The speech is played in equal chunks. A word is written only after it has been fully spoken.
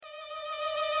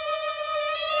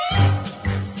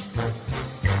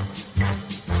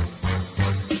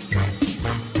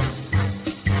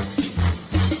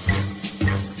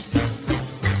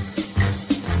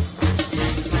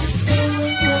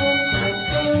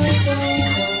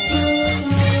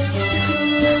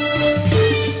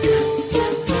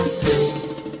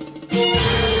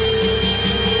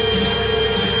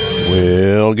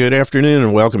good afternoon,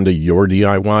 and welcome to Your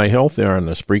DIY Health there on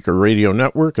the Spreaker Radio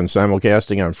Network and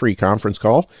simulcasting on Free Conference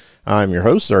Call. I'm your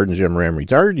host, Sergeant Jim Ram,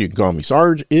 retired. You can call me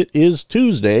Sarge. It is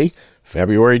Tuesday,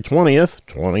 February 20th,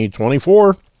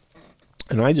 2024.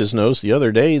 And I just noticed the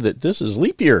other day that this is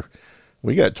leap year.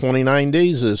 We got 29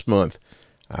 days this month.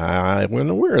 I wasn't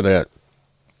aware of that.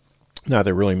 Not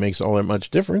that it really makes all that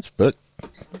much difference, but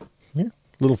yeah,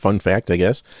 little fun fact, I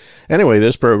guess. Anyway,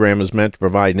 this program is meant to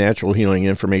provide natural healing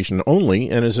information only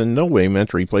and is in no way meant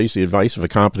to replace the advice of a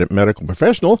competent medical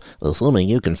professional, assuming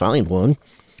you can find one.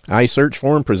 I search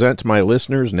for and present to my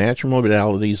listeners natural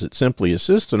modalities that simply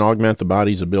assist and augment the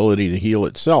body's ability to heal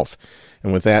itself.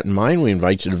 And with that in mind, we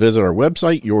invite you to visit our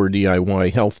website,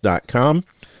 yourdiyhealth.com.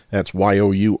 That's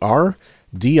YOURDIY,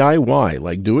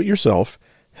 like do it yourself,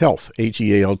 health,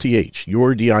 HEALTH,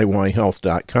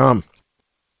 yourdiyhealth.com.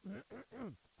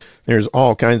 There's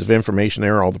all kinds of information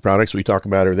there. All the products we talk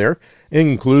about are there,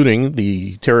 including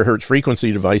the terahertz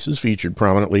frequency devices featured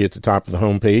prominently at the top of the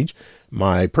homepage.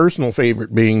 My personal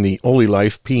favorite being the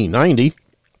OliLife P90,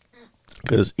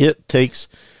 because it takes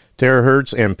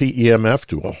terahertz and PEMF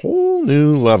to a whole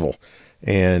new level.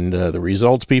 And the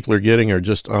results people are getting are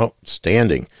just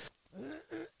outstanding.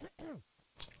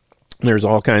 There's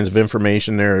all kinds of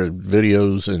information there,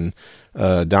 videos and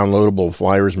downloadable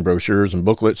flyers and brochures and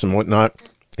booklets and whatnot.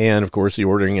 And, of course, the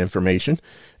ordering information.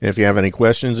 And if you have any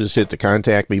questions, just hit the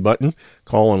Contact Me button,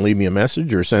 call and leave me a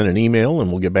message, or send an email,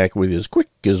 and we'll get back with you as quick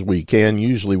as we can,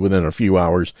 usually within a few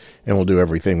hours, and we'll do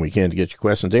everything we can to get your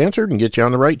questions answered and get you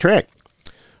on the right track.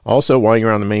 Also, while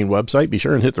you're on the main website, be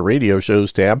sure and hit the radio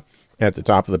shows tab. At the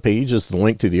top of the page is the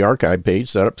link to the archive page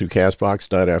set up through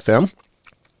castbox.fm.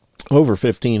 Over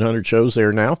 1,500 shows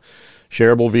there now,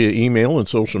 shareable via email and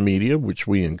social media, which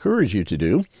we encourage you to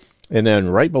do. And then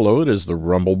right below it is the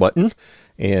Rumble button,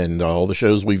 and all the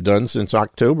shows we've done since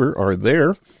October are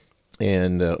there,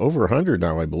 and over 100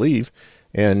 now, I believe,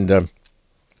 and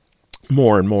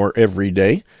more and more every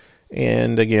day.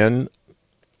 And again,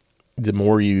 the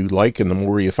more you like and the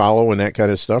more you follow and that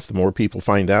kind of stuff, the more people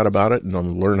find out about it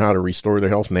and learn how to restore their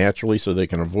health naturally so they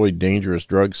can avoid dangerous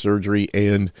drugs, surgery,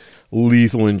 and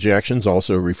lethal injections,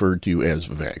 also referred to as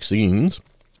vaccines.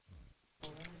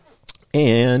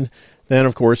 And then,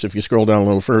 of course, if you scroll down a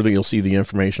little further, you'll see the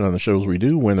information on the shows we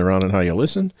do, when they're on, and how you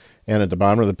listen. And at the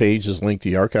bottom of the page is linked to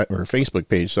the archive or Facebook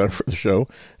page set up for the show,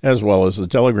 as well as the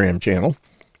Telegram channel.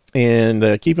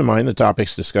 And keep in mind the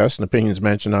topics discussed and opinions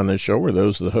mentioned on this show are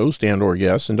those of the host and or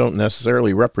guests and don't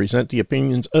necessarily represent the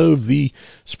opinions of the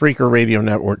Spreaker Radio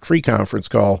Network, Free Conference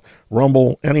Call,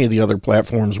 Rumble, any of the other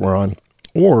platforms we're on,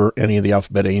 or any of the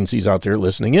alphabet agencies out there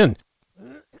listening in.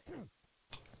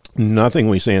 Nothing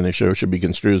we say in this show should be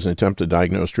construed as an attempt to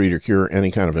diagnose, treat, or cure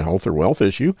any kind of a health or wealth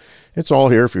issue. It's all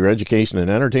here for your education and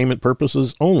entertainment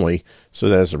purposes only, so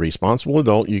that as a responsible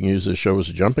adult, you can use this show as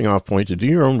a jumping off point to do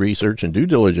your own research and due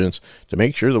diligence to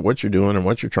make sure that what you're doing and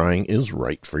what you're trying is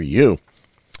right for you.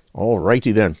 All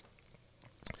righty then.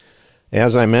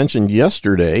 As I mentioned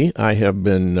yesterday, I have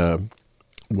been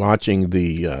watching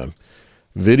the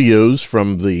videos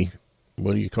from the,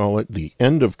 the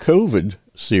End of COVID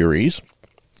series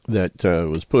that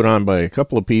was put on by a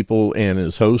couple of people and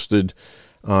is hosted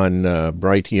on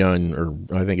Brighteon, or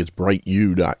I think it's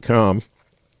brighteU.com.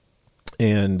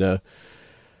 And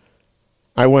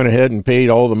I went ahead and paid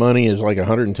all the money. It's like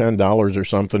 $110 or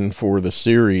something for the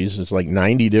series. It's like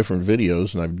 90 different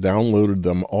videos, and I've downloaded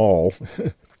them all.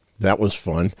 That was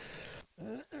fun.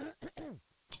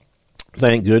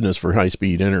 Thank goodness for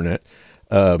high-speed internet.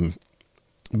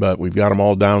 But we've got them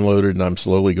all downloaded, and I'm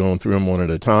slowly going through them one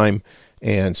at a time.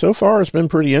 And so far, it's been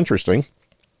pretty interesting.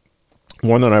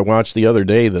 One that I watched the other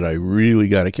day that I really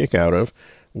got a kick out of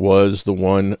was the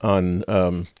one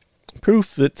on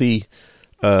proof that the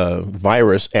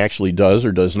virus actually does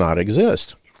or does not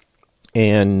exist.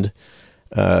 And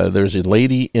there's a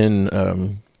lady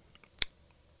in,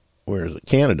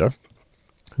 Canada,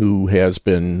 who has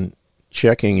been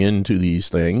checking into these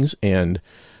things and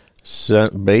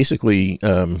basically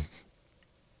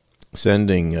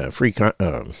sending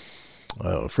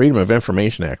Freedom of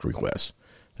Information Act requests.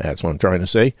 That's what I'm trying to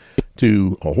say,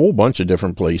 to a whole bunch of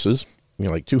different places,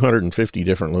 like 250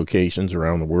 different locations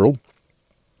around the world,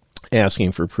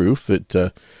 asking for proof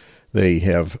that they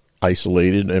have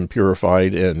isolated and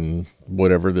purified and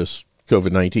whatever this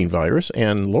COVID-19 virus.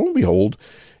 And lo and behold,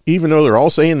 even though they're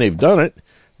all saying they've done it,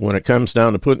 when it comes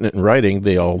down to putting it in writing,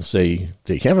 they all say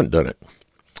they haven't done it.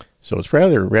 So it's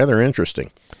rather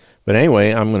interesting. But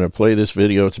anyway, I'm going to play this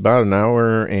video. It's about an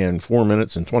hour and 4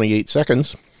 minutes and 28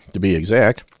 seconds to be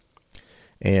exact.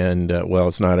 And, well,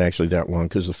 it's not actually that long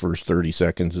because the first 30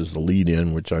 seconds is the lead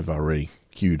in, which I've already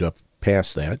queued up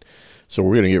past that. So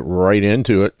we're going to get right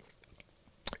into it.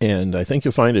 And I think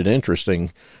you'll find it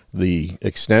interesting, the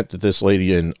extent that this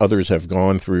lady and others have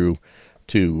gone through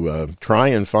to try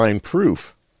and find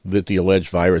proof that the alleged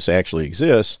virus actually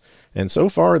exists. And so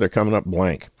far, they're coming up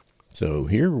blank. So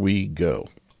here we go.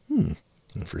 And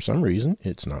for some reason,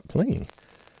 it's not playing.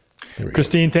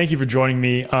 Christine, thank you for joining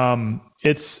me.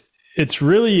 It's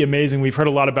really amazing. We've heard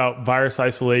a lot about virus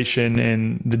isolation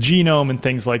and the genome and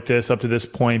things like this up to this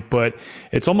point, but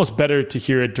it's almost better to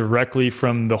hear it directly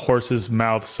from the horse's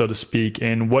mouth, so to speak,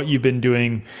 and what you've been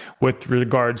doing with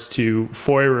regards to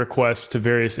FOIA requests to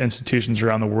various institutions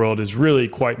around the world is really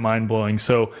quite mind-blowing.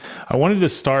 So I wanted to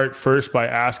start first by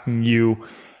asking you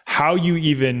how you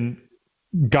even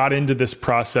got into this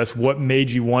process. What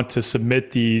made you want to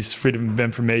submit these Freedom of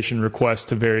Information requests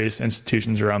to various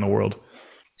institutions around the world?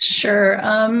 Sure.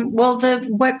 Well,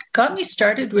 what got me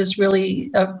started was really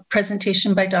a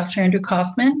presentation by Dr. Andrew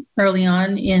Kaufman early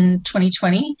on in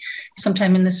 2020,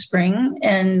 sometime in the spring.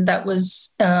 And that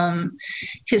was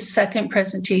his second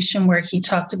presentation where he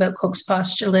talked about Koch's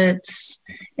postulates.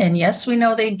 And yes, we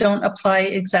know they don't apply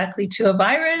exactly to a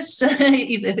virus,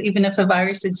 even if a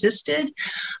virus existed.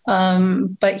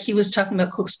 But he was talking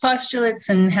about Koch's postulates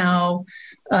and how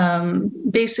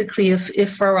basically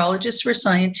if virologists were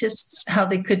scientists, how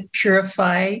they could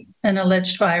purify an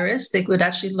alleged virus. They would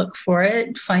actually look for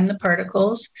it, find the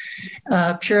particles,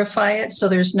 purify it so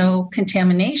there's no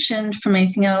contamination from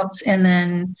anything else, and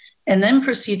then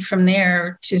proceed from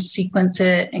there to sequence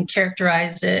it and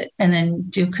characterize it and then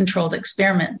do controlled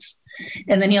experiments.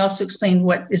 And then he also explained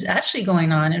what is actually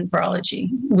going on in virology,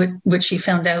 which he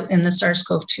found out in the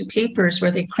SARS-CoV-2 papers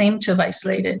where they claim to have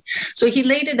isolated. So he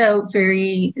laid it out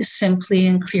very simply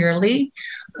and clearly,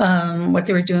 what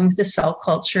they were doing with the cell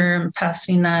culture and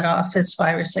passing that off as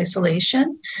virus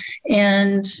isolation.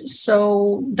 And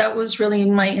so that was really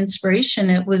my inspiration.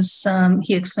 It was,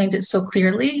 he explained it so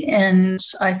clearly. And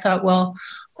I thought, well,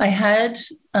 I had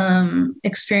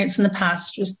experience in the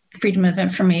past with freedom of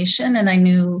information, and I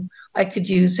knew I could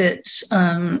use it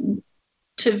to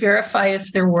verify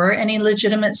if there were any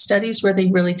legitimate studies where they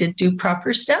really did do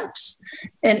proper steps.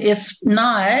 And if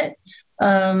not,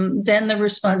 then the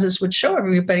responses would show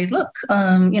everybody, look,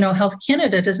 Health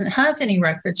Canada doesn't have any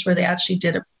records where they actually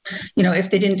did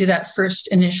if they didn't do that first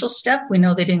initial step, we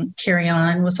know they didn't carry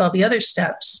on with all the other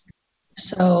steps.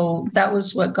 So that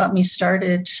was what got me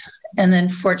started. And then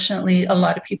fortunately, a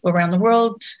lot of people around the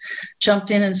world jumped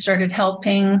in and started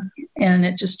helping, and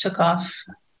it just took off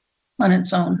on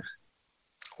its own.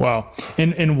 Wow.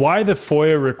 And why the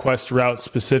FOIA request route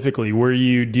specifically? Were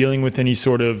you dealing with any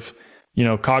sort of,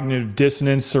 cognitive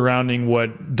dissonance surrounding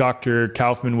what Dr.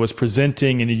 Kaufman was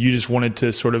presenting, and you just wanted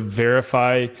to sort of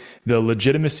verify the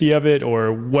legitimacy of it,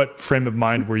 or what frame of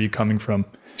mind were you coming from?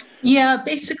 Yeah,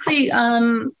 basically,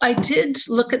 I did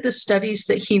look at the studies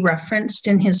that he referenced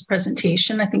in his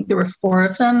presentation. I think there were 4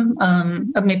 of them,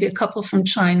 maybe a couple from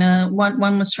China.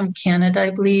 One was from Canada, I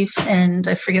believe, and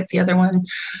I forget the other one.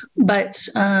 But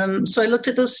so I looked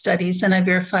at those studies and I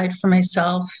verified for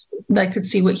myself that I could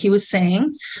see what he was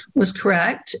saying was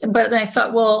correct. But then I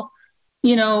thought, well,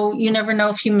 you never know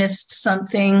if you missed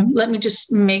something. Let me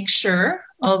just make sure.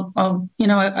 I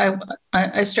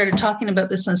started talking about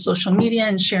this on social media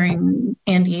and sharing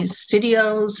Andy's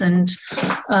videos,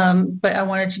 but I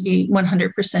wanted to be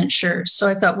 100% sure. So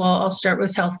I thought, well, I'll start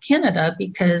with Health Canada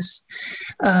because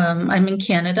I'm in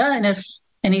Canada, and if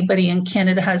anybody in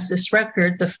Canada has this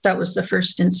record, that was the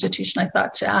first institution I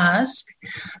thought to ask,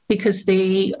 because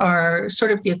they are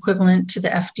sort of the equivalent to the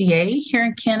FDA here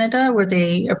in Canada, where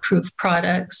they approve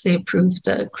products, they approve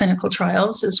the clinical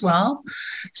trials as well.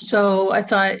 So I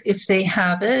thought if they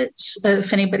have it,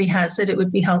 if anybody has it, it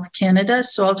would be Health Canada.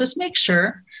 So I'll just make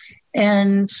sure.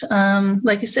 And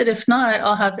like I said, if not,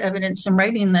 I'll have evidence in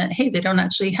writing that, hey, they don't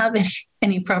actually have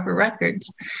any proper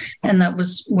records. And that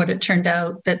was what it turned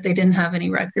out, that they didn't have any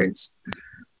records.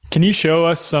 Can you show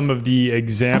us some of the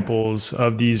examples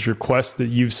of these requests that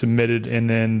you've submitted and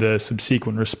then the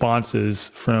subsequent responses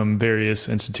from various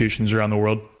institutions around the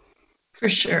world? For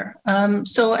sure.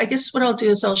 So I guess what I'll do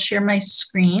is I'll share my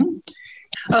screen.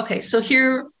 Okay, so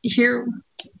here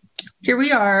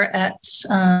we are at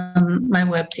my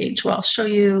webpage. Well, I'll show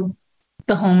you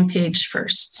the home page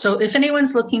first. So if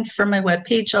anyone's looking for my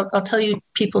webpage, I'll tell you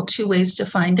people 2 ways to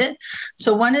find it.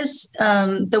 So one is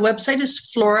the website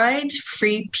is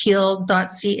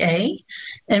fluoridefreepeel.ca,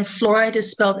 and fluoride is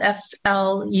spelled FLUORIDE,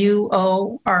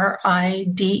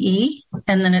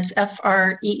 and then it's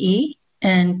FREE,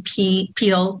 and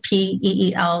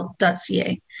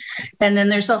peel.ca. And then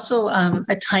there's also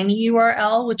a tiny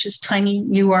URL, which is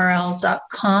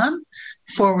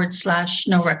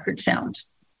tinyurl.com/no record found.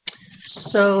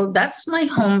 So that's my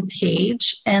home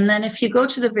page. And then if you go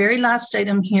to the very last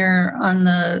item here on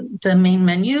the main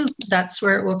menu, that's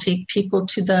where it will take people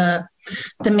to the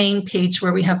main page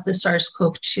where we have the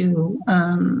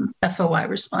SARS-CoV-2 FOI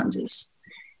responses.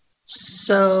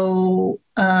 So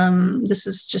this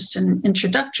is just an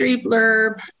introductory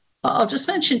blurb. I'll just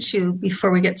mention too,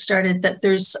 before we get started, that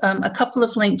there's a couple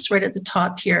of links right at the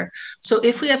top here. So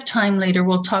if we have time later,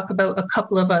 we'll talk about a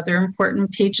couple of other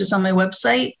important pages on my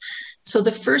website. So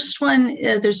the first one,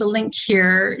 there's a link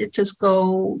here. It says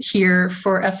go here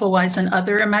for FOIs and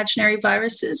other imaginary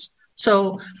viruses.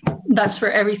 So that's for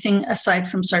everything aside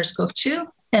from SARS-CoV-2.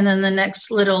 And then the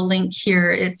next little link here,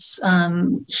 it's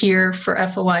here for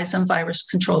FOIs and virus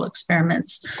control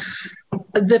experiments.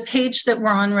 The page that we're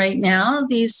on right now,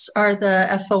 these are the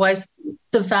FOIs.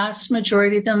 The vast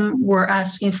majority of them were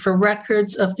asking for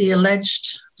records of the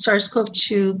alleged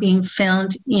SARS-CoV-2 being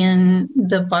found in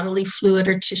the bodily fluid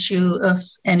or tissue of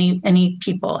any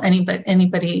people,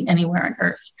 anybody anywhere on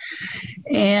Earth.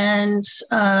 And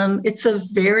it's a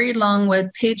very long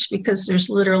web page because there's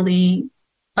literally,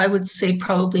 I would say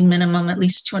probably minimum at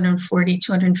least 240,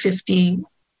 250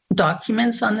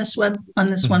 documents on this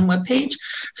one web page.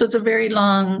 So it's a very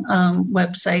long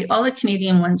website. All the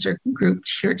Canadian ones are grouped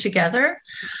here together.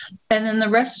 And then the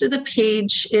rest of the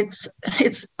page,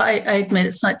 I admit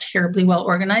it's not terribly well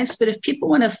organized, but if people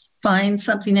want to find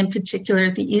something in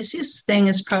particular, the easiest thing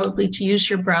is probably to use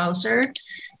your browser.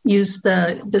 Use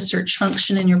the search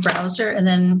function in your browser. And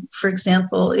then, for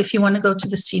example, if you want to go to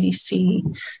the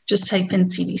CDC, just type in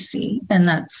CDC, and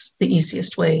that's the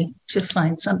easiest way to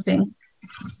find something.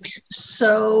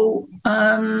 So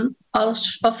I'll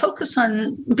focus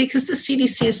on, because the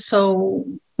CDC is so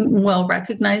well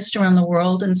recognized around the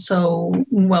world and so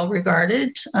well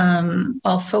regarded,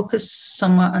 I'll focus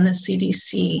somewhat on the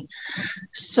CDC.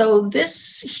 So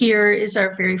this here is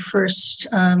our very first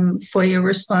FOIA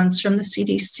response from the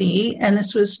CDC, and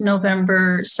this was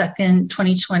November 2nd,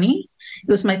 2020. It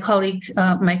was my colleague,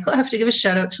 Michael. I have to give a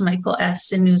shout out to Michael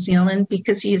S. in New Zealand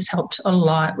because he has helped a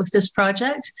lot with this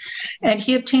project. And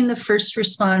he obtained the first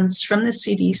response from the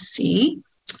CDC.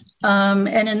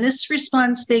 And in this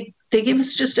response, they gave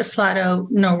us just a flat out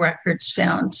no records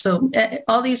found. So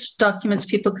all these documents,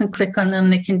 people can click on them,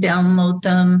 they can download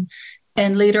them.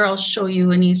 And later I'll show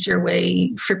you an easier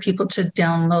way for people to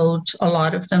download a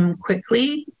lot of them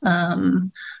quickly.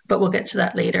 But we'll get to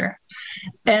that later.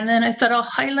 And then I thought I'll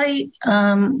highlight,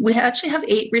 we actually have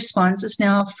 8 responses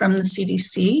now from the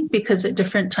CDC because at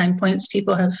different time points,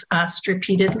 people have asked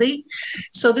repeatedly.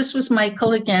 So this was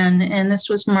Michael again, and this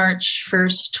was March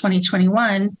 1st,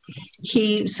 2021.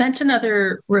 He sent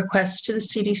another request to the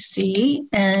CDC,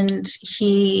 and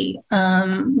he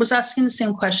was asking the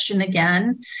same question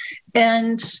again.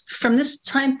 And from this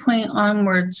time point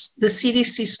onwards, the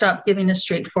CDC stopped giving a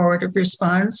straightforward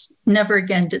response. Never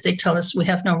again did they tell us we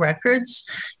have no records,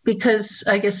 because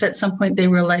I guess at some point they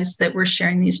realized that we're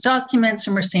sharing these documents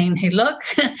and we're saying, hey, look.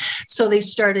 So they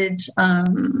started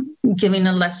giving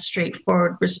a less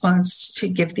straightforward response to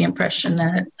give the impression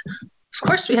that, of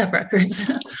course, we have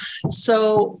records.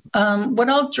 So what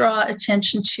I'll draw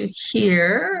attention to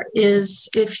here is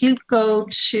if you go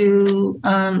to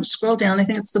scroll down, I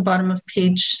think it's the bottom of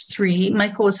page 3,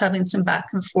 Michael was having some back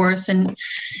and forth, and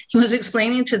he was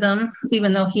explaining to them,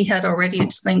 even though he had already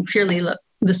explained clearly, look,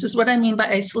 this is what I mean by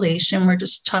isolation. We're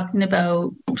just talking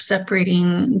about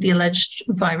separating the alleged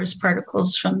virus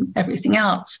particles from everything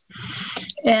else.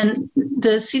 And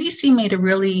the CDC made a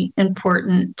really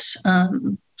important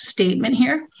statement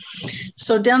here.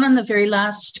 So down on the very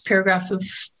last paragraph of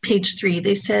page 3,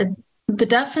 they said the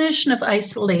definition of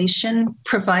isolation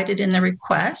provided in the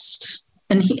request,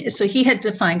 and he had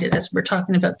defined it as we're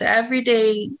talking about the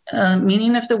everyday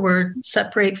meaning of the word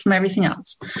separate from everything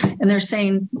else. And they're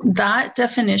saying that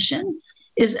definition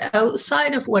is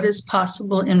outside of what is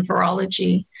possible in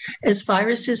virology, as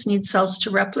viruses need cells to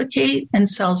replicate and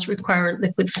cells require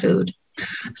liquid food.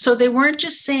 So they weren't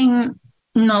just saying,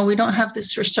 no, we don't have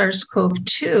this for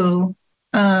SARS-CoV-2.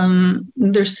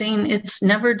 They're saying it's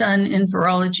never done in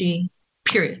virology,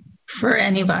 period, for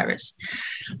any virus.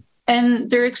 And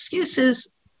their excuse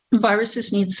is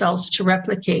viruses need cells to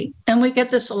replicate. And we get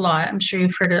this a lot. I'm sure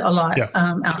you've heard it a lot. Yeah.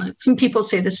 Alex. People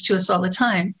say this to us all the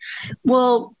time.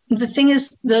 Well, the thing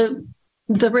is, the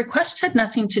request had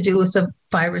nothing to do with the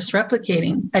virus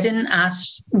replicating. I didn't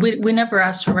ask, we never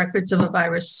asked for records of a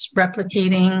virus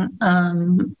replicating.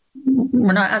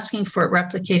 We're not asking for it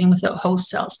replicating without host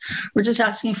cells. We're just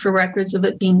asking for records of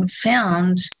it being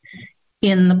found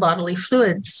in the bodily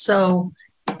fluids. So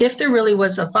if there really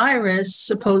was a virus,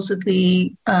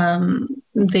 supposedly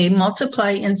they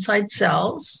multiply inside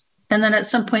cells And then at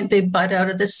some point they bud out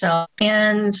of the cell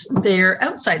and they're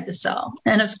outside the cell.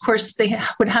 And of course, they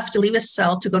would have to leave a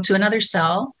cell to go to another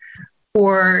cell.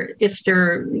 Or if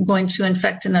they're going to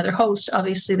infect another host,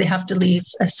 obviously they have to leave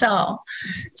a cell.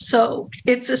 So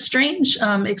it's a strange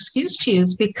excuse to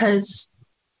use, because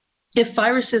if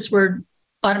viruses were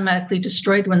automatically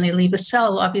destroyed when they leave a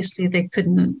cell, obviously they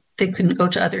couldn't go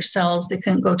to other cells, they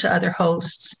couldn't go to other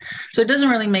hosts. So it doesn't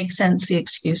really make sense, the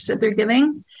excuse that they're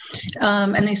giving.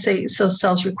 And they say, so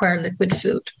cells require liquid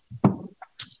food.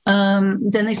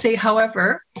 Then they say,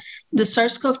 however, the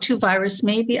SARS-CoV-2 virus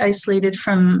may be isolated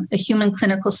from a human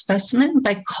clinical specimen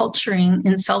by culturing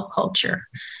in cell culture,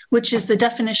 which is the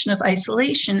definition of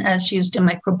isolation as used in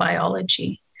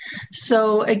microbiology.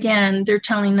 So again, they're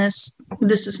telling us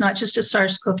this is not just a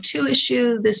SARS-CoV-2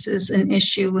 issue. This is an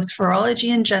issue with virology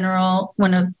in general.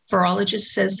 When a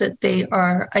virologist says that they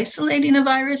are isolating a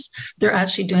virus, they're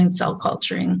actually doing cell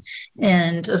culturing.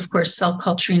 And of course, cell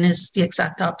culturing is the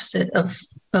exact opposite of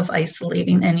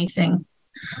isolating anything.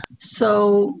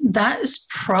 So that is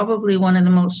probably one of the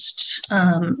most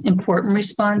important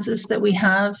responses that we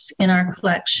have in our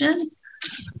collection.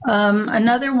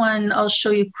 Another one I'll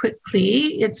show you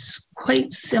quickly. It's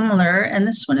quite similar, and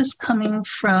this one is coming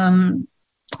from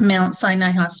Mount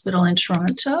Sinai Hospital in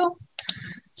Toronto.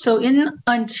 So in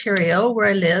Ontario, where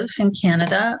I live in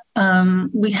Canada,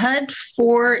 we had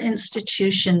 4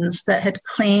 institutions that had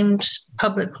claimed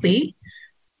publicly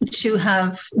to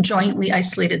have jointly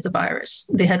isolated the virus.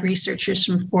 They had researchers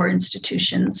from 4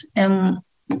 institutions, and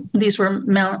these were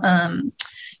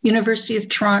University of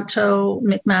Toronto,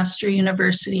 McMaster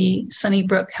University,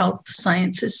 Sunnybrook Health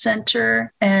Sciences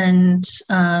Center, and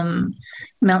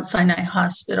Mount Sinai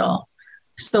Hospital.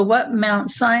 So what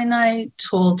Mount Sinai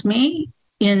told me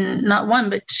in not 1,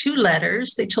 but 2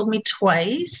 letters, they told me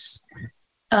twice.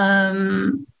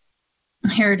 Here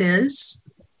it is.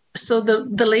 So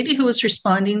the lady who was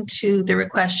responding to the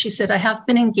request, she said, I have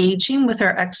been engaging with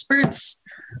our experts.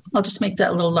 I'll just make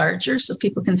that a little larger so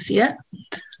people can see it.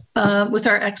 With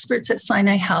our experts at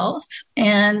Sinai Health,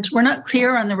 and we're not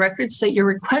clear on the records that you're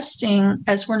requesting,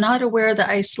 as we're not aware the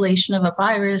isolation of a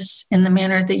virus in the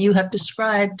manner that you have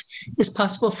described is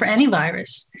possible for any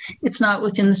virus. It's not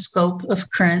within the scope of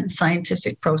current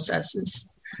scientific processes.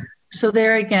 So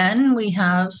there again, we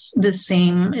have the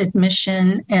same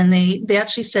admission, and they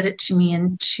actually said it to me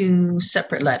in 2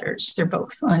 separate letters. They're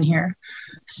both on here.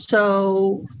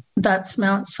 So that's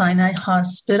Mount Sinai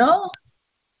Hospital.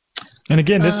 And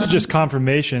again, this is just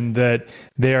confirmation that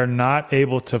they are not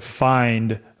able to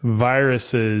find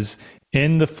viruses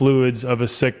in the fluids of a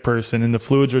sick person, in the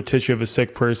fluids or tissue of a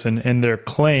sick person. And their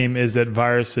claim is that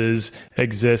viruses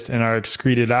exist and are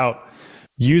excreted out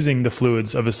using the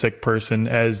fluids of a sick person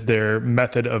as their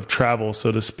method of travel,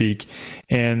 so to speak.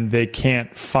 And they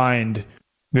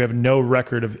have no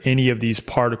record of any of these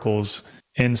particles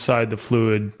inside the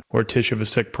fluid or tissue of a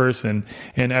sick person.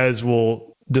 And as we'll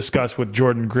discuss with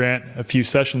Jordan Grant a few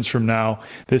sessions from now,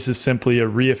 this is simply a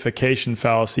reification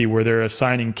fallacy where they're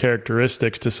assigning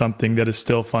characteristics to something that is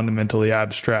still fundamentally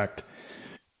abstract.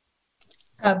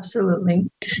 Absolutely.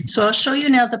 So I'll show you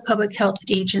now the Public Health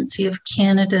Agency of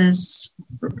Canada's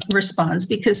response,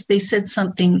 because they said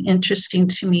something interesting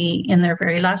to me in their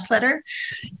very last letter.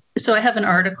 So I have an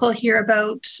article here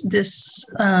about this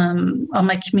on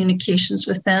my communications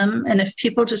with them. And if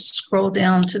people just scroll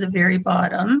down to the very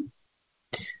bottom,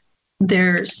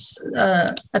 there's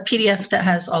a PDF that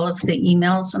has all of the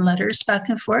emails and letters back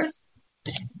and forth.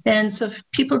 And so if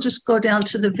people just go down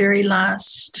to the very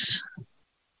last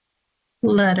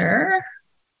letter,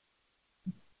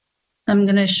 I'm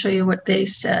going to show you what they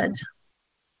said.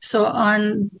 So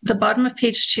on the bottom of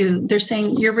page 2, they're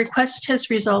saying your request has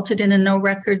resulted in a no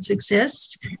records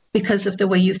exist because of the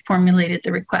way you formulated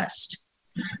the request.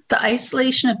 The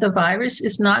isolation of the virus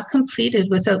is not completed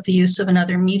without the use of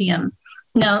another medium.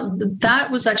 Now, that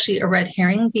was actually a red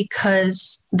herring,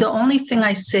 because the only thing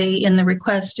I say in the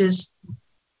request is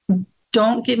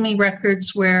don't give me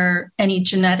records where any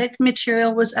genetic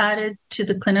material was added to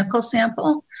the clinical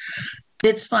sample.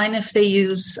 It's fine if they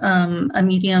use a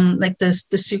medium like the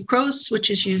sucrose, which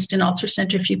is used in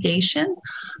ultracentrifugation.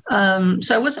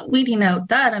 So I wasn't weeding out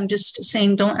that. I'm just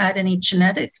saying don't add any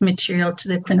genetic material to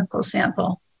the clinical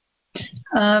sample.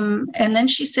 And then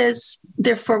she says,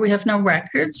 therefore, we have no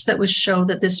records that would show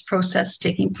that this process is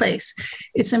taking place.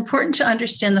 It's important to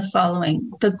understand the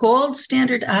following. The gold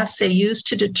standard assay used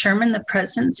to determine the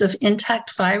presence of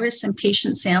intact virus in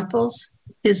patient samples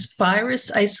is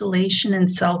virus isolation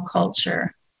and cell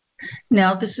culture.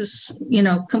 Now, this is,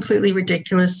 completely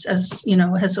ridiculous, as,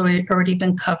 has already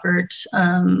been covered.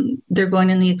 They're going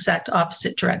in the exact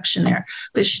opposite direction there.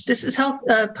 But this is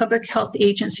Public Health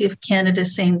Agency of Canada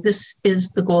saying this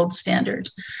is the gold standard.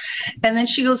 And then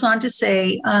she goes on to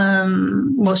say,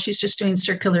 she's just doing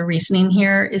circular reasoning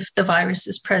here. If the virus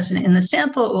is present in the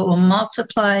sample, it will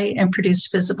multiply and produce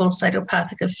visible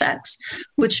cytopathic effects,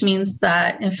 which means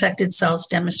that infected cells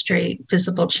demonstrate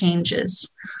visible changes.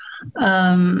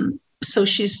 So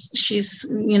she's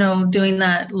doing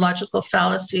that logical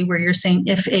fallacy where you're saying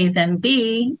if A then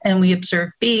B, and we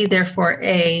observe B, therefore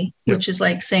A, which is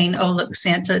like saying, oh look,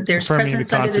 Santa, there's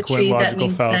presents under the tree. That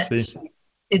means fallacy.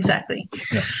 Exactly.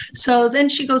 Yeah. So then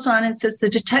she goes on and says the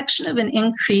detection of an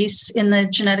increase in the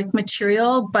genetic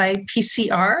material by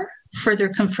PCR further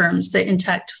confirms that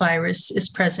intact virus is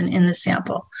present in the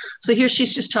sample. So here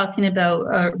she's just talking about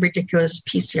a ridiculous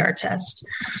PCR test.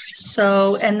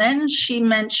 So, and then she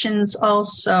mentions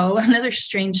also another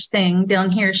strange thing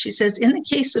down here. She says, in the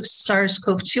case of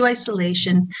SARS-CoV-2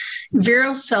 isolation,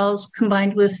 viral cells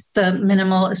combined with the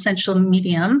minimal essential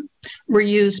medium were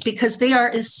used because they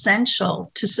are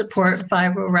essential to support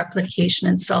viral replication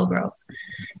and cell growth.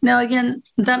 Now, again,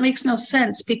 that makes no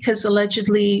sense because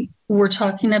allegedly we're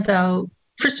talking about,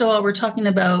 first of all, we're talking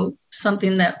about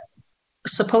something that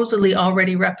supposedly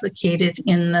already replicated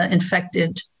in the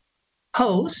infected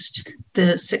host,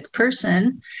 the sick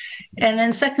person. And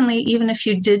then secondly, even if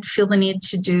you did feel the need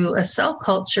to do a cell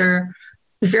culture,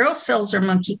 viral cells are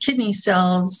monkey kidney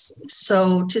cells.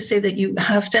 So to say that you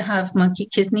have to have monkey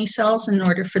kidney cells in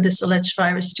order for this alleged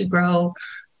virus to grow,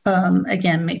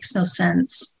 again, makes no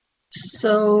sense.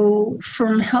 So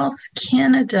from Health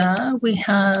Canada, we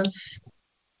have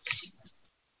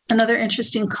another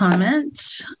interesting comment.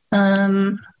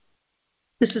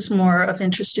 This is more of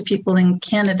interest to people in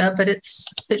Canada, but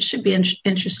it should be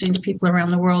interesting to people around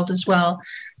the world as well.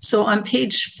 So on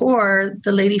page 4,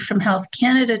 the lady from Health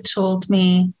Canada told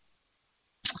me,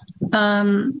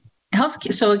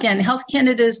 so again, Health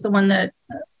Canada is the one that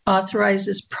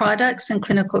authorizes products and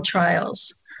clinical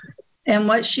trials. And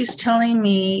what she's telling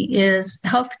me is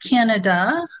Health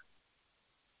Canada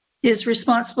is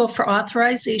responsible for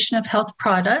authorization of health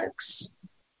products.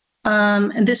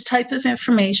 And this type of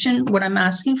information, what I'm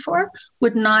asking for,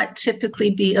 would not typically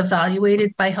be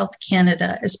evaluated by Health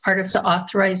Canada as part of the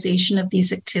authorization of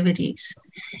these activities.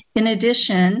 In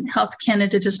addition, Health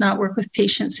Canada does not work with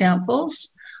patient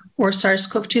samples or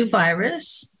SARS-CoV-2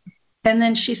 virus. And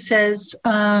then she says,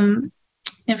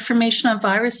 information on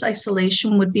virus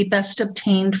isolation would be best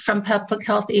obtained from Public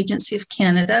Health Agency of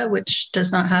Canada, which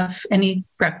does not have any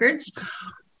records,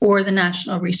 or the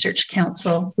National Research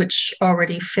Council, which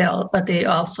already failed, but they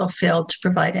also failed to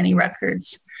provide any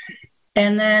records.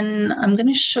 And then I'm going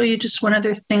to show you just one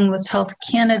other thing with Health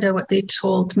Canada, what they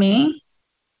told me,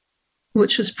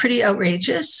 which was pretty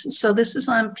outrageous. So this is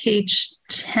on page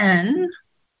 10.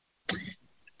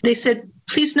 They said,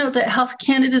 please note that Health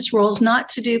Canada's role is not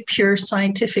to do pure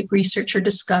scientific research or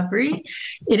discovery.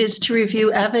 It is to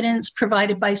review evidence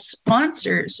provided by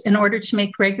sponsors in order to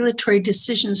make regulatory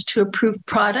decisions to approve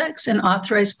products and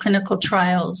authorize clinical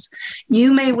trials.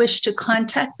 You may wish to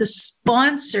contact the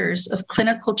sponsors of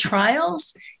clinical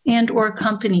trials and or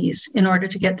companies in order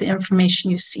to get the information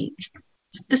you seek.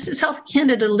 This is Health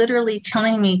Canada literally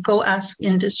telling me, go ask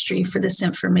industry for this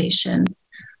information.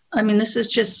 I mean, this is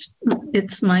just,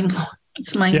 it's mind-blowing.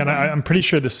 Yeah, and I'm pretty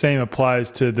sure the same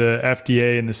applies to the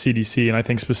FDA and the CDC. And I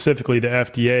think specifically the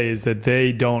FDA is that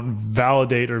they don't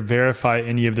validate or verify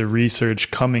any of the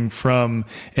research coming from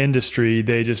industry.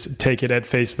 They just take it at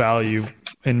face value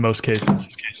in most cases.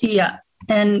 Yeah.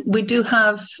 And we do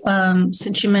have,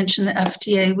 since you mentioned the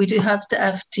FDA, we do have the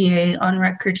FDA on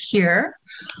record here.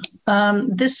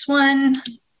 This one,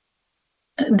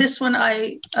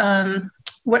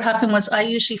 what happened was I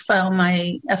usually file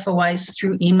my FOIs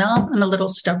through email. I'm a little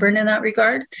stubborn in that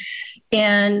regard.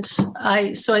 And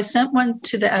I sent one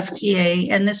to the FDA,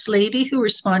 and this lady who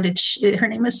responded, her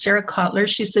name is Sarah Kotler.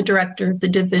 She's the director of the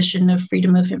Division of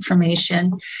Freedom of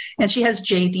Information. And she has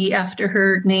JD after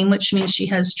her name, which means she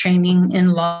has training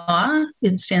in law.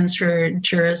 It stands for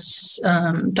Juris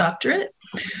Doctorate.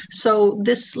 So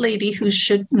this lady who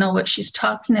should know what she's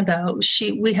talking about,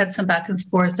 we had some back and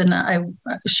forth, and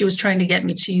she was trying to get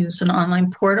me to use an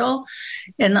online portal,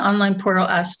 and the online portal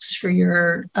asks for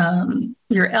your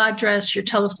address, your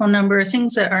telephone number,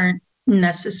 things that aren't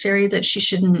necessary that she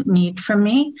shouldn't need from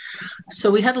me.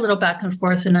 So we had a little back and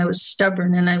forth, and I was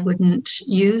stubborn and I wouldn't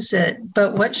use it.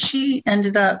 But what she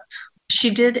ended up she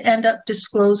did end up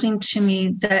disclosing to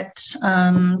me that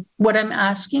what I'm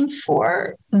asking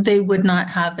for, they would not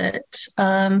have it.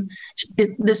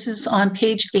 This is on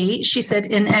page 8. She said,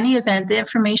 in any event, the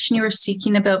information you are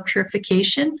seeking about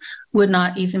purification would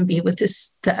not even be with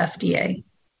the FDA.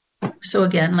 So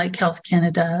again, like Health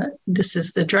Canada, this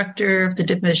is the director of the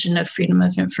Division of Freedom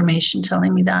of Information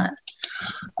telling me that.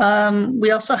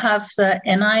 We also have the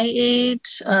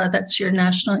NIH, that's your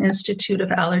National Institute of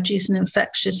Allergies and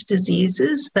Infectious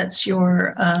Diseases. That's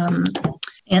your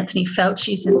Anthony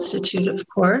Fauci's institute, of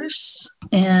course.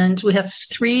 And we have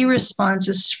 3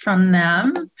 responses from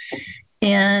them.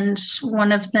 And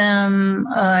one of them,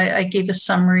 I gave a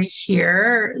summary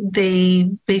here.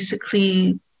 They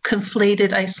basically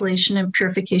conflated isolation and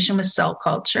purification with cell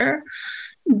culture.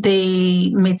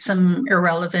 They made some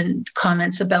irrelevant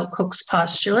comments about Cook's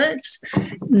postulates.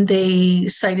 They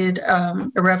cited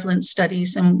irrelevant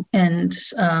studies and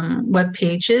web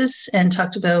pages and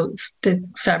talked about the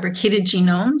fabricated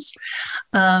genomes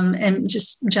and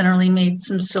just generally made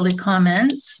some silly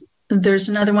comments. There's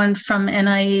another one from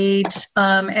NIH.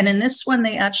 And in this one,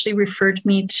 they actually referred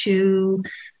me to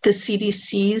the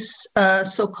CDC's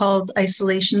so-called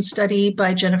isolation study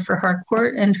by Jennifer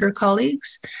Harcourt and her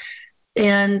colleagues.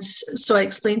 And so I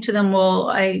explained to them,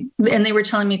 and they were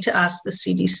telling me to ask the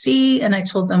CDC. And I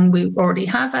told them we already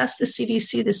have asked the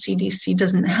CDC. The CDC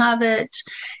doesn't have it.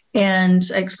 And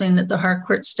I explained that the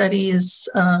Harcourt study is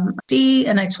D,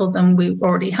 and I told them we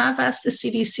already have asked the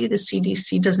CDC. The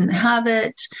CDC doesn't have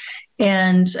it.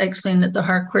 And I explained that the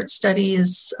Harcourt study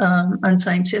is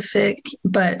unscientific,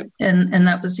 and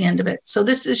that was the end of it. So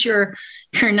this is your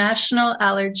National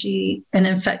Allergy and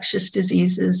Infectious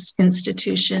Diseases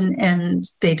Institution, and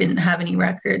they didn't have any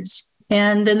records.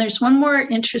 And then there's one more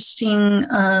interesting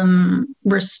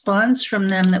response from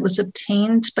them that was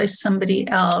obtained by somebody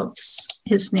else.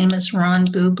 His name is Ron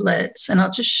Bublitz, and I'll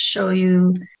just show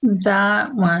you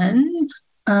that one.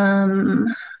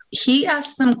 He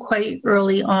asked them quite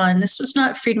early on. This was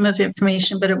not freedom of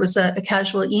information, but it was a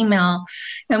casual email.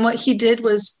 And what he did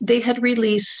was they had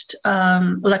released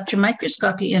electron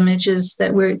microscopy images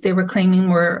that they were claiming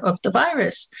were of the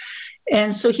virus.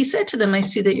 And so he said to them, I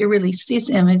see that you released these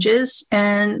images,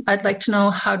 and I'd like to know,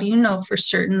 how do you know for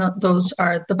certain that those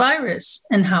are the virus,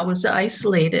 and how was it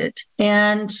isolated?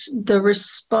 And the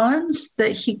response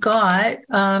that he got,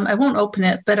 I won't open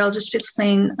it, but I'll just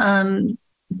explain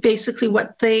basically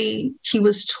what he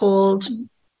was told.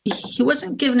 He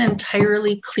wasn't given an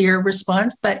entirely clear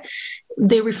response, but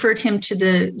they referred him to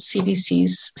the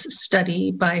CDC's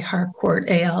study by Harcourt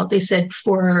al. They said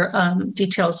for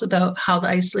details about how the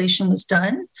isolation was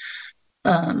done,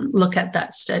 look at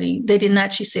that study. They didn't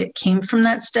actually say it came from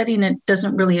that study, and it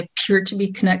doesn't really appear to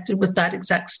be connected with that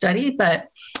exact study, but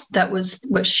that was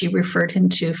what she referred him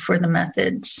to for the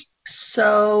methods.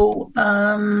 So,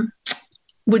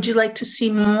 would you like to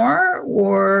see more,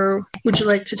 or would you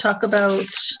like to talk about?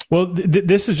 Well,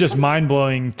 this is just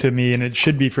mind-blowing to me, and it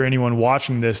should be for anyone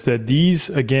watching this, that these,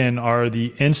 again, are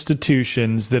the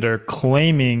institutions that are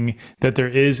claiming that there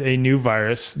is a new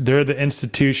virus. They're the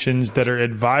institutions that are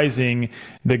advising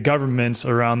the governments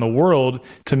around the world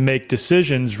to make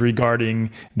decisions regarding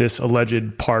this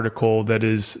alleged particle that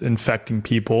is infecting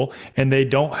people, and they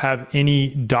don't have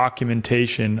any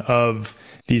documentation of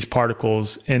these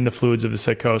particles in the fluids of the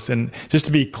sick host. And just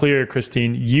to be clear,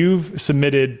 Christine, you've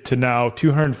submitted to now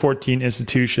 214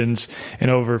 institutions in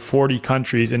over 40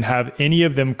 countries, and have any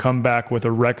of them come back with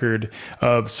a record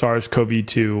of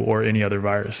SARS-CoV-2 or any other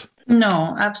virus?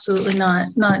 No, absolutely not.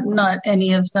 Not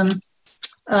any of them.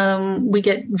 We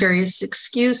get various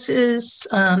excuses.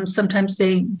 Sometimes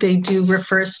they do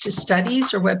refer us to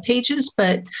studies or web pages,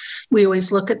 but we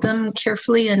always look at them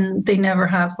carefully, and they never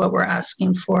have what we're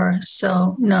asking for.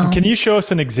 So, no. Can you show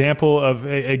us an example of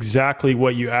exactly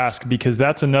what you ask? Because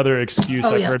that's another excuse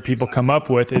I've heard people come up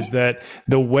with, is that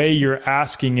the way you're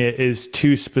asking it is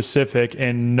too specific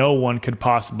and no one could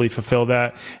possibly fulfill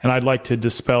that. And I'd like to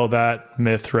dispel that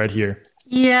myth right here.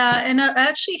 Yeah, and I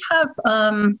actually have...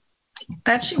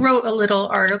 I actually wrote a little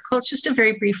article. It's just a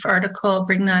very brief article. I'll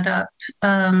bring that up,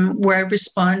 where I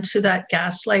respond to that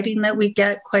gaslighting that we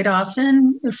get quite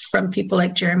often from people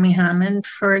like Jeremy Hammond,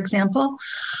 for example.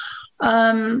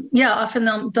 Often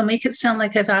they'll make it sound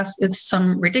like I've asked, it's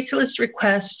some ridiculous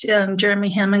request. Jeremy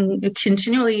Hammond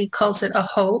continually calls it a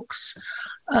hoax.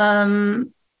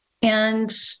 And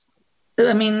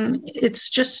I mean,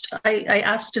 it's just, I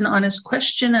asked an honest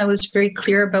question. I was very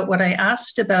clear about what I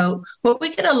asked about. What we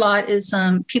get a lot is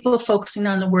people focusing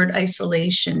on the word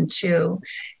isolation too.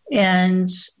 And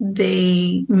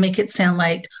they make it sound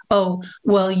like, oh,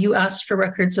 well, you asked for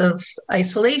records of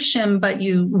isolation, but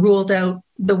you ruled out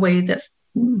the way that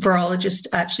virologists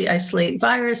actually isolate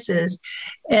viruses.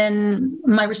 And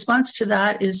my response to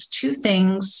that is two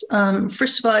things.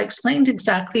 First of all, I explained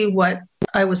exactly what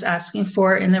I was asking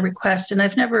for in the request, and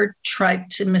I've never tried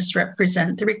to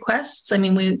misrepresent the requests. I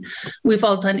mean, we've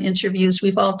all done interviews.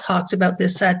 We've all talked about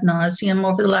this ad nauseum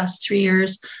over the last 3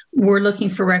 years. We're looking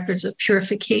for records of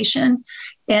purification.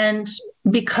 And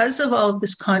because of all of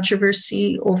this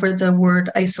controversy over the word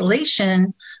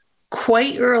isolation,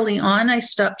 quite early on, I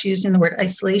stopped using the word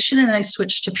isolation and I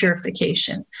switched to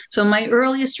purification. So my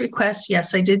earliest request,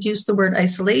 yes, I did use the word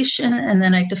isolation, and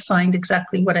then I defined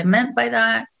exactly what I meant by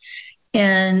that.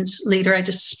 And later I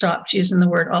just stopped using the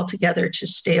word altogether to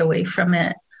stay away from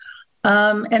it.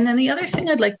 And then the other thing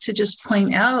I'd like to just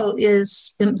point out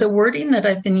is in the wording that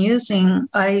I've been using,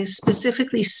 I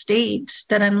specifically state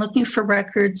that I'm looking for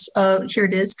records of, here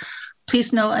it is.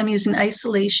 Please note I'm using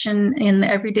isolation in the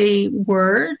everyday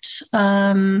word.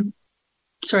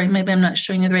 Sorry, maybe I'm not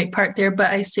showing you the right part there,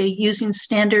 but I say using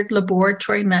standard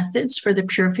laboratory methods for the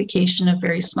purification of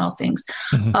very small things.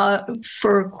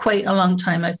 For quite a long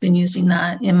time, I've been using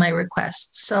that in my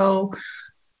requests. So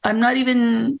I'm not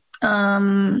even,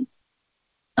 I'm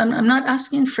not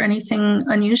asking for anything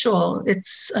unusual.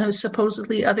 It's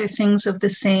supposedly other things of the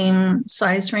same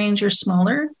size range or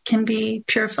smaller can be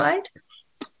purified.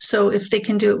 So if they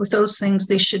can do it with those things,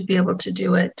 they should be able to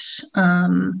do it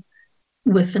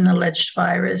with an alleged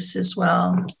virus as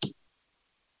well.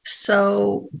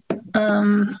 So,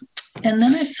 and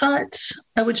then I thought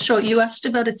I would show, you asked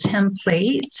about a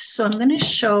template. So I'm going to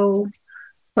show,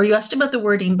 or you asked about the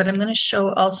wording, but I'm going to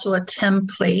show also a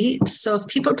template. So if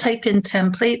people type in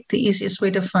template, the easiest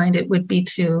way to find it would be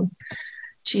to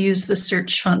use the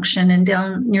search function, and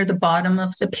down near the bottom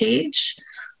of the page,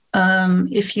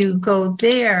 if you go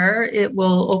there, it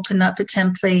will open up a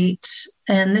template.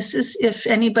 And this is if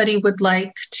anybody would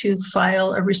like to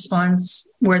file a response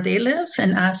where they live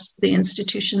and ask the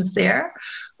institutions there.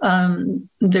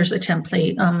 There's a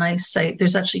template on my site.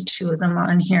 There's actually 2 of them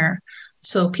on here.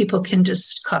 So people can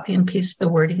just copy and paste the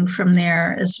wording from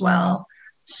there as well.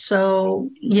 So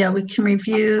yeah, we can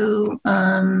review.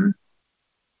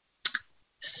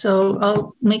 So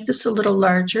I'll make this a little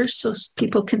larger so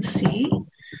people can see.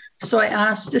 So I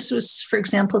asked, this was, for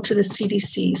example, to the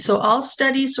CDC. So all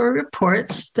studies or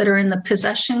reports that are in the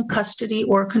possession, custody,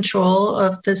 or control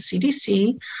of the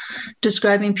CDC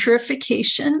describing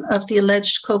purification of the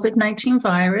alleged COVID-19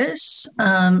 virus,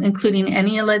 including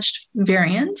any alleged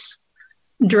variants,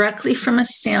 directly from a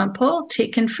sample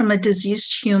taken from a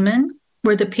diseased human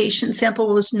where the patient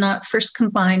sample was not first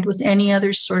combined with any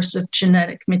other source of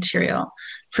genetic material.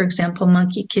 For example,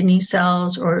 monkey kidney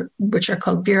cells, or which are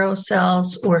called vero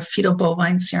cells, or fetal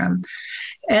bovine serum.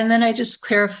 And then I just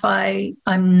clarify,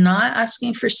 I'm not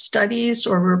asking for studies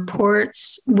or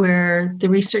reports where the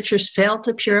researchers failed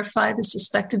to purify the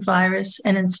suspected virus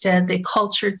and instead they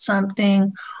cultured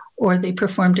something, or they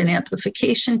performed an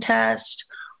amplification test,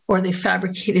 or they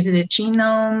fabricated a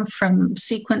genome from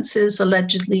sequences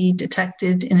allegedly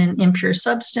detected in an impure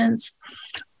substance,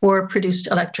 or produced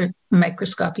electron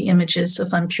microscopy images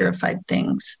of unpurified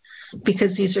things,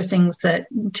 because these are things that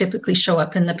typically show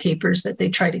up in the papers that they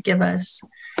try to give us.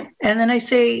 And then I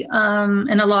say,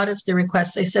 in a lot of the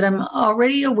requests, I said, I'm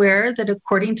already aware that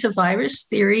according to virus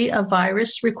theory, a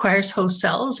virus requires host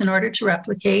cells in order to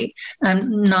replicate.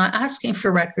 I'm not asking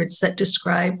for records that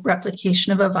describe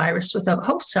replication of a virus without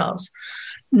host cells,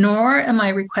 nor am I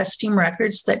requesting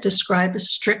records that describe a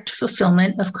strict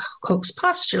fulfillment of Koch's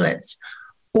postulates,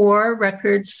 or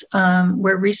records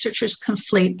where researchers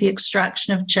conflate the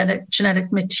extraction of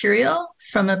genetic material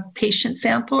from a patient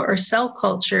sample or cell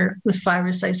culture with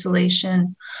virus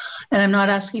isolation. And I'm not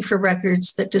asking for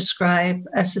records that describe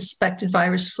a suspected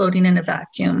virus floating in a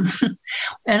vacuum.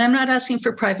 And I'm not asking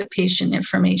for private patient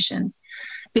information,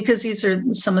 because these are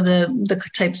some of the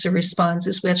types of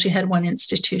responses. We actually had one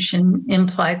institution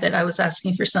imply that I was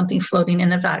asking for something floating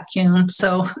in a vacuum.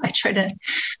 So I try to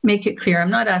make it clear I'm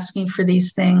not asking for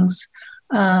these things.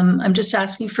 I'm just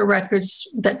asking for records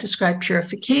that describe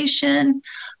purification,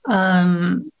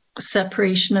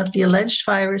 separation of the alleged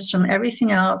virus from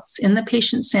everything else in the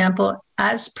patient sample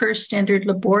as per standard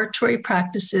laboratory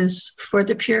practices for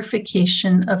the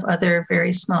purification of other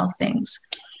very small things.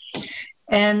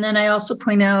 And then I also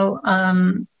point out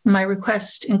my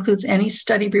request includes any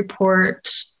study report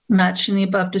matching the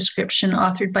above description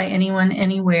authored by anyone,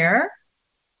 anywhere.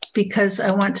 because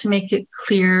I want to make it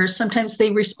clear. Sometimes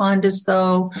they respond as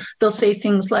though they'll say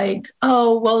things like,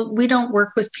 oh, well, we don't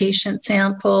work with patient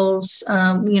samples.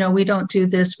 We don't do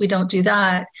this, we don't do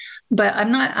that. But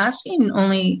I'm not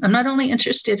only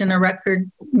interested in a record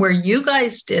where you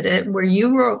guys did it, where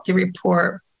you wrote the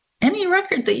report, any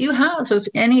record that you have of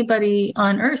anybody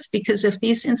on earth, because if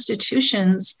these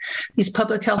institutions, these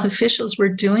public health officials were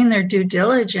doing their due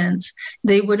diligence,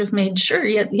 they would have made sure,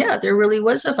 there really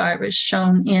was a virus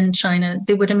shown in China.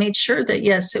 They would have made sure that,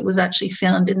 yes, it was actually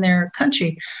found in their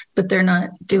country, but they're not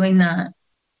doing that.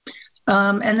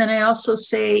 And then I also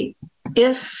say,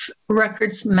 if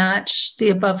records match the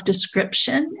above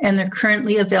description and they're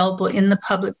currently available in the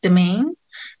public domain,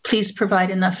 please provide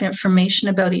enough information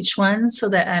about each one so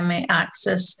that I may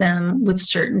access them with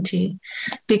certainty.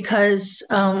 Because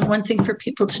one thing for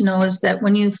people to know is that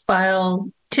when you file,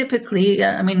 typically,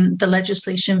 the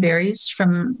legislation varies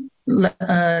from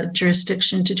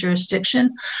jurisdiction to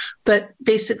jurisdiction, but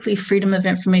basically freedom of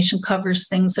information covers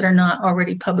things that are not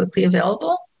already publicly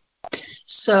available.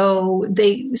 So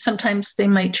sometimes they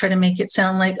might try to make it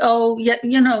sound like, oh, yeah,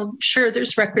 sure,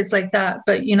 there's records like that,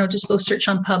 but, just go search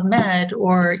on PubMed,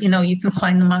 or, you can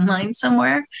find them online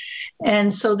somewhere.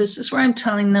 And so this is where I'm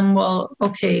telling them, well,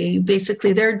 okay,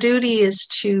 basically their duty is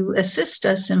to assist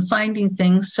us in finding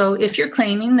things. So if you're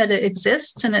claiming that it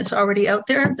exists and it's already out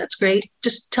there, that's great.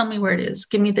 Just tell me where it is.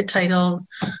 Give me the title.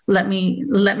 Let me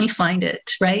find it,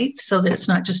 right? So that it's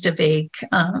not just a vague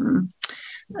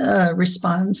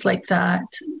response like that.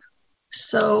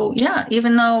 So yeah,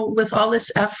 even though with all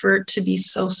this effort to be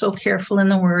so careful in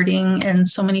the wording and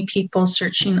so many people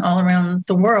searching all around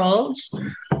the world,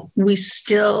 we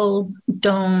still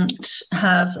don't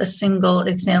have a single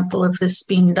example of this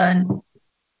being done.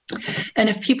 And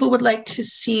if people would like to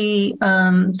see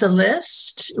the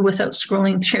list without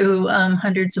scrolling through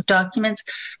hundreds of documents,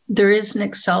 there is an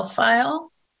Excel file.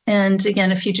 And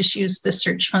again, if you just use the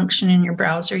search function in your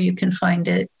browser, you can find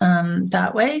it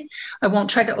that way. I won't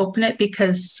try to open it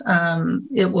because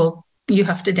you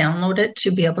have to download it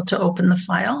to be able to open the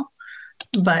file.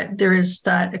 But there is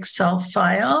that Excel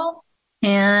file.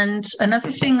 And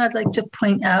another thing I'd like to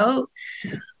point out,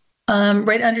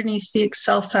 right underneath the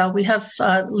Excel file, we have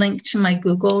a link to my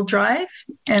Google Drive.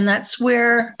 And that's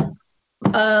where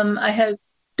I have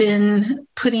been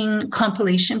putting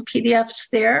compilation PDFs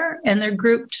there, and they're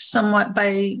grouped somewhat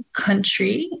by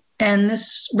country. And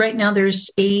this right now, there's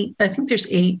 8. I think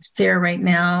there's 8 there right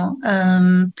now.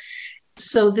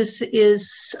 So this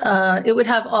is, it would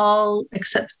have all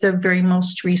except the very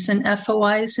most recent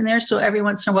FOIs in there. So every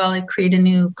once in a while, I create a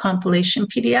new compilation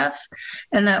PDF,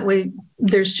 and that way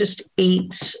there's just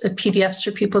 8 PDFs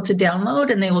for people to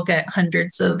download, and they will get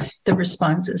hundreds of the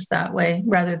responses that way,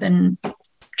 rather than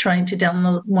trying to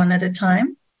download one at a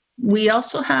time. We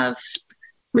also have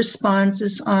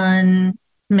responses on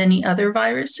many other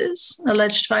viruses,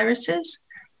 alleged viruses.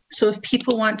 So if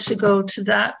people want to go to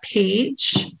that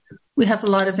page, we have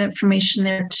a lot of information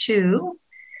there too.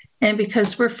 And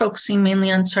because we're focusing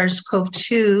mainly on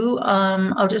SARS-CoV-2,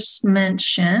 I'll just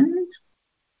mention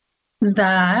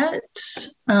that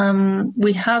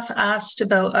we have asked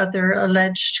about other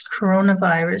alleged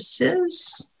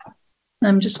coronaviruses.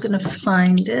 I'm just going to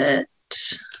find it.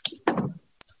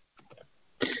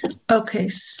 Okay,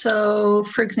 so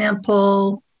for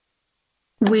example,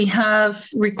 we have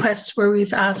requests where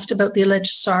we've asked about the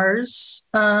alleged SARS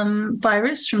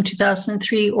virus from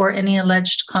 2003 or any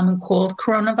alleged common cold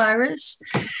coronavirus.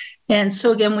 And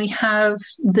so again, we have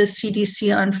the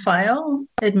CDC on file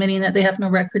admitting that they have no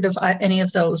record of any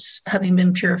of those having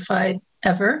been purified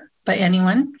ever by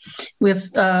anyone. We have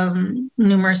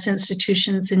numerous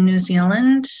institutions in New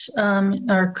Zealand,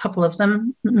 or a couple of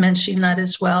them mentioning that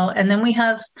as well. And then we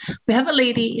have a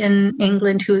lady in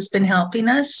England who has been helping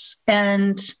us,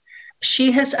 and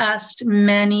she has asked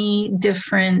many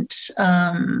different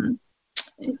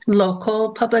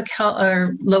local public health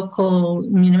or local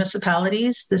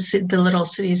municipalities, the little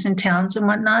cities and towns and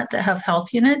whatnot that have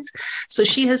health units. So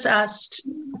she has asked,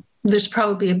 there's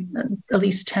probably at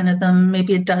least 10 of them,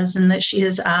 maybe a dozen that she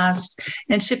has asked.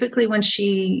 And typically when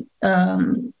she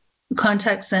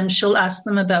contacts them, she'll ask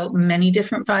them about many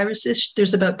different viruses.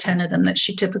 There's about 10 of them that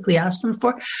she typically asks them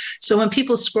for. So when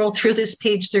people scroll through this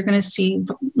page, they're going to see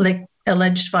like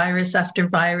alleged virus after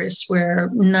virus where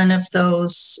none of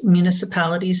those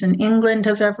municipalities in England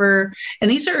have ever, and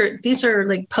these are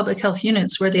like public health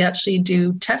units where they actually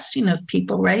do testing of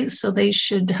people, right? So they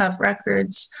should have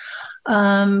records.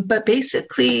 But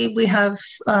basically we have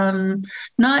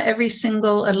not every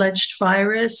single alleged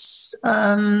virus,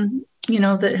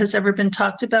 that has ever been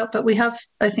talked about, but we have,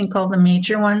 I think, all the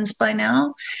major ones by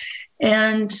now.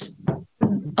 And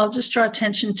I'll just draw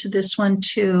attention to this one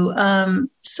too.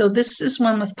 So this is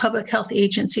one with Public Health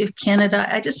Agency of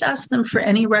Canada. I just asked them for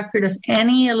any record of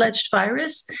any alleged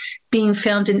virus being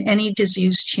found in any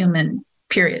diseased human,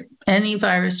 period, any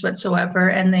virus whatsoever.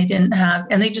 And they didn't have,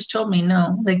 and they just told me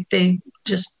no, like it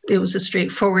was a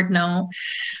straightforward no.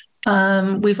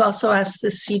 We've also asked the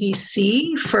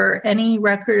CDC for any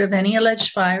record of any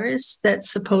alleged virus that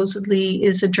supposedly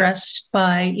is addressed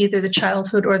by either the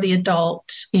childhood or the adult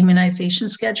immunization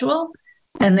schedule.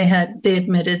 And they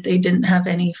admitted they didn't have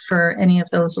any for any of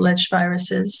those alleged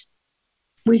viruses.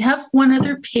 We have one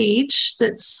other page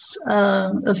that's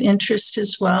of interest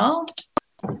as well.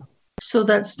 So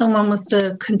that's the one with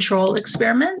the control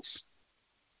experiments.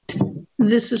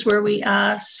 This is where we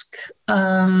ask,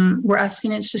 we're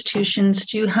asking institutions,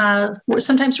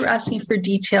 sometimes we're asking for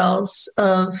details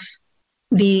of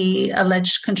the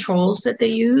alleged controls that they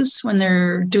use when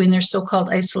they're doing their so-called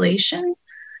isolation.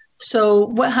 So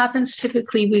what happens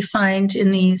typically, we find in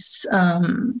these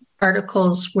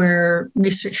articles where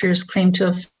researchers claim to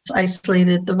have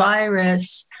isolated the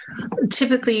virus,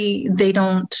 typically they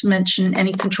don't mention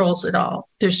any controls at all.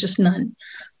 There's just none.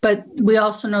 But we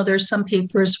also know there's some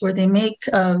papers where they make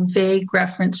a vague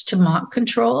reference to mock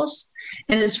controls.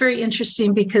 And it's very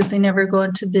interesting because they never go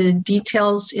into the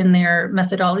details in their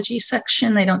methodology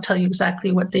section. They don't tell you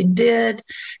exactly what they did.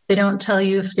 They don't tell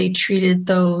you if they treated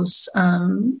those,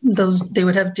 they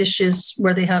would have dishes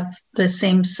where they have the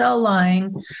same cell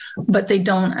line, but they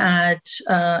don't add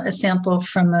a sample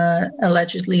from a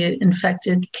allegedly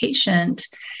infected patient.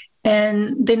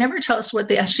 And they never tell us what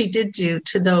they actually did do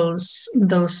to those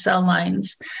cell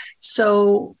lines.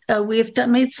 So we've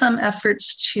made some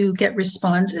efforts to get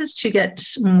responses, to get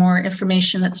more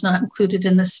information that's not included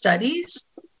in the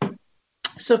studies.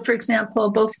 So, for example,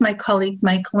 both my colleague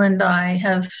Michael and I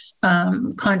have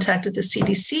contacted the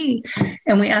CDC,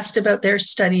 and we asked about their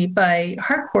study by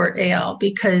Harcourt AL,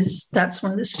 because that's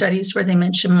one of the studies where they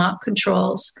mention mock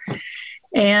controls.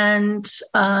 And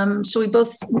so we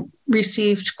both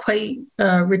received quite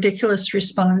ridiculous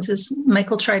responses.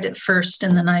 Michael tried it first,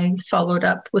 and then I followed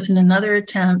up with another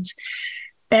attempt.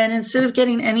 And instead of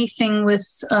getting anything with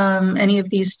any of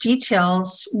these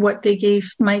details, what they gave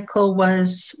Michael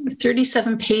was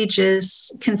 37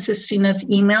 pages consisting of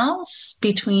emails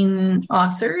between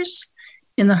authors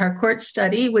in the Harcourt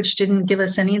study, which didn't give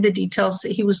us any of the details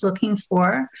that he was looking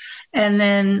for, and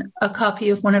then a copy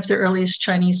of one of the earliest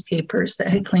Chinese papers that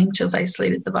had claimed to have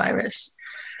isolated the virus.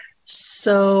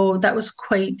 So that was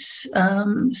quite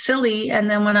silly.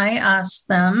 And then when I asked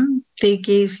them, they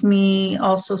gave me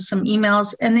also some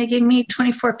emails, and they gave me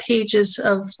 24 pages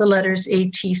of the letters A,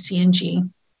 T, C, and G,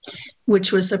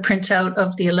 which was a printout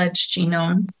of the alleged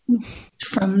genome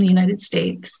from the United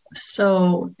States.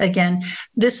 So again,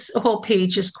 this whole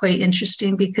page is quite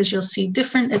interesting because you'll see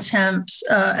different attempts.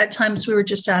 At times we were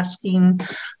just asking,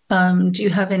 do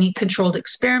you have any controlled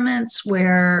experiments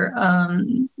where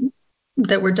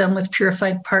that were done with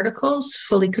purified particles,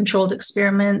 fully controlled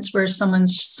experiments where someone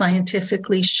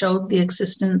scientifically showed the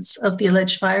existence of the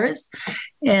alleged virus,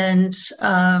 and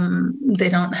they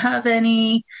don't have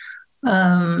any.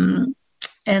 And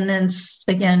then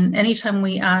again, anytime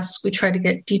we ask, we try to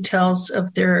get details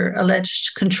of their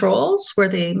alleged controls where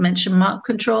they mention mock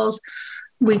controls.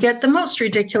 We get the most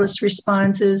ridiculous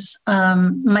responses.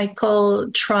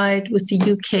 Michael tried with the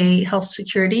UK Health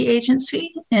Security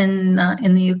Agency in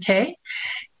the UK,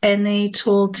 and they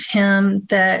told him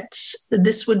that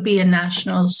this would be a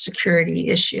national security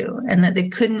issue and that they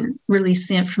couldn't release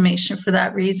the information for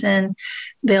that reason.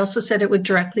 They also said it would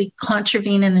directly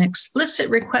contravene an explicit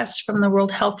request from the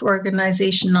World Health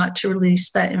Organization not to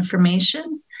release that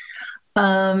information.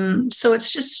 So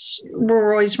it's just,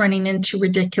 we're always running into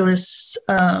ridiculous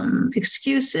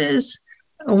excuses.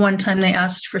 One time they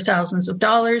asked for thousands of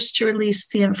dollars to release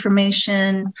the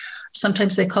information.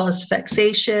 Sometimes they call us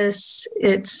vexatious.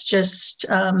 It's just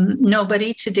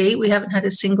nobody to date. We haven't had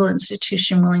a single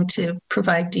institution willing to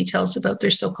provide details about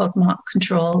their so-called mock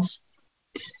controls.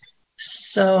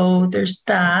 So there's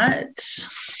that.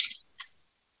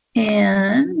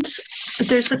 And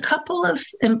there's a couple of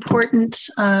important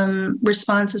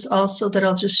responses also that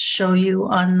I'll just show you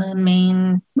on the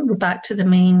main, back to the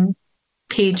main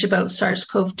page about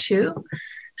SARS-CoV-2.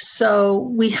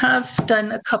 So we have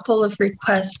done a couple of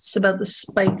requests about the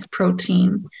spike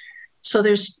protein. So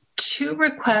there's 2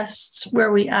 requests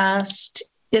where we asked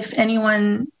if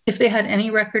they had any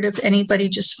record of anybody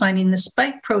just finding the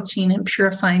spike protein and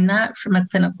purifying that from a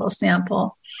clinical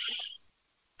sample.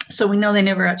 So we know they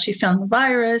never actually found the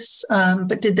virus,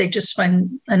 but did they just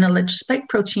find an alleged spike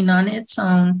protein on its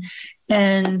own?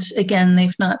 And again,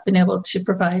 they've not been able to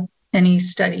provide any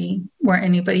study where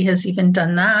anybody has even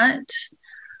done that.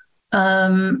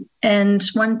 And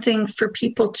one thing for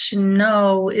people to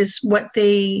know is what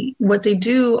they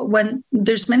do when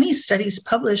there's many studies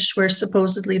published where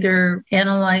supposedly they're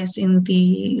analyzing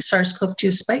the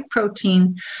SARS-CoV-2 spike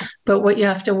protein, but what you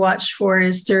have to watch for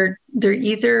is they're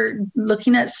either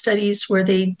looking at studies where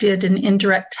they did an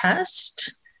indirect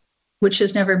test, which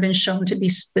has never been shown to be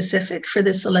specific for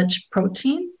this alleged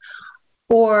protein,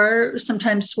 or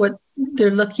sometimes what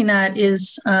they're looking at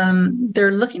is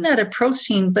they're looking at a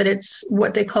protein, but it's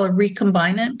what they call a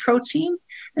recombinant protein.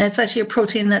 And it's actually a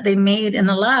protein that they made in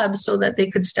the lab so that they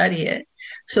could study it.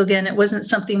 So again, it wasn't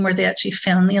something where they actually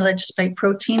found the alleged spike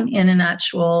protein in an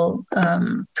actual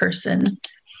person.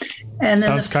 And then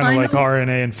sounds kind of like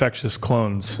RNA infectious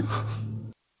clones.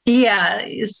 Yeah,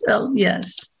 yes.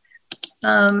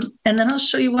 And then I'll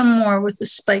show you one more with the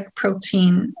spike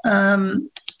protein.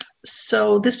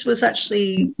 So this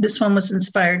one was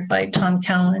inspired by Tom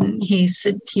Callan. He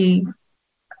suggested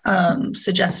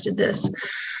this.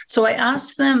 So I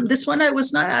asked them, this one I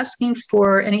was not asking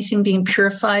for anything being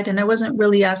purified, and I wasn't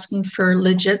really asking for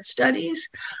legit studies,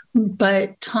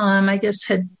 but Tom, I guess,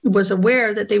 was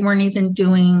aware that they weren't even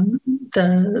doing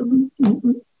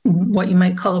what you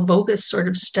might call a bogus sort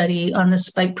of study on the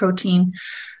spike protein.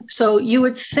 So you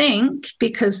would think,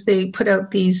 because they put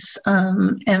out these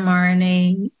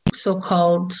mRNA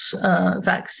so-called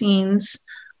vaccines,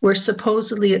 where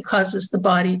supposedly it causes the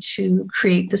body to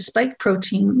create the spike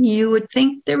protein, you would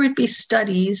think there would be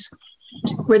studies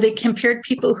where they compared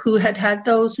people who had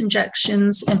those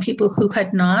injections and people who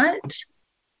had not,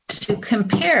 to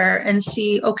compare and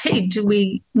see, okay,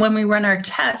 when we run our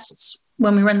tests,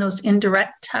 when we run those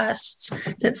indirect tests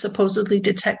that supposedly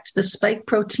detect the spike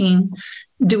protein,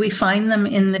 do we find them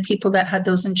in the people that had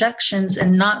those injections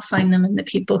and not find them in the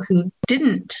people who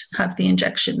didn't have the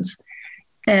injections?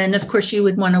 And of course, you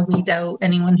would want to weed out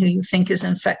anyone who you think is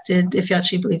infected. If you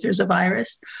actually believe there's a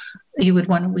virus, you would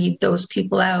want to weed those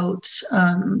people out,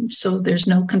 so there's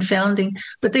no confounding.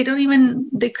 But they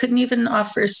couldn't even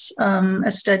offer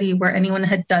a study where anyone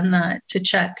had done that to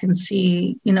check and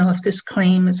see, if this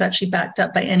claim is actually backed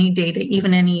up by any data,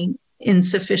 even any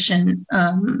insufficient,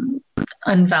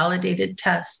 unvalidated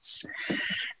tests.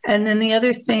 And then the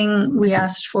other thing we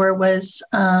asked for was,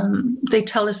 they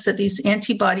tell us that these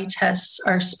antibody tests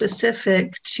are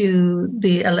specific to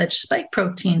the alleged spike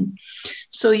protein.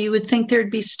 So you would think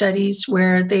there'd be studies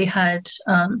where they had,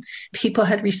 people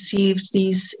had received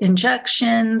these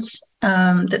injections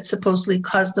that supposedly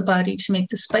caused the body to make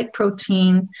the spike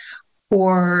protein,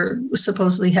 or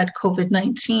supposedly had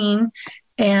COVID-19.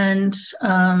 And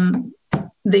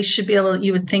they should be able,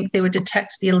 you would think they would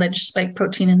detect the alleged spike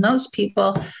protein in those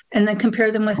people and then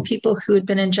compare them with people who had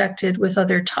been injected with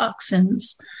other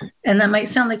toxins. And that might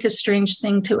sound like a strange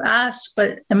thing to ask,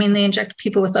 but I mean, they inject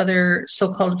people with other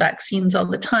so-called vaccines all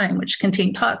the time, which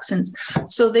contain toxins.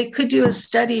 So they could do a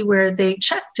study where they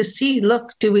check to see,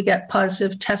 look, do we get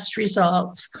positive test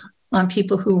results on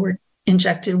people who were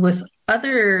injected with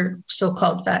other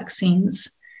so-called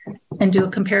vaccines and do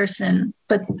a comparison.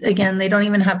 But again, they don't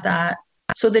even have that.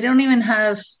 So they don't even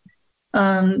have,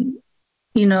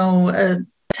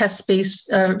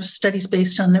 test-based studies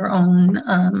based on their own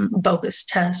bogus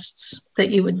tests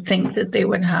that you would think that they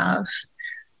would have.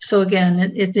 So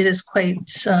again, it is quite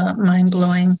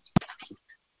mind-blowing.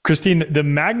 Christine, the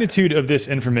magnitude of this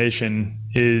information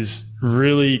is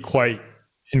really quite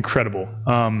incredible.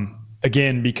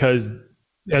 Again, because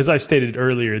as I stated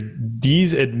earlier,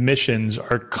 these admissions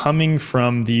are coming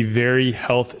from the very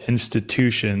health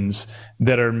institutions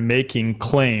that are making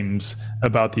claims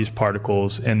about these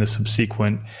particles and the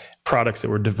subsequent products that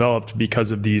were developed because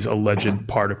of these alleged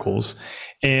particles.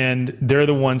 And they're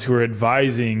the ones who are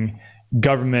advising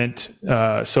government,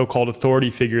 so-called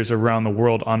authority figures around the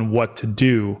world on what to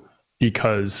do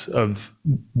because of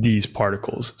these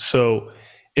particles. So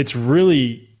it's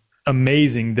really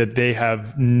amazing that they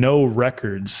have no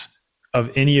records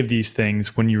of any of these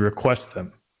things when you request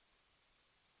them.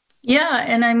 Yeah,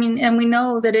 and I mean, and we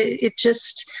know that it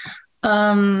just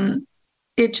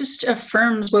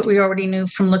affirms what we already knew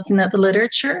from looking at the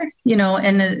literature,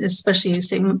 and especially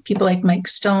say people like Mike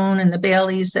Stone and the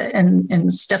Baileys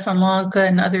and Stefan Lanka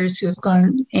and others who have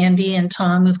gone, Andy and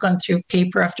Tom, who've gone through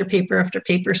paper after paper after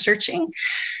paper searching.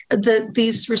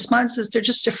 these responses, they're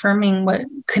just affirming what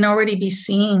can already be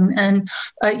seen. And,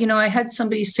 I had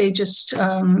somebody say just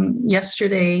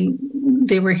yesterday,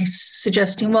 they were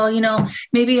suggesting, well,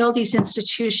 maybe all these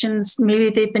institutions, maybe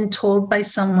they've been told by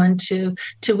someone to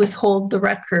withhold the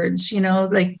records,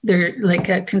 like they're like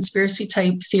a conspiracy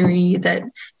type theory that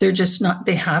they're just not,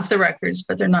 they have the records,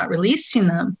 but they're not releasing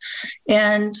them.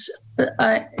 And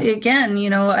again,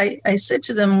 I said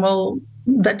to them, well,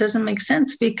 that doesn't make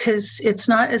sense, because it's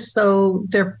not as though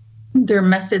their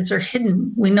methods are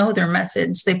hidden. We know their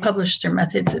methods. They publish their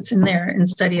methods. It's in there in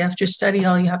study after study.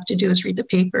 All you have to do is read the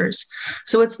papers.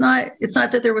 So it's not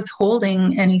that they're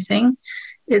withholding anything.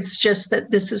 It's just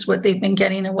that this is what they've been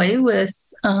getting away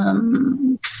with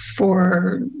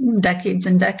for decades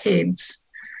and decades.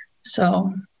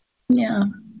 So, yeah.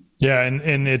 Yeah,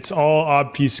 and it's all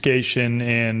obfuscation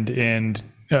and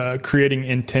creating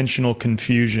intentional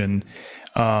confusion.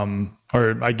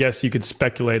 Or I guess you could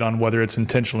speculate on whether it's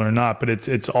intentional or not, but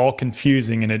it's all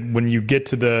confusing. And when you get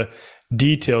to the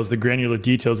details, the granular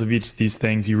details of each of these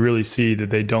things, you really see that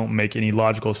they don't make any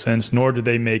logical sense, nor do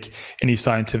they make any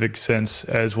scientific sense,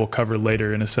 as we'll cover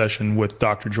later in a session with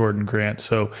Dr. Jordan Grant.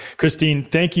 So, Christine,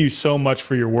 thank you so much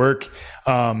for your work.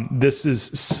 This is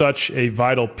such a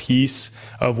vital piece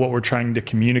of what we're trying to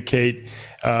communicate.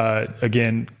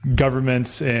 Again,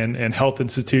 governments and health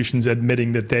institutions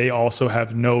admitting that they also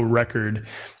have no record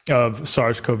of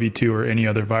SARS-CoV-2 or any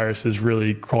other virus is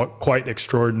really quite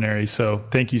extraordinary. So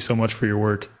thank you so much for your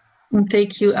work. And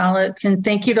thank you, Alec. And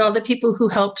thank you to all the people who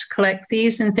helped collect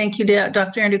these. And thank you to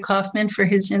Dr. Andrew Kaufman for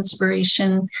his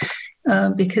inspiration,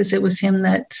 because it was him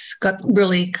that got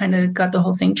the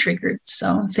whole thing triggered.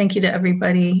 So thank you to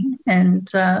everybody. And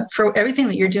for everything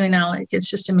that you're doing, Alec. It's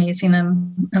just amazing.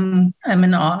 I'm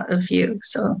in awe of you.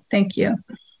 So thank you.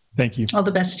 Thank you. All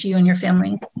the best to you and your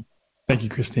family. Thank you,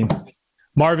 Christine.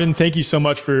 Marvin, thank you so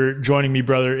much for joining me,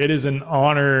 brother. It is an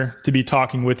honor to be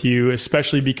talking with you,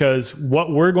 especially because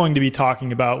what we're going to be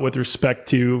talking about with respect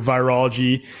to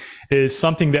virology is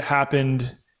something that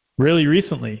happened really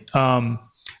recently.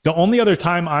 The only other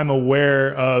time I'm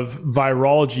aware of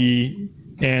virology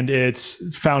and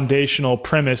its foundational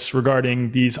premise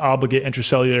regarding these obligate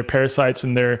intracellular parasites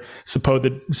and their supposed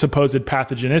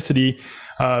pathogenicity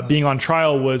being on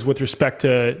trial was with respect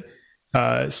to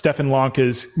Stefan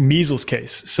Lanka's measles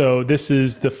case. So this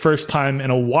is the first time in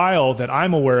a while that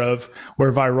I'm aware of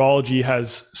where virology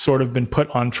has sort of been put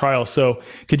on trial. So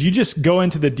could you just go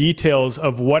into the details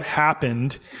of what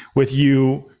happened with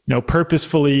you,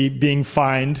 purposefully being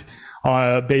fined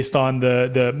based on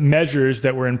the measures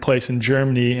that were in place in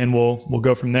Germany, and we'll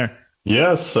go from there.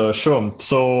 Yes, sure.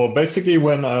 So basically,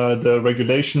 when the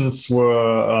regulations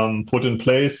were put in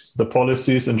place, the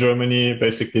policies in Germany,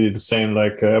 basically the same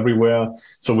like everywhere.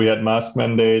 So we had mask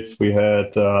mandates, we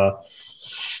had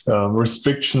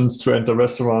restrictions to enter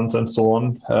restaurants and so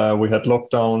on. We had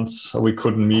lockdowns. We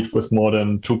couldn't meet with more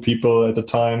than 2 people at a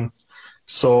time.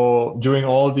 So during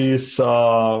all these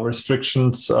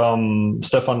restrictions,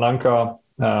 Stefan Lanka,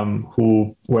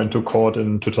 who went to court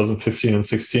in 2015 and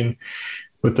 16,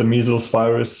 with the measles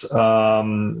virus,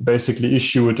 basically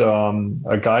issued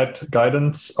a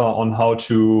guidance on how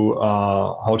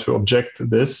to object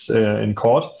this in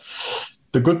court.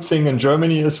 The good thing in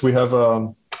Germany is we have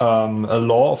a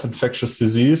law of infectious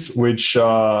disease, which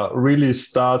really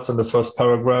starts in the first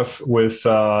paragraph with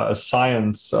a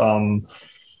science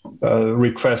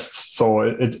request. So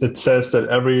it says that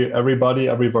everybody,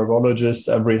 every virologist,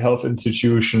 every health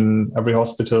institution, every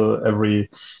hospital, every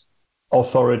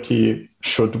authority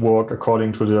should work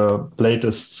according to the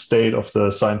latest state of the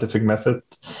scientific method.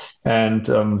 And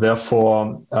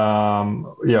therefore,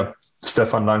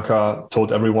 Stefan Lanka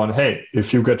told everyone, hey,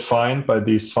 if you get fined by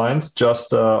these fines,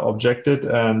 just object it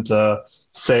and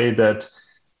say that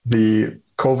the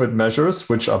COVID measures,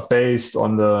 which are based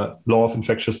on the law of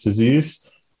infectious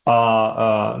disease,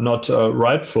 are not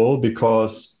rightful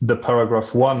because the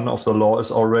paragraph 1 of the law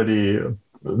is already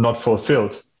not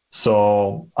fulfilled.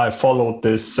 So I followed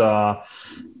this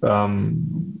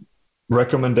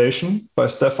recommendation by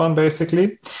Stefan,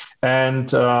 basically.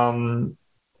 And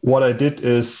what I did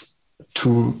is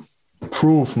to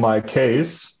prove my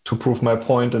case, to prove my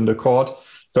point in the court.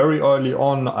 Very early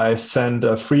on, I sent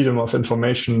a Freedom of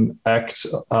Information Act,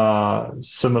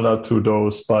 similar to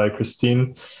those by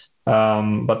Christine,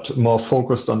 but more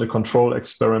focused on the control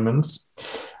experiments.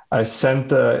 I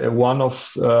sent one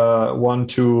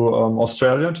to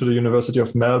Australia, to the University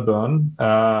of Melbourne,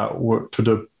 to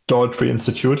the Daltrey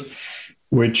Institute,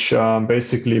 which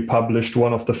basically published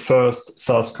one of the first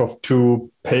SARS-CoV-2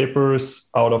 papers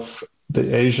out of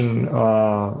the Asian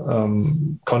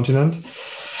continent.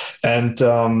 And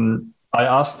I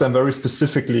asked them very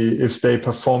specifically if they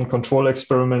performed control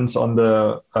experiments on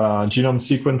the genome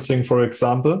sequencing, for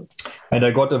example. And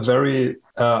I got a very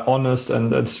honest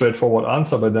and straightforward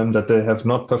answer by them that they have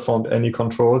not performed any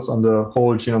controls on the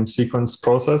whole genome sequence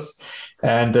process,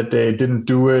 and that they didn't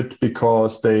do it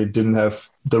because they didn't have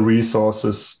the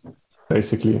resources.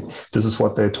 Basically, this is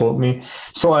what they told me.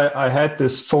 So I had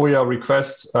this FOIA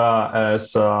request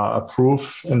as a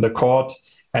proof in the court,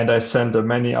 and I sent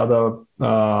many other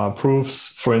proofs.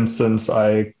 For instance,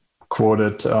 I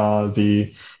quoted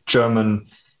the German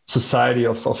Society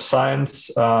of Science,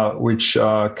 which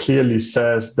clearly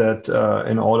says that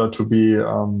in order to be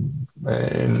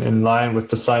in line with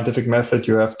the scientific method,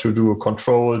 you have to do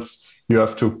controls, you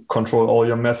have to control all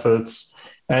your methods,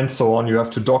 and so on. You have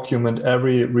to document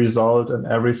every result and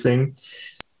everything.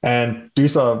 And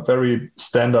these are very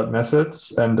standard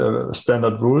methods and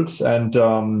standard rules. And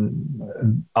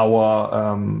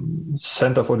our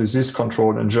Center for Disease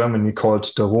Control in Germany, called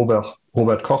the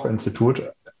Robert Koch Institute,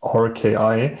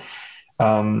 RKI,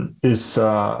 is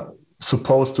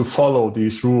supposed to follow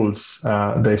these rules.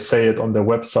 They say it on their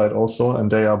website also, and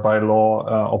they are by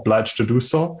law obliged to do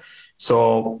so.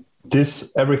 So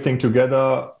this, everything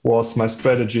together, was my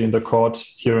strategy in the court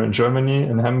here in Germany,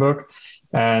 in Hamburg.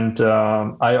 And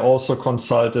I also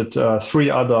consulted 3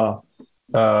 other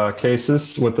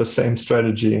cases with the same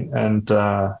strategy. And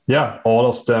all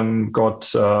of them got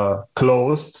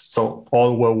closed. So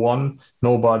all were won.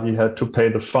 Nobody had to pay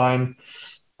the fine.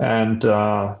 And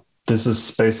this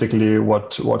is basically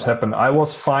what happened. I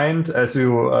was fined, as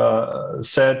you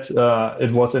said,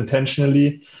 it was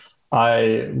intentionally.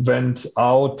 I went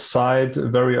outside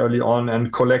very early on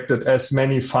and collected as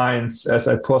many fines as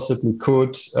I possibly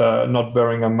could, not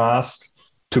wearing a mask,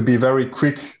 to be very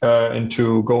quick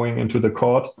into going into the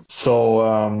court. So,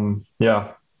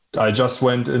 I just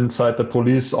went inside the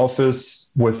police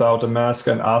office without a mask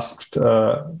and asked,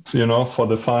 for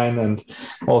the fine. And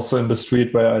also in the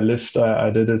street where I lived, I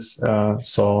did it.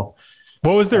 So,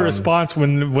 what was their response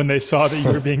when they saw that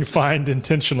you were being fined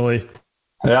intentionally?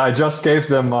 Yeah, I just gave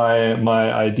them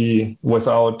my ID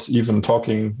without even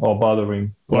talking or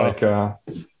bothering. Wow.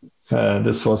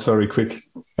 This was very quick.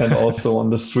 And also on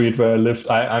the street where I lived,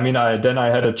 I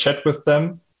had a chat with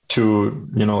them to,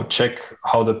 check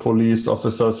how the police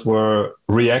officers were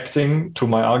reacting to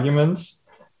my arguments.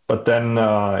 But then,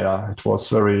 it was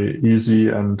very easy.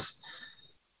 And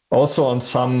also on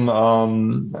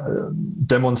some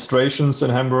demonstrations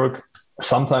in Hamburg,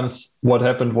 sometimes what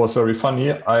happened was very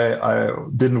funny. I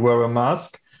didn't wear a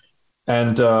mask.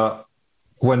 And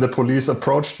when the police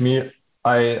approached me,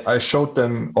 I showed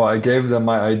them, or I gave them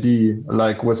my ID,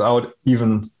 like without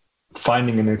even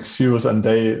finding an excuse, and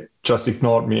they just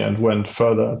ignored me and went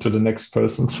further to the next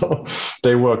person. So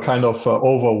they were kind of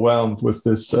overwhelmed with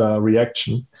this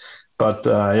reaction. But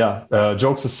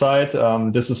jokes aside,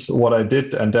 this is what I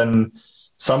did. And then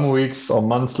some weeks or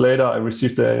months later, I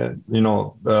received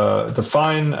the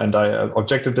fine, and I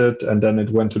objected it, and then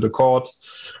it went to the court.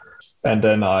 And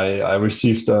then I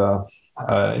received the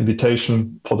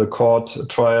invitation for the court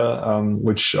trial,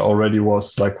 which already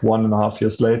was like 1.5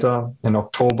 years later. In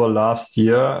October last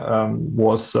year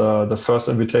was the first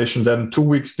invitation. Then 2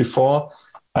 weeks before,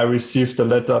 I received a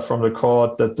letter from the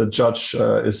court that the judge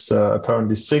is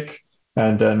apparently sick,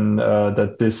 and then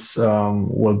that this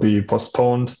will be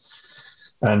postponed.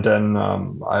 And then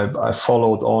I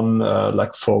followed on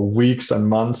like for weeks and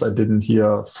months. I didn't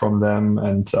hear from them,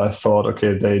 and I thought,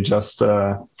 okay, they just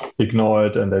ignore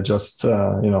it, and they just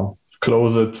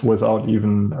close it without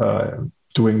even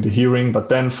doing the hearing. But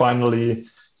then finally,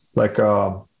 like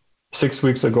 6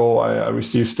 weeks ago, I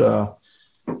received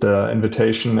the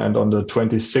invitation, and on the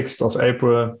 26th of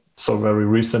April, so very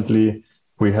recently,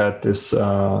 we had this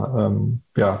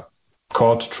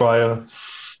court trial.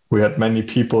 We had many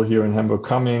people here in Hamburg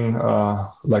coming,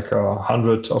 like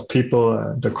 100 of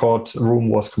people. The court room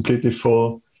was completely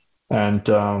full. And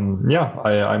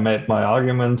I made my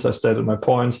arguments. I stated my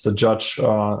points. The judge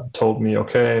told me,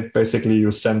 okay, basically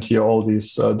you sent here all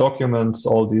these documents,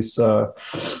 all these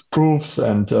proofs.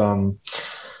 And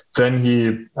then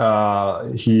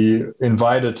he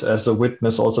invited as a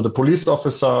witness also the police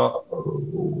officer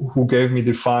who gave me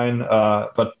the fine,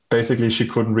 but basically she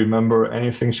couldn't remember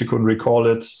anything. She couldn't recall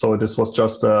it. So this was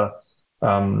just a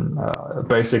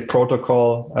basic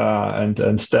protocol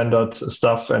and standard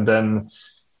stuff. And then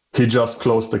he just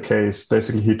closed the case.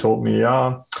 Basically, he told me,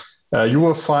 you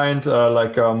were fined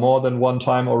more than one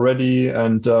time already,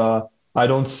 and I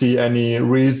don't see any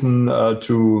reason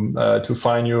to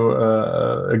fine you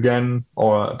again,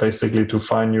 or basically to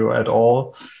fine you at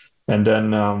all. And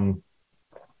then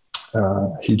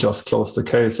he just closed the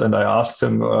case. And I asked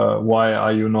him, why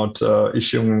are you not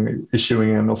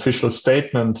issuing an official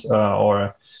statement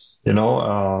or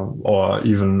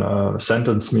even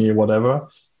sentence me, whatever.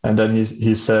 And then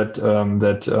he said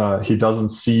that he doesn't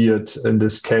see it in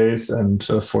this case, and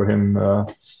for him,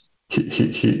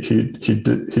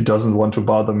 he doesn't want to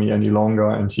bother me any longer,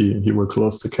 and he will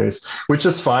close the case, which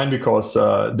is fine because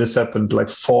this happened like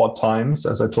 4 times,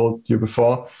 as I told you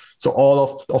before. So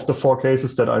all of the 4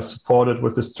 cases that I supported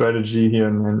with the strategy here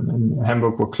in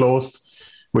Hamburg were closed,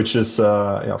 which is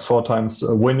 4 times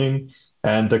winning.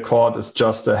 And the court is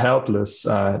just helpless.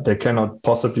 They cannot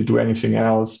possibly do anything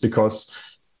else because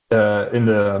in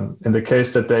the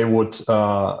case that they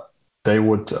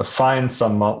would find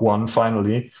someone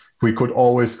finally, we could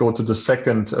always go to the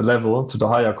second level, to the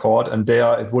higher court, and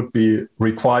there it would be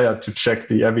required to check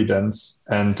the evidence,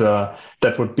 and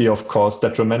that would be, of course,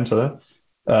 detrimental.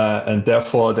 And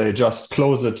therefore, they just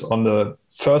close it on the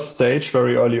first stage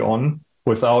very early on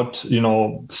without,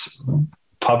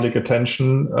 public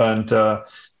attention, and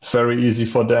very easy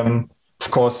for them.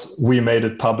 Of course, we made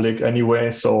it public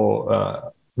anyway,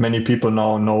 so many people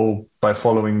now know by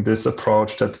following this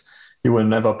approach that you will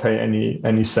never pay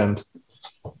any cent.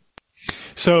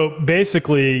 So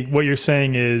basically, what you're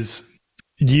saying is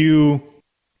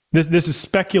this is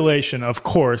speculation, of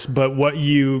course, but what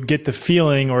you get the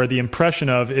feeling or the impression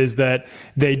of is that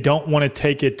they don't want to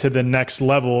take it to the next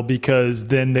level because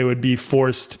then they would be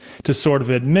forced to sort of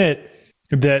admit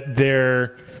that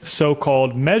their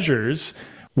so-called measures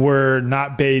were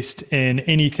not based in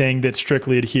anything that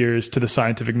strictly adheres to the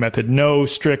scientific method. No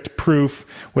strict proof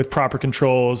with proper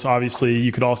controls. Obviously,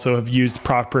 you could also have used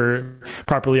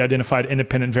properly identified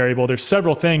independent variable. There's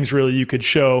several things really you could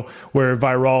show where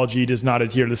virology does not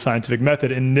adhere to the scientific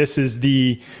method. And this is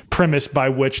the premise by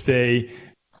which they,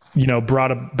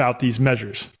 brought about these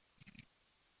measures.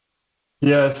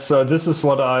 Yes, this is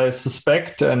what I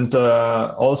suspect, and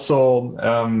also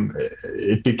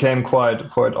it became quite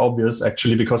obvious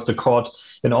actually because the court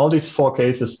in all these 4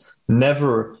 cases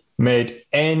never made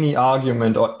any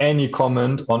argument or any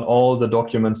comment on all the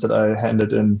documents that I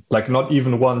handed in, like not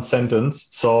even one sentence.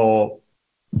 So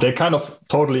they kind of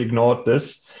totally ignored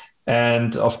this.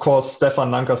 And of course, Stefan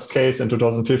Lanker's case in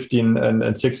 2015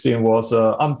 and 16 was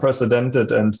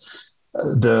unprecedented, and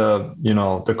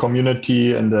the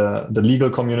community and the legal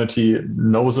community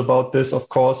knows about this, of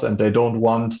course, and they don't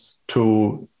want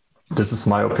to, this is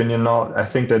my opinion now, I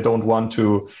think they don't want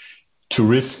to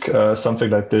risk something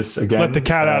like this again. Let the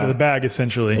cat out of the bag,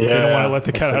 essentially. Yeah, they don't want to let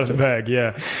the cat out of the bag.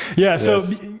 Yeah. Yes. So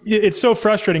it's so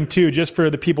frustrating too, just for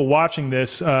the people watching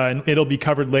this, and it'll be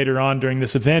covered later on during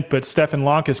this event, but Stefan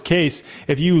Lanke's case,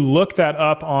 if you look that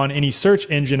up on any search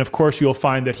engine, of course, you'll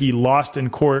find that he lost in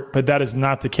court, but that is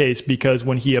not the case because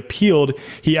when he appealed,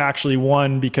 he actually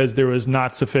won because there was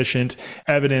not sufficient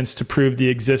evidence to prove the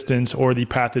existence or the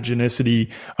pathogenicity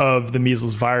of the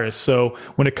measles virus. So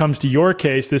when it comes to your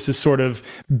case, this is sort of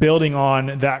building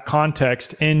on that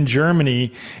context in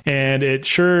Germany, and it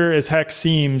sure as heck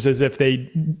seems as if they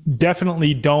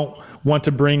definitely don't want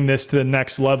to bring this to the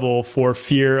next level for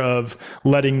fear of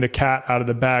letting the cat out of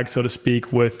the bag, so to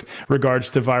speak, with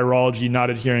regards to virology not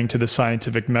adhering to the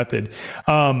scientific method.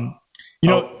 One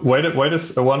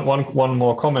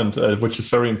more comment, which is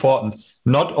very important.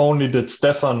 Not only did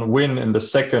Stefan win in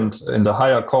the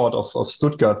higher court of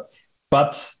Stuttgart,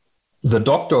 but the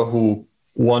doctor who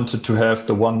wanted to have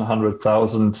the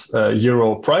 100,000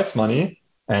 euro prize money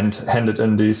and handed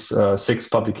in these 6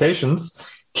 publications,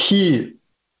 he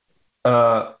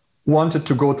wanted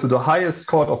to go to the highest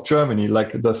court of Germany,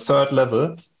 like the 3rd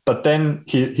level, but then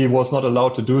he was not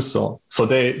allowed to do so. So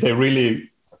they really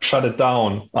shut it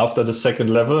down after the 2nd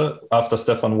level, after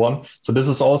Stefan won. So this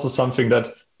is also something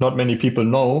that not many people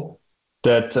know,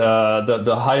 that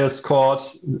the highest court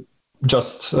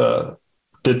just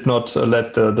did not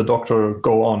let the doctor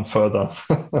go on further.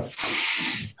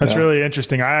 That's really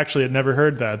interesting. I actually had never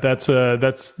heard that.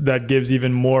 That gives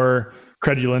even more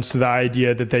credulence to the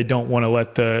idea that they don't want to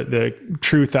let the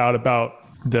truth out about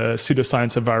the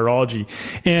pseudoscience of virology.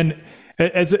 And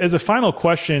as a final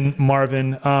question,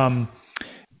 Marvin,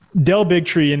 Del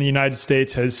Bigtree in the United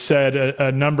States has said a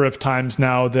number of times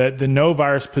now that the no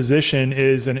virus position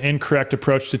is an incorrect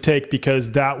approach to take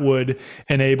because that would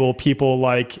enable people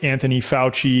like Anthony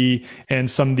Fauci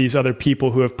and some of these other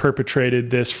people who have perpetrated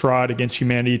this fraud against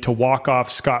humanity to walk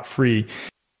off scot-free.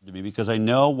 Because I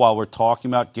know while we're talking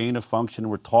about gain of function,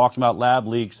 we're talking about lab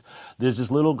leaks, there's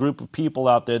this little group of people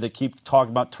out there that keep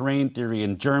talking about terrain theory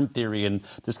and germ theory and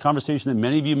this conversation that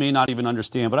many of you may not even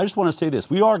understand. But I just want to say this.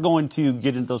 We are going to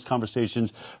get into those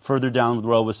conversations further down the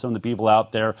road with some of the people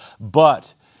out there.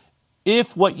 But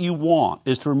If what you want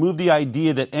is to remove the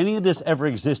idea that any of this ever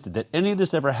existed, that any of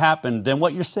this ever happened, then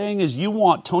what you're saying is you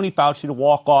want Tony Fauci to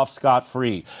walk off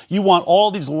scot-free. You want all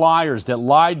these liars that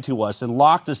lied to us and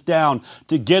locked us down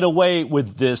to get away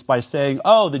with this by saying,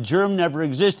 oh, the germ never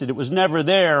existed, it was never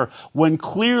there, when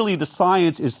clearly the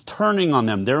science is turning on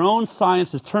them. Their own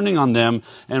science is turning on them.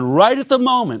 And right at the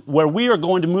moment where we are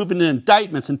going to move into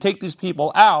indictments and take these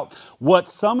people out, what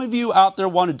some of you out there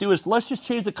want to do is let's just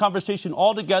change the conversation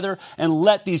altogether and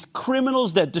let these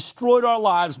criminals that destroyed our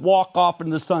lives walk off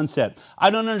into the sunset. I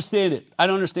don't understand it. I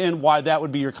don't understand why that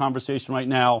would be your conversation right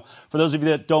now. For those of you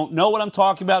that don't know what I'm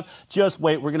talking about, just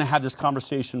wait. We're going to have this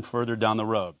conversation further down the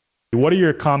road. What are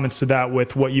your comments to that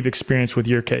with what you've experienced with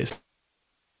your case?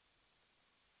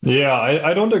 Yeah,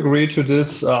 I don't agree to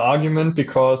this argument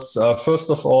because, first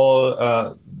of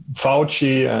all,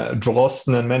 Fauci,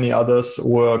 Drosten, and many others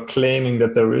were claiming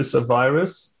that there is a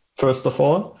virus, first of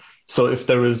all. So if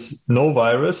there is no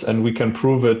virus, and we can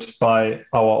prove it by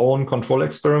our own control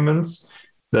experiments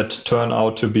that turn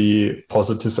out to be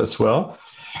positive as well,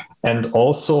 and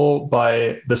also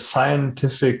by the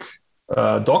scientific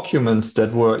documents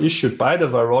that were issued by the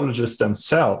virologists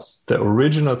themselves, the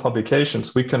original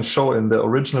publications, we can show in the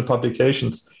original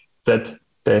publications that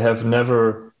they have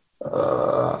never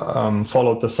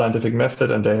followed the scientific method,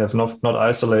 and they have not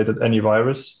isolated any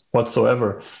virus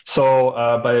whatsoever. So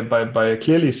by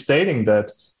clearly stating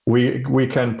that, we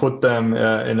can put them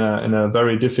in a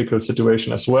very difficult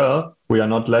situation as well. We are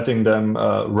not letting them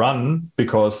run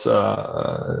because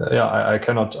I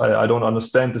don't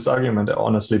understand this argument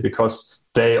honestly, because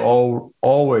they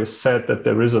always said that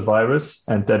there is a virus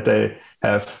and that they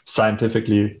have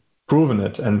scientifically proven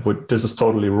it, and this is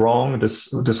totally wrong.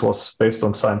 This was based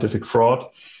on scientific fraud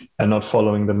and not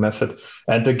following the method.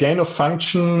 And the gain of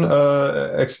function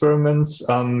experiments,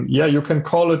 you can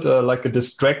call it like a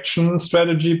distraction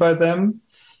strategy by them,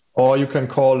 or you can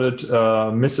call it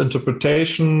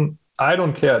misinterpretation. I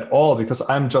don't care at all, because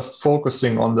I'm just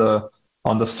focusing on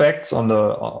the facts,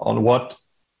 on what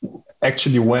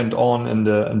actually went on in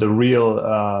the real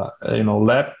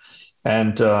lab.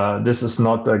 And this is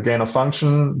not a gain of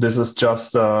function. This is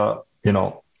just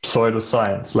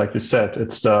pseudoscience, like you said.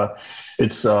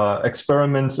 It's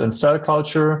experiments in cell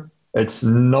culture. It's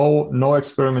no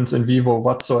experiments in vivo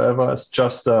whatsoever. It's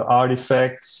just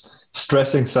artifacts,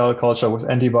 stressing cell culture with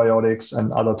antibiotics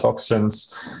and other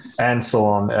toxins, and so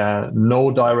on.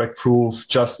 No direct proof,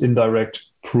 just indirect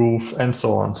proof, and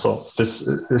so on. So this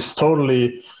is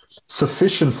totally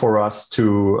sufficient for us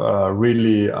to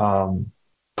really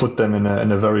put them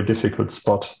in a very difficult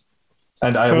spot.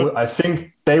 And I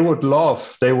think they would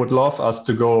love us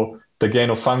to go the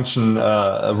gain of function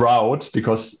route,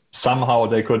 because somehow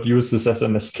they could use this as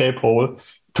an escape hole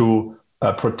to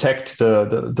protect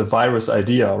the virus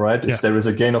idea, right? Yeah. If there is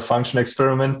a gain of function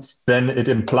experiment, then it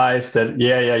implies that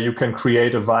you can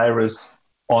create a virus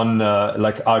on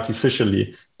like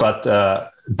artificially, but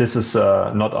this is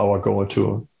not our goal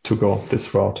to go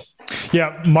this route.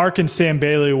 Yeah, Mark and Sam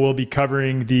Bailey will be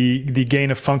covering the gain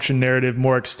of function narrative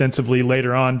more extensively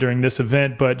later on during this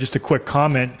event, but just a quick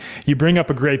comment. You bring up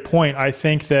a great point. I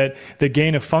think that the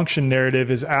gain of function narrative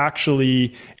is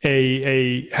actually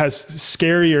has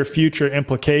scarier future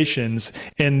implications,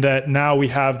 in that now we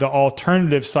have the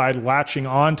alternative side latching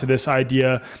on to this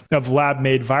idea of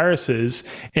lab-made viruses,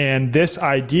 and this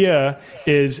idea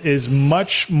is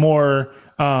much more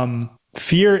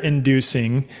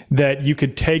fear-inducing, that you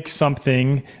could take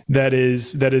something that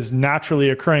is naturally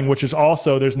occurring, which is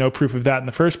also, there's no proof of that in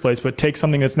the first place, but take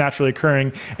something that's naturally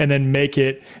occurring and then make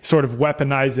it, sort of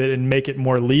weaponize it and make it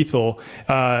more lethal.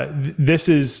 This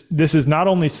is not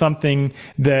only something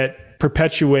that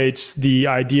perpetuates the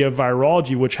idea of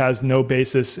virology, which has no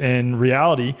basis in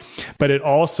reality, but it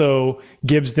also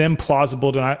gives them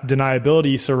plausible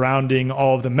deniability surrounding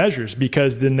all of the measures,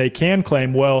 because then they can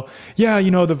claim, well, yeah,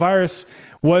 the virus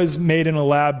was made in a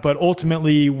lab, but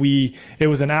ultimately it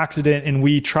was an accident, and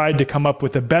we tried to come up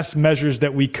with the best measures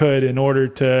that we could in order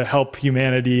to help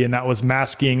humanity, and that was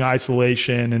masking,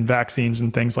 isolation, and vaccines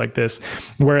and things like this.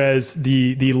 Whereas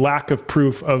the lack of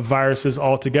proof of viruses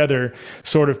altogether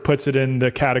sort of puts it in the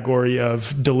category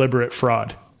of deliberate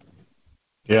fraud.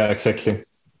 Yeah, exactly.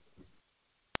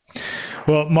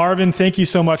 Well, Marvin, thank you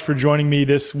so much for joining me.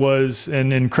 This was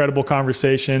an incredible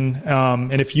conversation.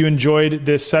 And if you enjoyed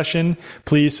this session,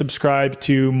 please subscribe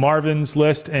to Marvin's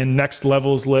list and Next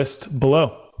Level's list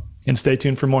below, and stay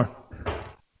tuned for more.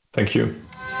 Thank you.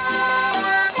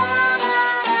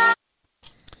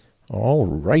 All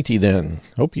righty then.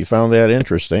 Hope you found that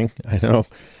interesting. I know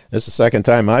this is the second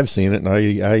time I've seen it, and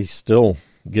I still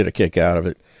get a kick out of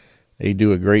it. They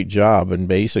do a great job, and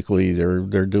basically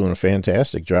they're doing a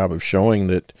fantastic job of showing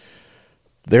that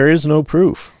there is no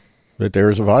proof that there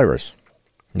is a virus.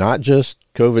 Not just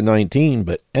COVID-19,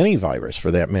 but any virus for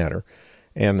that matter.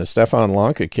 And the Stefan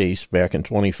Lanka case back in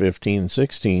 2015 and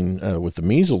 16 with the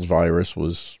measles virus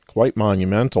was quite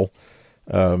monumental.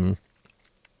 And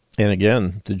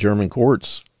again, the German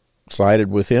courts sided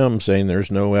with him, saying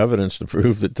there's no evidence to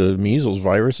prove that the measles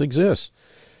virus exists.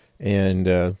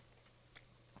 And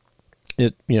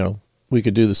we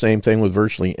could do the same thing with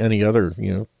virtually any other,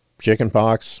 chicken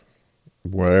pox,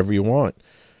 whatever you want.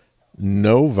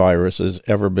 No virus has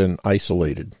ever been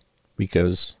isolated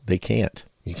because they can't.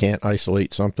 You can't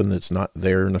isolate something that's not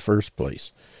there in the first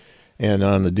place. And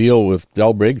on the deal with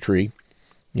Del Bigtree,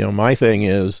 my thing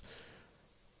is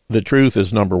the truth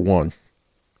is number one.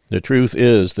 The truth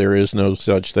is there is no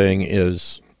such thing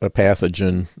as a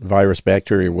pathogen, virus,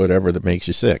 bacteria, whatever that makes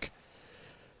you sick.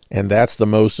 And that's the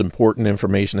most important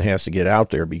information that has to get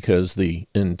out there, because the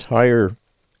entire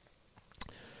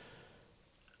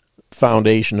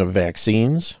foundation of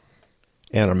vaccines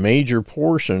and a major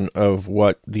portion of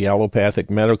what the allopathic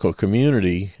medical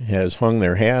community has hung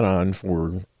their hat on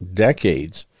for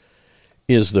decades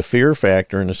is the fear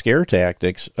factor and the scare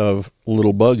tactics of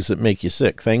little bugs that make you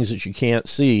sick, things that you can't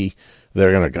see that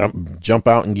are going to jump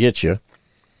out and get you.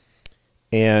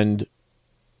 And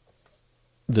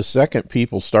the second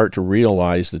people start to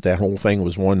realize that whole thing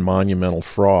was one monumental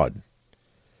fraud,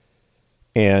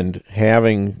 and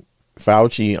having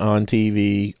Fauci on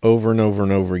TV over and over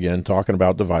and over again talking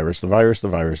about the virus,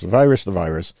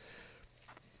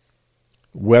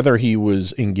 whether he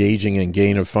was engaging in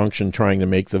gain of function trying to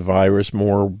make the virus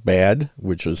more bad,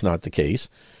 which was not the case.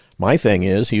 My thing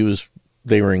is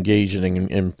they were engaging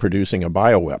in producing a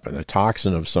bioweapon, a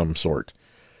toxin of some sort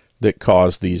that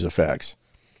caused these effects.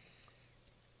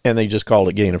 And they just called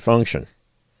it gain of function.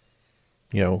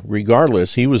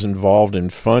 Regardless, he was involved in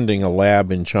funding a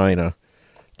lab in China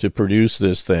to produce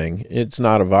this thing. It's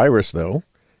not a virus, though.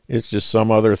 It's just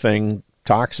some other thing,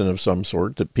 toxin of some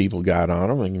sort that people got on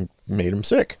them and made them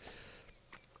sick.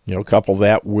 Couple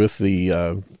that with the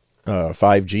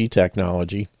 5G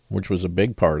technology, which was a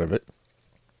big part of it,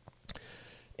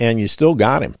 and you still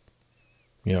got him,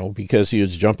 because he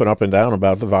was jumping up and down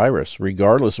about the virus,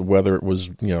 regardless of whether it was,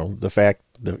 the fact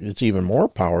that it's even more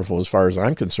powerful as far as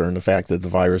I'm concerned, the fact that the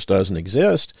virus doesn't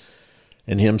exist,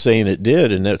 and him saying it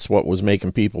did, and that's what was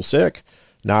making people sick.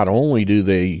 Not only do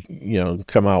they,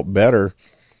 come out better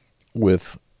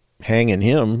with hanging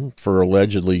him for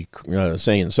allegedly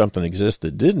saying something exists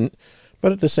that didn't,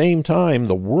 but at the same time,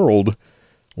 the world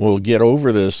will get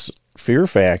over this fear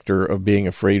factor of being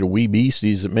afraid of wee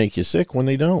beasties that make you sick when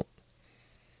they don't.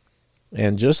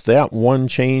 And just that one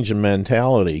change in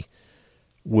mentality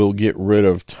will get rid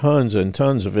of tons and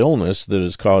tons of illness that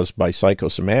is caused by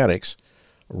psychosomatics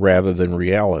rather than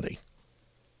reality.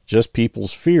 Just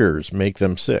people's fears make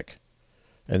them sick.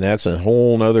 And that's a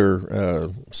whole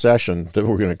nother session that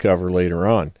we're going to cover later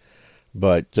on.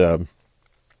 But,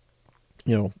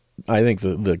 I think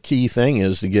the key thing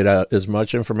is to get as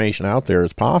much information out there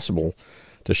as possible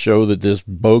to show that this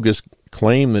bogus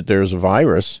claim that there's a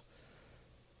virus,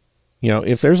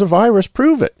 if there's a virus,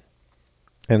 prove it.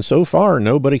 And so far,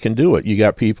 nobody can do it. You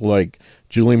got people like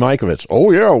Julie Mikovits.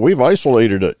 Oh, yeah, we've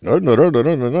isolated it.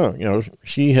 No.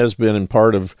 She has been in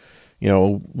part of,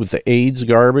 with the AIDS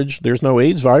garbage. There's no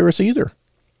AIDS virus either.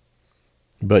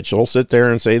 But she'll sit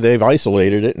there and say they've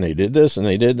isolated it and they did this and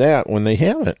they did that when they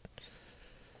haven't.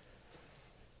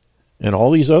 And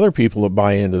all these other people that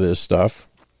buy into this stuff,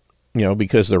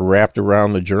 because they're wrapped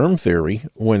around the germ theory,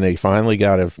 when they finally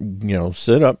got to,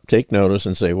 sit up, take notice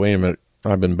and say, wait a minute,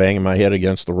 I've been banging my head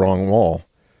against the wrong wall.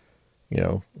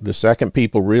 The second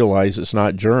people realize it's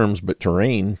not germs, but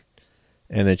terrain,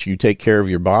 and that you take care of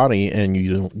your body and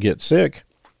you don't get sick,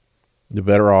 the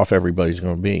better off everybody's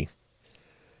going to be.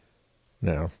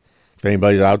 Now, if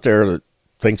anybody's out there that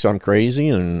thinks I'm crazy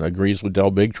and agrees with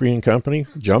Del Bigtree and company,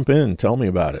 jump in and tell me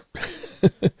about it.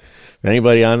 If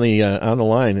anybody on the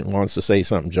line wants to say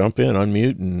something, jump in,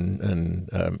 unmute,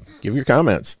 and give your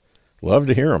comments. Love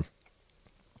to hear them.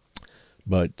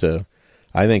 But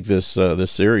I think this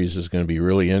series is going to be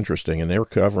really interesting, and they're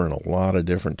covering a lot of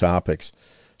different topics.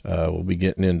 We'll be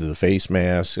getting into the face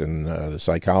mask and the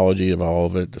psychology of all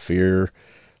of it, the fear,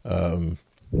 the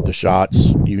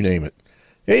shots, you name it.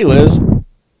 Hey, Liz.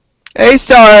 Hey,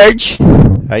 Sarge.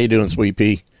 How you doing, Sweet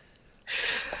Pea?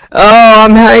 Oh,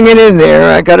 I'm hanging in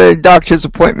there. I got a doctor's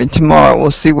appointment tomorrow.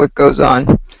 We'll see what goes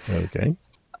on. Okay.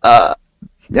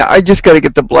 Yeah, I just got to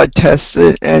get the blood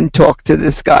tested and talk to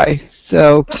this guy.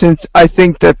 So since I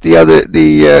think that the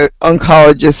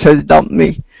oncologist has dumped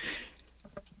me,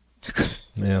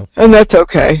 Yeah. And that's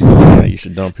okay. Yeah, you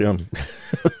should dump him.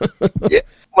 Yeah.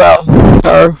 Well,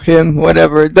 her, him,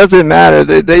 whatever. It doesn't matter.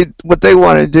 They what they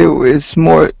want to do is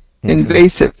more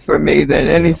invasive for me than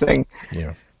anything.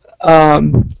 Yeah.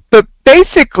 But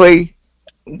basically,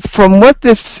 from what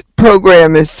this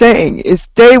program is saying, is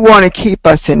they want to keep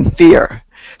us in fear.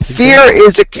 Fear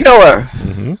is a killer.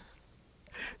 Mm-hmm.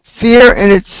 Fear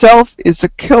in itself is a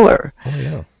killer. Oh,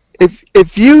 yeah.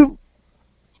 If you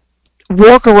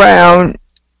walk around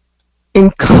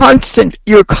in constant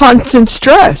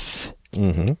stress.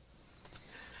 Mm-hmm.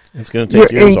 It's going to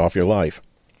take years off your life.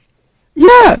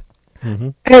 Yeah. Mm-hmm.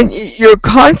 And you're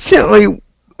constantly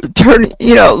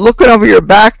looking over your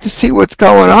back to see what's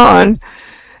going on.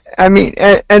 I mean,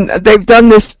 and they've done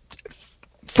this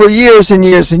for years and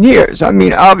years and years. I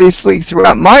mean, obviously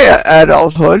throughout my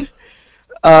adulthood,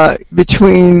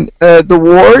 between the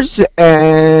wars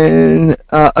and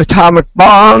atomic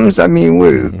bombs, I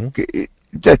mean,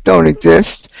 that don't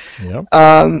exist. Yep.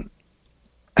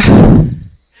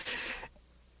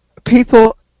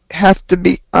 People have to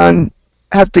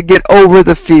get over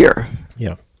the fear.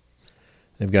 Yeah.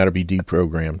 They've got to be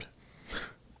deprogrammed.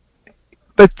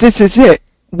 But this is it.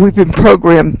 We've been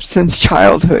programmed since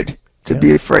childhood to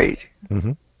be afraid.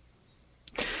 Mm-hmm.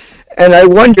 And I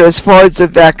wonder, as far as the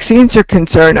vaccines are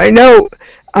concerned, I know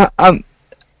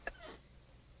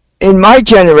in my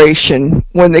generation,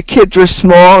 when the kids were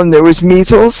small and there was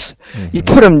measles, you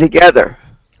put them together.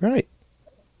 Right.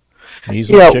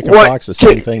 Measles, chicken pox, the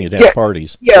same thing. You'd have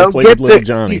parties. Yeah, played with little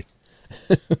Johnny.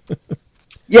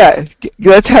 Yeah,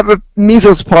 let's have a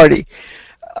measles party.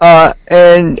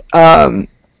 And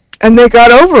they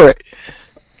got over it.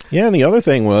 Yeah, and the other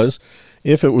thing was,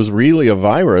 if it was really a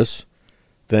virus,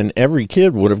 then every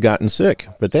kid would have gotten sick.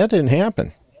 But that didn't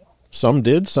happen. Some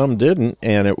did, some didn't,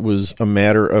 and it was a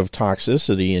matter of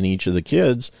toxicity in each of the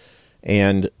kids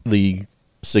and the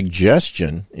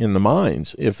suggestion in the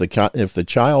minds. If the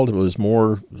child was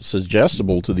more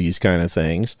suggestible to these kind of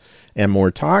things and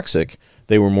more toxic,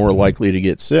 they were more likely to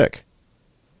get sick.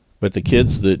 But the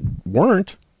kids that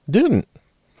weren't didn't.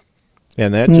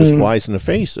 And that just flies in the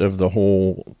face of the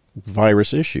whole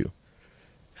virus issue.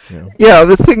 Yeah,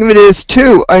 the thing of it is,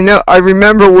 too, I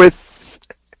remember with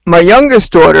my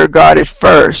youngest daughter got it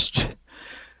first.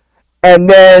 And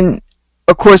then,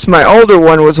 of course, my older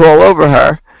one was all over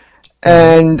her.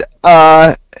 And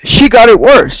she got it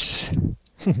worse.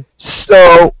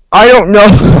 So, I don't know.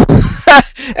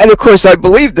 And, of course, I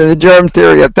believed in the germ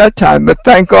theory at that time. But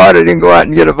thank God I didn't go out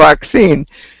and get a vaccine.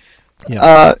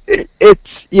 Yeah.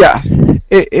 It's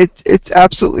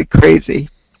absolutely crazy.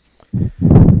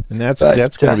 And that's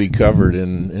going to be covered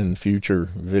in future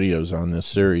videos on this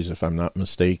series, if I'm not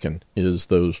mistaken, is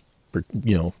those,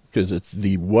 because it's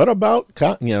the what about,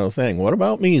 thing. What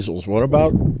about measles? What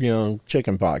about,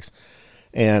 chicken pox?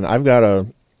 And I've got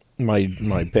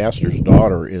my pastor's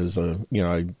daughter is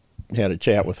I had a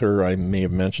chat with her. I may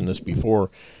have mentioned this before.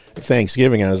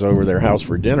 Thanksgiving, I was over their house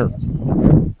for dinner.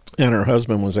 And her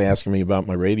husband was asking me about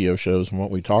my radio shows and what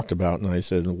we talked about. And I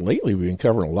said, lately we've been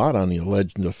covering a lot on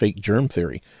the fake germ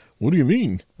theory. What do you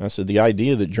mean? I said, the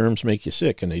idea that germs make you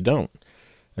sick, and they don't.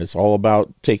 It's all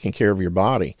about taking care of your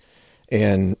body.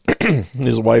 And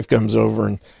his wife comes over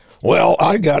and, well,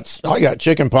 I got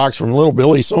chicken pox from little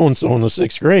Billy so-and-so in the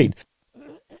 6th grade.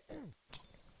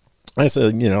 I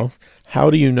said, how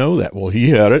do you know that? Well, he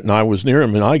had it and I was near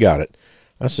him and I got it.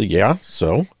 I said, yeah,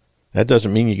 so that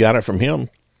doesn't mean you got it from him.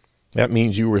 That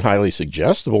means you were highly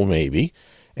suggestible, maybe,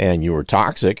 and you were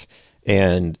toxic,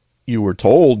 and you were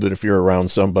told that if you're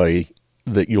around somebody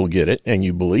that you'll get it, and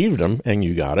you believed them, and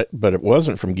you got it, but it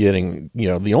wasn't from getting,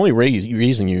 the only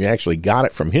reason you actually got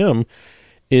it from him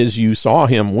is you saw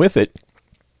him with it,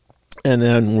 and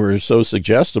then were so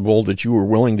suggestible that you were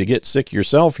willing to get sick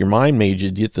yourself. Your mind made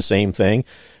you get the same thing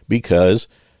because,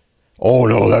 oh,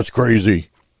 no, that's crazy.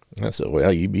 I said,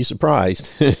 well, you'd be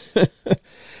surprised.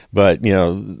 But,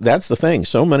 that's the thing.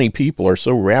 So many people are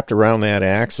so wrapped around that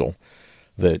axle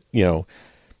that, and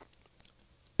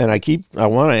I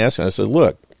want to ask, I said,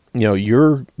 look,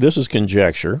 this is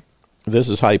conjecture. This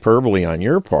is hyperbole on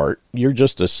your part. You're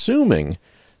just assuming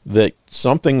that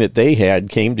something that they had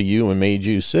came to you and made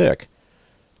you sick.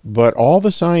 But all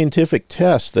the scientific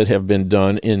tests that have been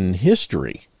done in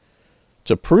history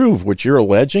to prove what you're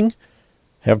alleging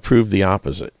have proved the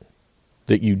opposite,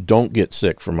 that you don't get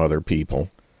sick from other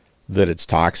people, that it's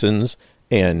toxins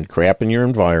and crap in your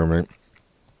environment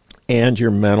and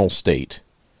your mental state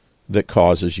that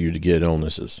causes you to get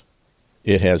illnesses.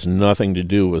 It has nothing to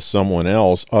do with someone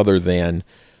else other than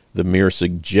the mere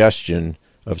suggestion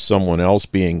of someone else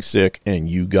being sick and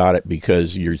you got it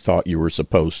because you thought you were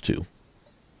supposed to.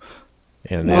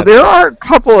 And well, there are a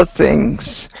couple of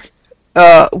things.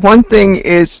 One thing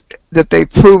is that they've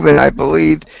proven, I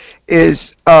believe,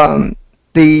 is parasites.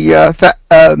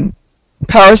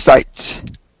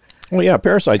 Well, yeah,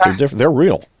 parasites are different. They're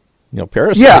real.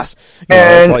 Parasites.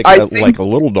 Yeah, it's like a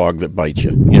little dog that bites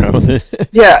you.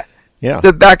 Yeah. Yeah.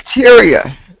 The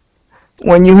bacteria.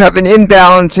 When you have an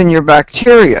imbalance in your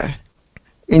bacteria,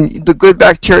 in the good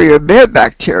bacteria or bad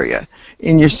bacteria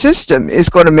in your system, is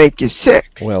going to make you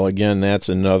sick. Well, again, that's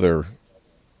another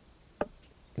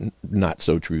not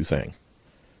so true thing.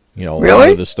 A lot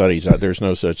of the studies out there's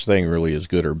no such thing really as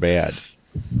good or bad.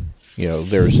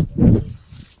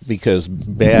 Because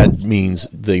bad means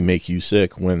they make you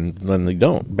sick when they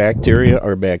don't. Bacteria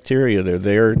are bacteria. They're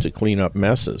there to clean up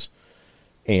messes.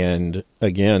 And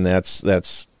again,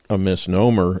 that's a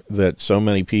misnomer that so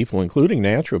many people, including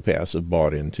naturopaths, have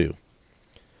bought into.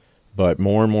 But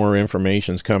more and more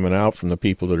information's coming out from the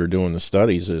people that are doing the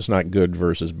studies. It's not good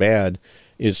versus bad.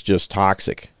 It's just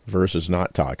toxic versus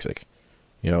not toxic.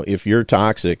 If you're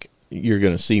toxic, you're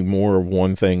going to see more of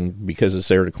one thing because it's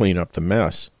there to clean up the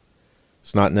mess.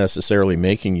 It's not necessarily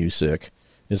making you sick.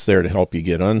 It's there to help you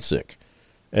get unsick.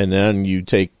 And then you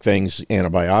take things,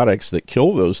 antibiotics that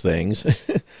kill those things,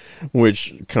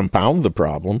 which compound the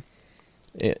problem.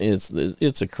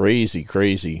 It's a crazy,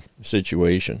 crazy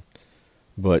situation.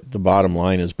 But the bottom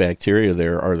line is bacteria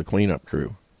there are the cleanup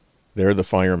crew. They're the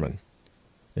firemen.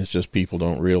 It's just people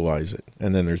don't realize it.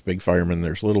 And then there's big firemen,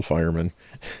 there's little firemen.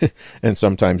 And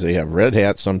sometimes they have red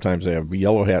hats, sometimes they have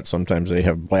yellow hats, sometimes they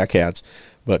have black hats,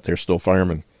 but they're still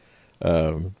firemen.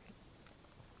 Yeah,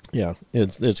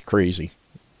 it's crazy.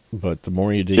 But the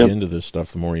more you dig into this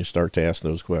stuff, the more you start to ask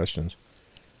those questions.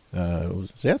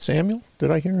 Is that Samuel?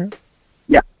 Did I hear him?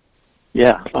 Yeah.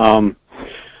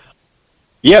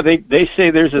 Yeah, they say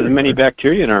there's as many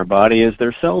bacteria in our body as there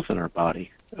are cells in our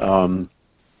body.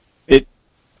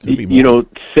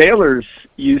 Sailors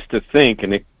used to think,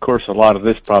 and of course a lot of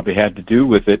this probably had to do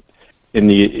with it in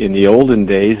the olden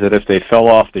days, that if they fell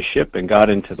off the ship and got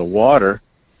into the water,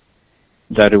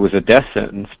 that it was a death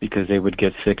sentence because they would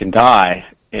get sick and die.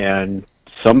 And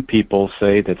some people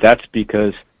say that that's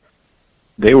because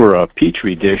they were a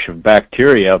petri dish of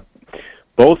bacteria,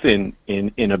 both in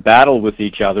a battle with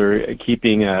each other,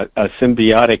 keeping a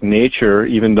symbiotic nature,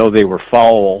 even though they were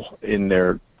foul in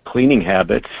their cleaning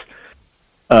habits.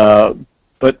 But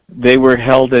they were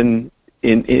held in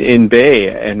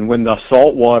bay, and when the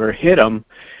salt water hit them,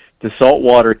 the salt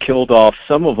water killed off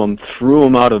some of them, threw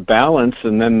them out of balance,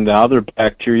 and then the other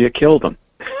bacteria killed them.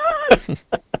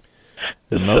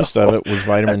 And most of it was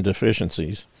vitamin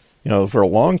deficiencies. For a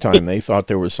long time, they thought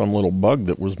there was some little bug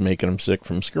that was making them sick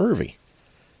from scurvy.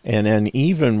 And then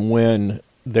even when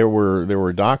there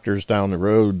were doctors down the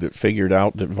road that figured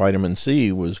out that vitamin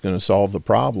C was going to solve the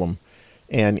problem,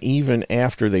 and even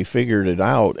after they figured it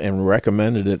out and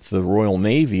recommended it to the Royal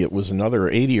Navy, it was another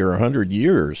 80 or 100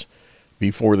 years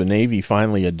before the Navy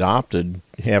finally adopted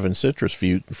having citrus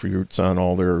fruits on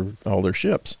all their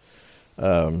ships.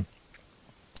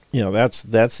 That's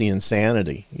the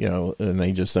insanity, and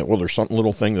they just think, well, there's some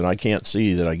little thing that I can't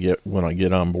see that I get when I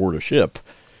get on board a ship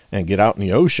and get out in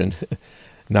the ocean.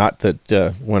 Not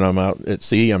that when I'm out at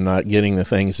sea, I'm not getting the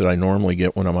things that I normally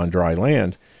get when I'm on dry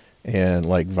land, and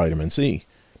like vitamin C.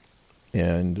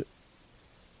 And,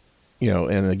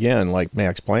 and again, like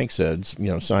Max Planck said,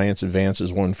 science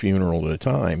advances one funeral at a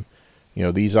time.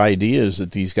 These ideas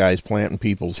that these guys plant in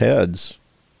people's heads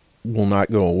will not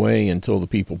go away until the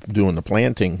people doing the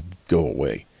planting go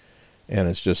away. And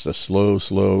it's just a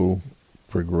slow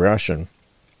progression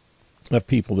of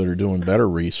people that are doing better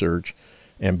research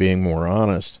and being more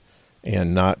honest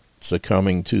and not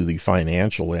succumbing to the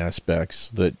financial aspects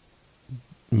that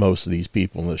most of these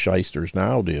people, the shysters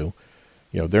now do.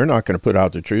 They're not going to put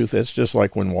out the truth. It's just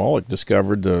like when Wallach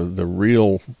discovered the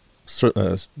real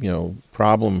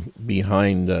problem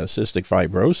behind cystic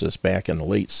fibrosis back in the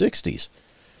late 60s.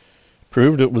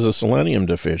 Proved it was a selenium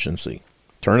deficiency.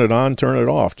 Turn it on, turn it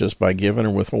off, just by giving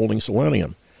or withholding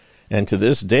selenium. And to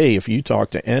this day, if you talk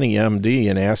to any MD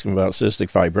and ask them about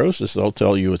cystic fibrosis, they'll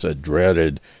tell you it's a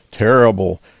dreaded,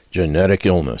 terrible genetic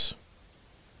illness.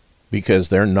 Because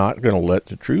they're not going to let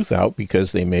the truth out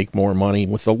because they make more money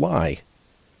with the lie.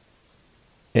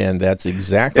 And that's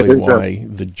exactly why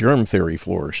the germ theory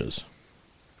flourishes.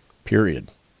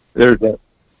 Period. There's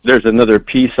another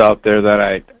piece out there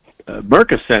that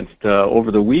Merca sent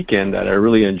over the weekend that I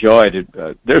really enjoyed.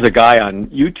 There's a guy on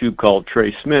YouTube called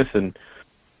Trey Smith, and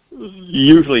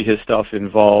usually his stuff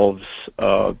involves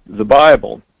the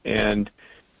Bible. And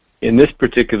in this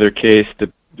particular case,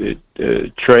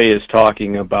 Trey is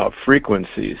talking about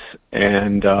frequencies,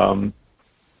 and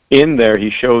in there, he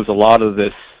shows a lot of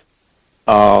this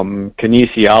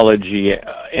kinesiology,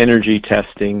 energy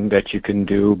testing that you can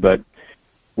do. But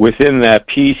within that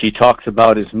piece, he talks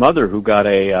about his mother who got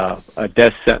a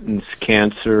death sentence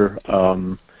cancer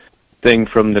thing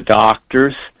from the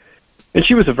doctors. And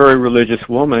she was a very religious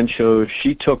woman, so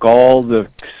she took all the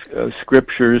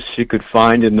scriptures she could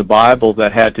find in the Bible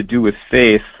that had to do with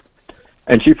faith,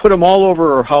 and she put them all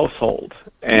over her household.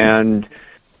 And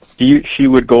she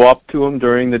would go up to him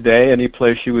during the day, any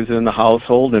place she was in the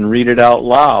household, and read it out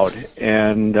loud.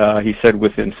 And he said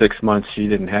within 6 months she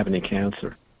didn't have any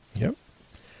cancer. Yep.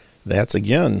 That's,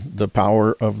 again, the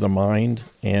power of the mind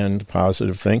and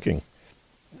positive thinking.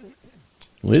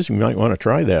 Liz, you might want to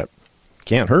try that.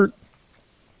 Can't hurt.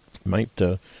 Might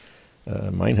help.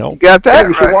 You got that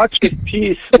You should watch the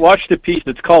piece. Watch the piece.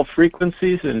 It's called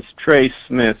Frequencies, and it's Trey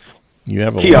Smith. You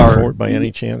have a link for it by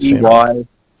any chance, Sam?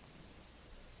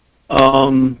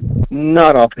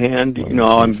 Not offhand.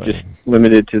 I'm just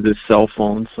limited to this cell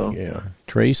phone. So yeah,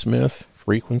 Trey Smith,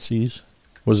 Frequencies.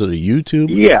 Was it a YouTube?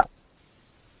 Yeah.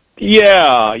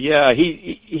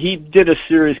 He did a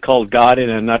series called God in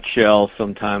a Nutshell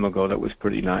some time ago that was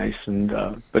pretty nice. And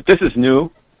but this is new,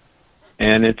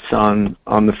 and it's on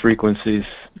the frequencies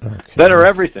that are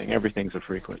everything. Everything's a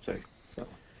frequency. So.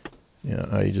 Yeah,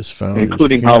 I just found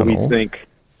including how we think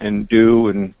and do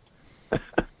and.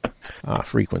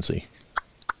 Frequency.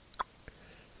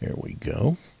 There we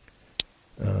go.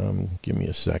 Give me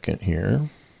a second here.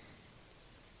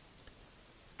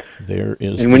 There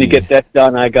is. And when you get that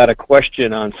done, I got a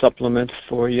question on supplements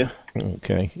for you.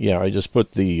 Okay. Yeah, I just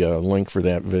put the link for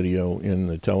that video in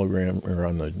the Telegram or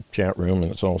on the chat room,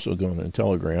 and it's also going in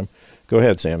Telegram. Go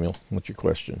ahead, Samuel. What's your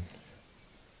question?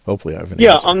 Hopefully, I have an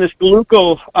answer. On this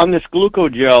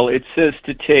gluco gel, it says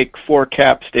to take 4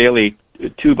 caps daily,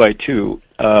 2 by 2.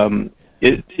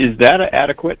 Is that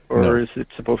adequate, or is it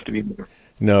supposed to be more?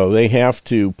 No, they have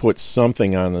to put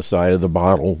something on the side of the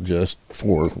bottle just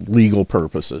for legal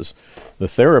purposes. The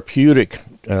therapeutic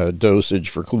dosage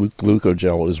for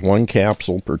glucogel is 1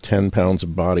 capsule per 10 pounds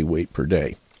of body weight per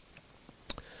day.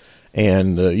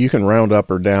 And you can round up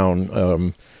or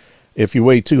down. If you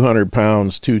weigh 200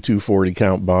 pounds, 240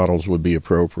 count bottles would be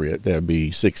appropriate. That'd be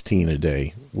 16 a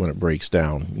day when it breaks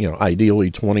down.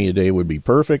 Ideally 20 a day would be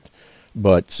perfect,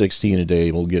 but 16 a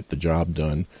day will get the job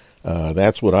done.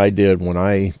 That's what I did when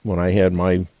I had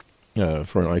my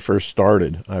when I first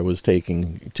started. I was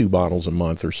taking 2 bottles a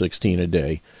month or 16 a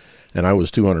day, and I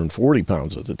was 240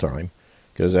 pounds at the time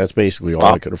because that's basically all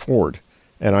I could afford.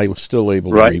 And I was still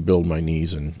able to rebuild my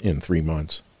knees in 3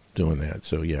 months doing that.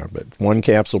 So yeah, but 1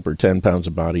 capsule per 10 pounds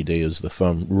of body day is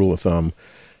the rule of thumb.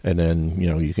 And then,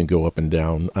 you can go up and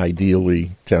down.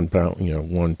 Ideally 10 pound,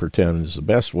 1 per 10 is the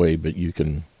best way, but you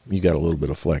got a little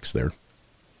bit of flex there.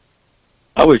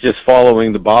 I was just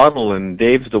following the bottle, and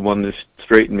Dave's the one that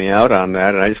straightened me out on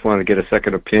that, and I just wanted to get a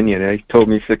second opinion. He told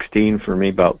me 16 for me,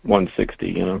 about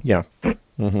 160, Yeah.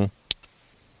 Mm-hmm.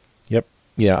 Yep.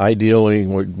 Yeah, ideally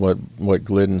what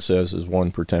Glidden says is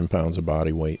 1 per 10 pounds of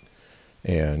body weight.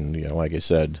 And, like I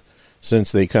said,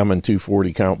 since they come in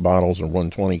 240 count bottles or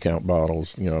 120 count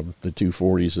bottles, the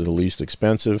 240s are the least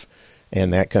expensive,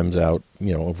 and that comes out,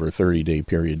 over a 30-day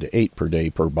period to 8 per day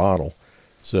per bottle.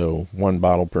 So 1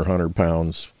 bottle per 100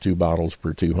 pounds, 2 bottles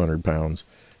per 200 pounds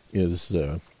is,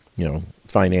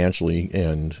 financially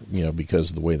and, because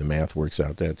of the way the math works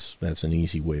out, that's an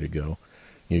easy way to go.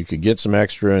 You could get some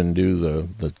extra and do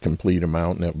the complete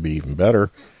amount, and that would be even better.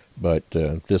 But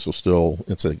this will still,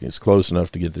 it's close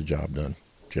enough to get the job done,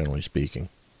 generally speaking.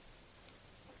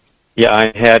 Yeah,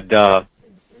 I had, that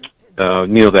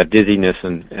dizziness,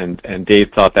 and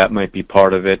Dave thought that might be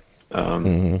part of it.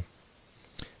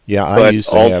 Yeah, I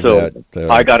used to have that.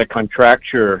 I got a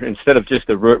contracture instead of just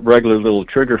a regular little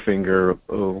trigger finger.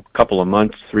 A couple of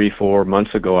months, 3-4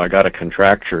 months ago, I got a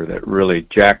contracture that really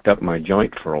jacked up my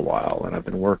joint for a while, and I've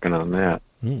been working on that.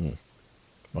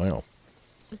 Wow.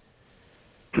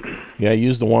 Yeah,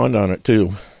 use the wand on it too.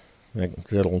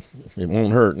 It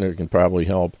won't hurt, and it can probably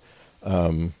help.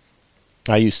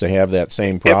 I used to have that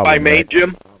same problem. If I may,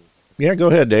 Jim? Yeah, go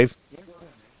ahead, Dave.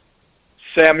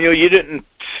 Samuel, you didn't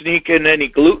sneak in any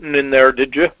gluten in there,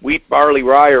 did you? Wheat, barley,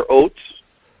 rye, or oats?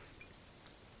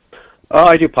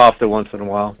 I do pasta once in a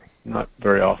while, not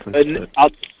very often. And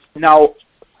now,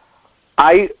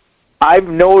 I've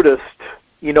noticed,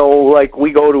 like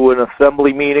we go to an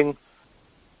assembly meeting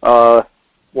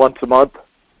once a month,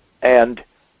 and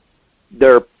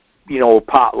they're,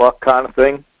 potluck kind of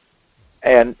thing.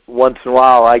 And once in a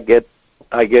while, I get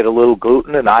a little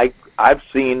gluten, and I've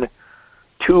seen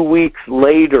 2 weeks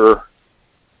later,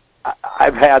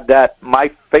 I've had that, my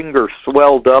finger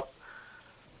swelled up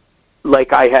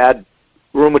like I had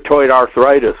rheumatoid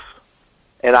arthritis,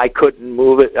 and I couldn't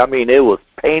move it. I mean, it was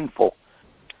painful.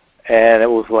 And it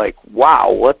was like,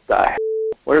 wow, what the heck?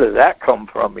 Where did that come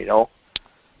from, you know?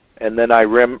 And then I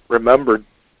remembered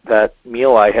that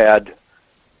meal I had,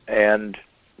 and,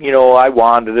 you know, I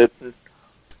wanted it,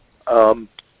 and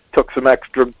took some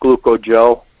extra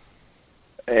glucogel,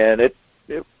 and it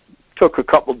took a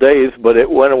couple days, but it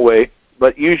went away.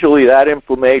 But usually that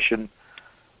inflammation,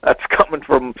 that's coming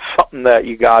from something that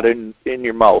you got in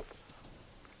your mouth.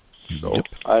 So,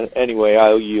 anyway,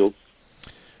 I'll yield.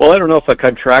 Well, I don't know if a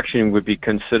contraction would be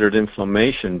considered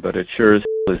inflammation, but it sure is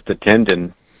the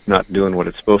tendon not doing what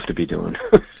it's supposed to be doing.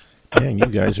 Man, you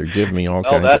guys are giving me all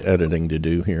kinds of editing to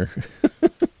do here.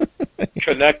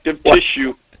 Connective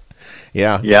tissue.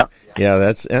 Yeah.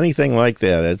 That's anything like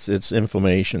that. It's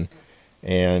inflammation,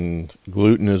 and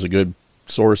gluten is a good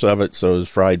source of it. So is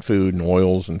fried food and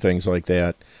oils and things like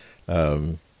that.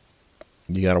 You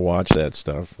got to watch that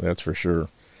stuff. That's for sure.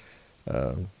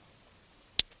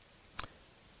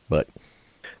 But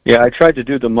yeah, I tried to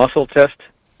do the muscle test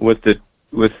with the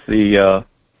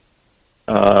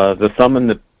thumb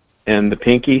and the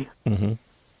pinky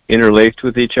interlaced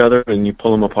with each other, and you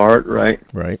pull them apart, right?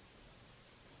 Right.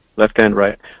 Left hand,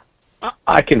 right.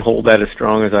 I can hold that as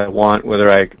strong as I want, whether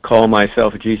I call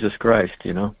myself Jesus Christ,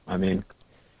 you know? I mean,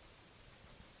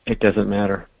 it doesn't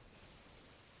matter.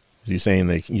 Is he saying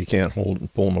you can't pull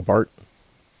them apart?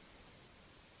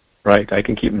 Right, I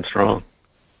can keep them strong.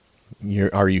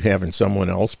 Are you having someone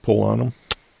else pull on them?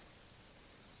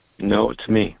 No, it's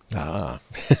me. Ah.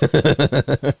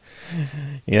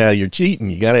 Yeah, you're cheating.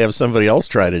 You got to have somebody else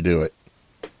try to do it.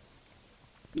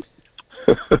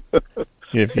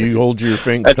 If you hold your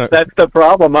finger... That's the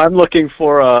problem. I'm looking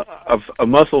for a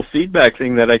muscle feedback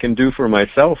thing that I can do for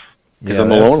myself. Yeah,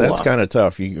 that's kind of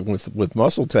tough. With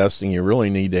muscle testing, you really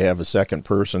need to have a second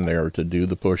person there to do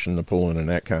the pushing, the pulling, and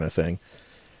that kind of thing.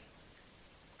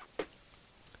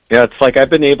 Yeah, it's like I've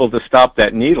been able to stop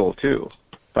that needle, too.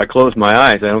 If I close my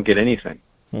eyes, I don't get anything.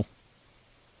 You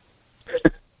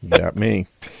got me.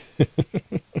 I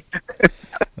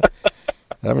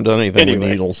haven't done anything with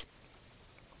needles.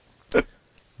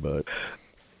 But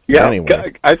yeah,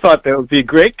 anyway. I thought that would be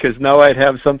great, because now I'd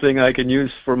have something I can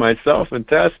use for myself and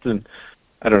test, and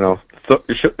I don't know.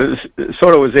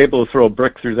 Sort of was able to throw a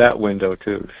brick through that window,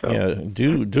 too. So. Yeah,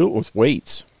 do it with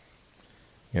weights.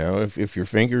 You know, if your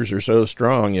fingers are so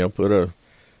strong, get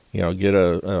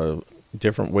a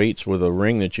different weights with a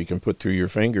ring that you can put through your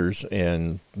fingers,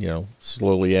 and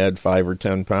slowly add 5 or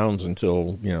 10 pounds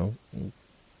until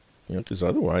because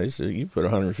otherwise you put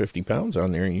 150 pounds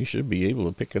on there and you should be able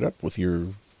to pick it up with your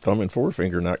thumb and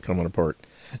forefinger not coming apart.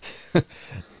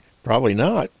 Probably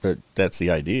not, but that's the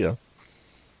idea.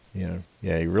 Yeah,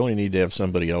 you really need to have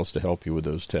somebody else to help you with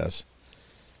those tests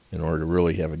in order to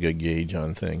really have a good gauge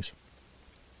on things.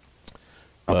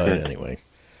 But anyway,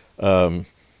 I'm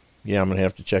gonna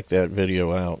have to check that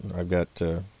video out. I've got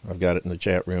it in the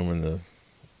chat room in the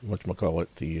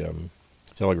the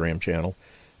Telegram channel,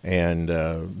 and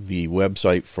the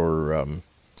website for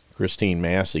Christine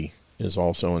Massey is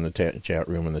also in the chat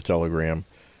room in the Telegram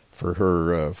for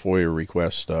her FOIA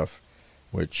request stuff,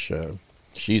 which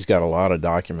she's got a lot of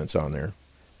documents on there,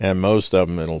 and most of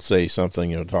them it'll say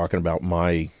something talking about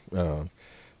my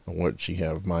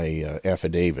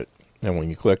affidavit. And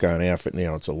when you click on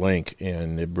it's a link,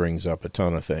 and it brings up a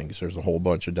ton of things. There's a whole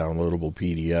bunch of downloadable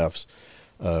PDFs.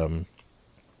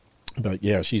 But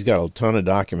yeah, she's got a ton of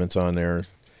documents on there.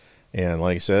 And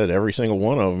like I said, every single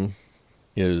one of them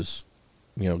is,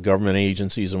 government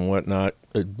agencies and whatnot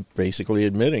basically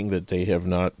admitting that they have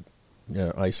not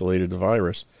isolated the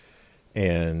virus.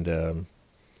 And,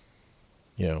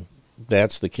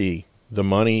 that's the key. The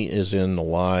money is in the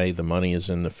lie. The money is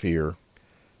in the fear.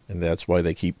 And that's why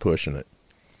they keep pushing it.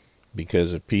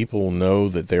 Because if people know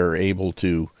that they're able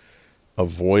to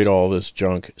avoid all this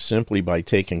junk simply by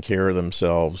taking care of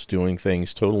themselves, doing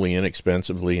things totally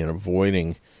inexpensively, and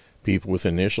avoiding people with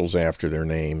initials after their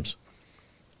names,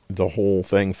 the whole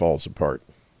thing falls apart.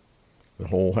 The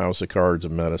whole house of cards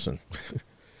of medicine.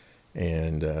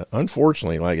 And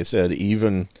unfortunately, like I said,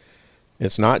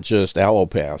 it's not just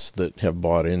allopaths that have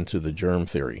bought into the germ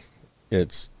theory.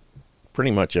 It's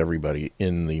pretty much everybody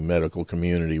in the medical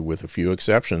community, with a few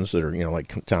exceptions that are,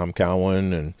 like Tom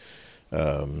Cowan and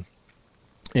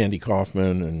Andy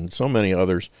Kaufman and so many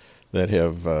others that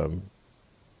have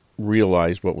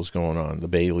realized what was going on, the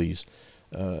Baileys,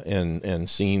 and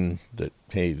seen that,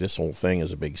 hey, this whole thing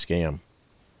is a big scam.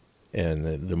 And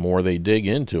the more they dig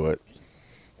into it,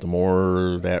 the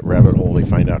more that rabbit hole they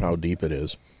find out how deep it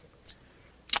is.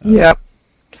 Yeah.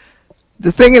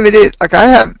 The thing of it is, like, I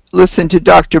listen to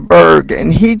Dr. Berg,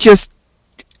 and he's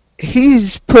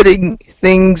putting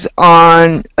things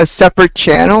on a separate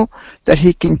channel that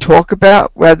he can talk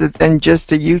about rather than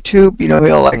just a YouTube.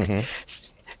 He'll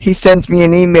he sends me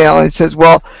an email and says,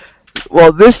 well,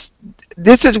 this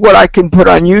is what I can put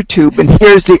on YouTube, and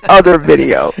here's the other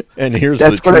video. And here's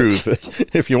the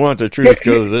truth. If you want the truth,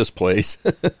 go to this place.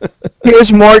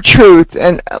 Here's more truth.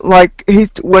 And like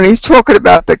when he's talking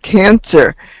about the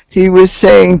cancer, he was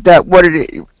saying that what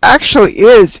it actually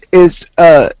is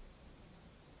a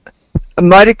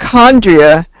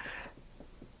mitochondria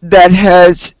that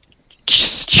has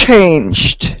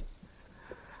changed.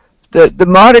 The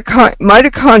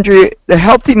mitochondria, the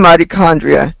healthy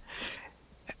mitochondria,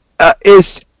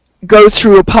 goes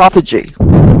through autophagy,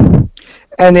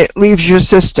 and it leaves your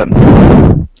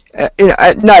system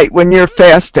at night when you're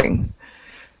fasting.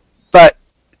 But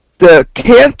the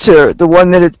cancer, the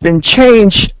one that has been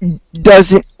changed,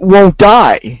 won't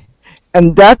die,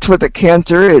 and that's what the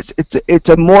cancer is. It's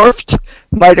a morphed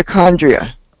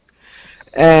mitochondria.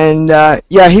 And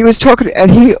he was talking, and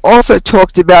he also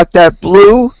talked about that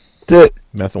the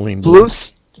methylene blue.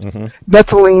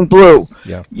 Methylene blue.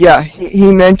 Yeah.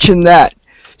 He mentioned that.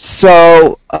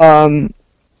 So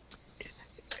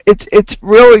it's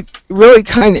really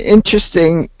kind of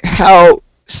interesting how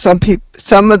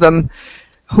some of them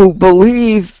who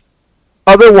believe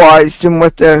otherwise than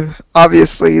what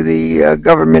obviously the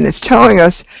government is telling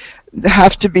us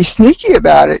have to be sneaky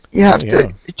about it. You have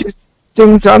to do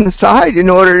things on the side in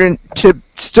order to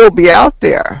still be out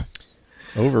there.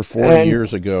 Over 40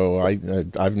 years ago,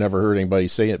 I've never heard anybody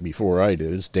say it before I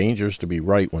did. It's dangerous to be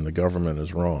right when the government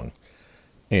is wrong.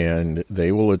 And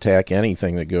they will attack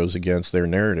anything that goes against their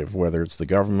narrative, whether it's the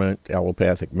government,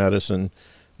 allopathic medicine,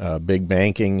 big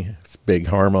banking, big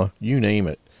pharma, you name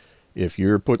it. If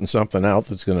you're putting something out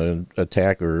that's going to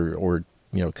attack or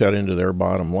cut into their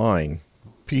bottom line,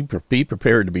 be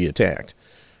prepared to be attacked,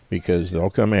 because they'll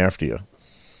come after you.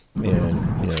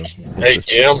 And hey,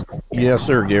 Jim. Yes,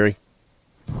 sir, Gary.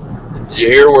 Did you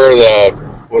hear where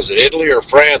was it Italy or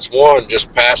France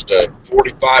just passed a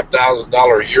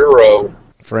 $45,000 euro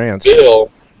France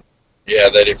bill? Yeah,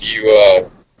 that if you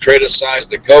criticize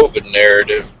the COVID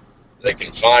narrative, they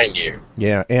can fine you.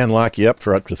 Yeah, and lock you up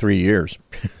for up to 3 years.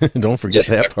 Don't forget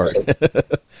that part.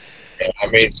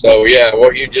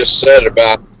 What you just said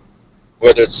about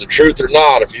whether it's the truth or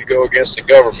not, if you go against the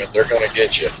government, they're going to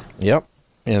get you. Yep.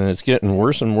 And it's getting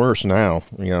worse and worse now.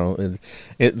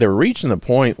 They're reaching the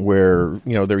point where,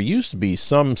 there used to be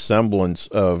some semblance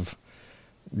of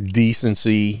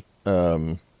decency.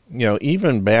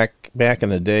 Even back in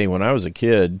the day when I was a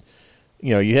kid,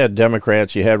 you had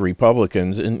Democrats, you had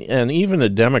Republicans, and even the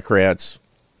Democrats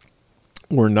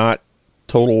were not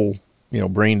total,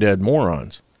 brain dead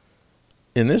morons.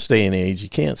 In this day and age, you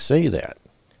can't say that.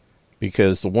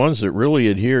 Because the ones that really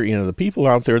adhere, the people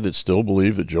out there that still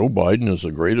believe that Joe Biden is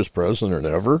the greatest president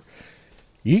ever,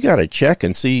 you got to check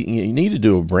and see. You need to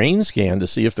do a brain scan to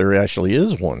see if there actually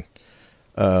is one.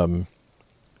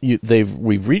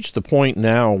 We've reached the point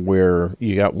now where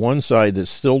you got one side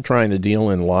that's still trying to deal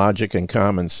in logic and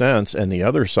common sense, and the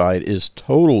other side is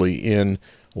totally in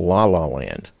la-la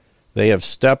land. They have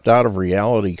stepped out of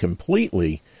reality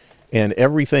completely, and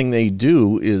everything they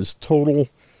do is total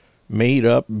made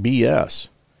up BS.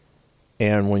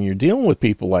 And when you're dealing with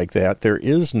people like that, there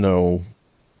is no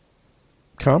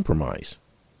compromise.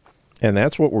 And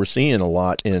that's what we're seeing a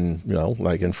lot in,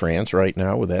 like in France right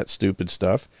now with that stupid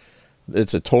stuff.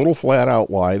 It's a total flat out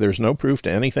lie. There's no proof to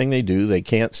anything they do. They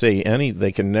can't say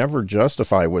they can never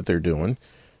justify what they're doing,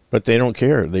 but they don't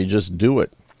care. They just do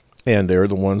it. And they're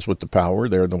the ones with the power.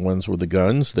 They're the ones with the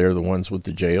guns. They're the ones with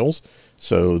the jails.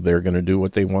 So they're going to do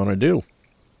what they want to do.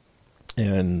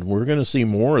 And we're going to see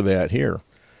more of that here.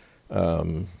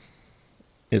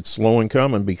 It's slow in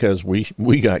coming because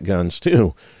we got guns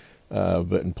too.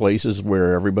 But in places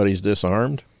where everybody's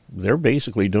disarmed, they're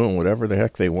basically doing whatever the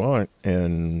heck they want,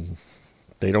 and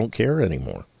they don't care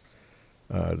anymore.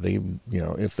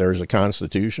 If there's a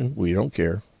constitution, we don't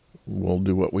care. We'll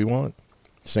do what we want.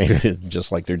 Same,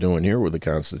 just like they're doing here with the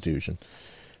Constitution.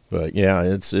 But yeah,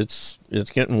 it's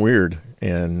getting weird,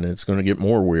 and it's going to get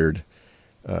more weird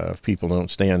if people don't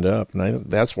stand up. And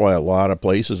that's why a lot of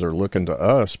places are looking to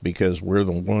us, because we're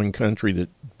the one country that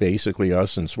basically,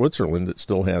 us and Switzerland, that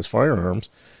still has firearms,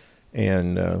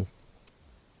 and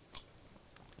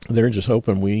they're just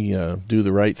hoping we do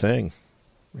the right thing.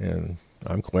 And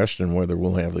I'm questioning whether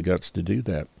we'll have the guts to do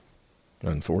that,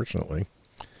 unfortunately.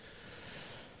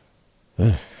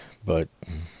 But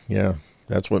yeah,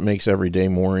 that's what makes every day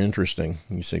more interesting.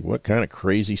 You say, what kind of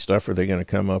crazy stuff are they going to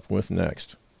come up with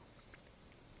next?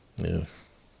 Yeah.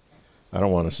 I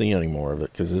don't want to see any more of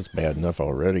it because it's bad enough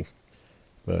already.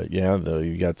 But yeah,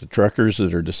 you got the truckers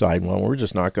that are deciding, well, we're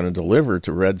just not going to deliver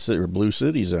to red or blue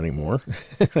cities anymore.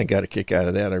 I got a kick out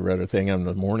of that. I read a thing on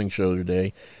the morning show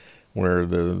today where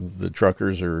the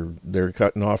truckers they're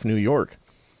cutting off New York.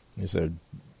 They said,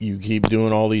 you keep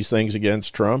doing all these things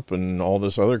against Trump and all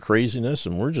this other craziness,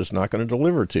 and we're just not going to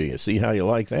deliver to you. See how you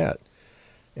like that.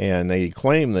 And they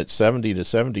claim that 70 to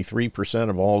 73%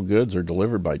 of all goods are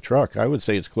delivered by truck. I would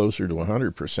say it's closer to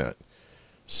 100%.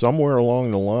 Somewhere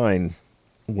along the line,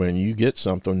 when you get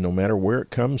something, no matter where it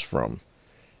comes from,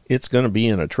 it's going to be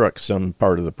in a truck some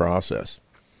part of the process.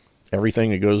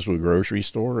 Everything that goes to a grocery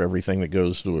store, everything that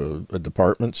goes to a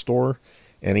department store,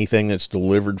 anything that's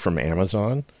delivered from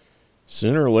Amazon,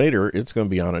 sooner or later, it's going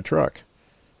to be on a truck.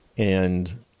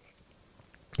 And,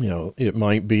 it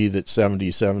might be that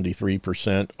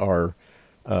 73% are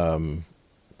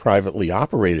privately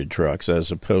operated trucks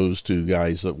as opposed to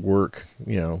guys that work,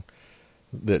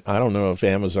 that I don't know if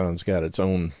Amazon's got its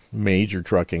own major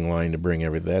trucking line to bring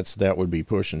everything. That would be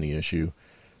pushing the issue.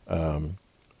 I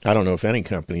don't know if any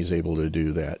company is able to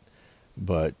do that,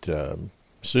 but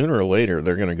sooner or later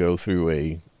they're going to go through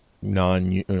a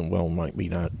might be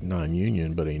not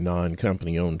non-union, but a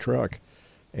non-company owned truck.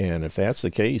 And if that's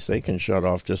the case, they can shut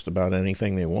off just about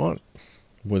anything they want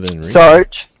within reason.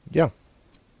 Sarge? Yeah.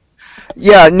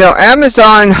 Yeah, no,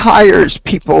 Amazon hires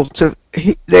people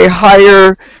they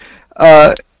hire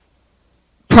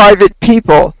private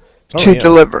people to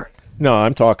deliver. No,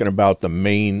 I'm talking about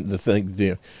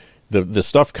the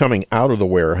stuff coming out of the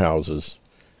warehouses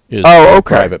is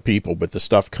private people, but the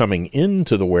stuff coming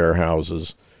into the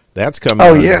warehouses, that's coming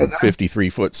out of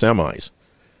 53-foot semis.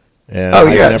 And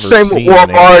I've never same seen with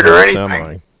Walmart or anything.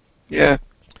 Semi. Yeah.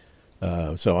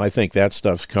 So I think that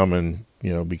stuff's coming,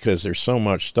 because there's so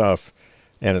much stuff,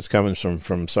 and it's coming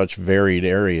from such varied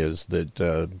areas that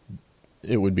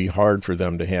it would be hard for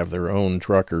them to have their own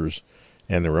truckers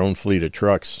and their own fleet of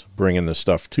trucks bringing the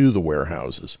stuff to the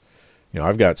warehouses.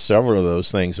 I've got several of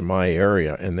those things in my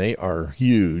area, and they are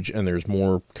huge, and there's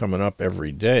more coming up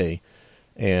every day.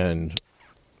 And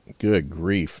good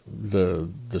grief,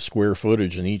 the square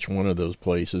footage in each one of those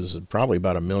places is probably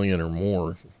about 1 million or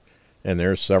more, and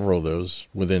there's several of those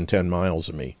within 10 miles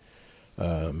of me.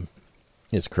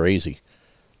 It's crazy,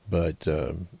 but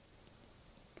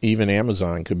even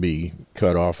Amazon could be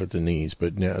cut off at the knees,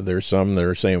 but now there's some that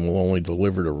are saying we'll only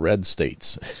deliver to red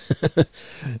states.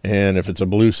 And if it's a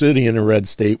blue city in a red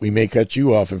state, we may cut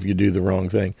you off if you do the wrong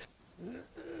thing.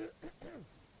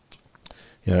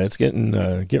 It's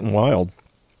getting wild.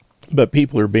 But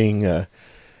people are being,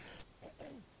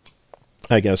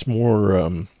 I guess,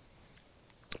 more,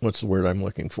 what's the word I'm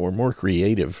looking for? More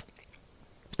creative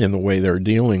in the way they're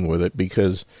dealing with it,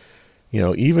 because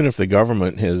even if the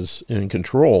government is in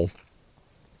control,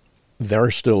 they're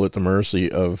still at the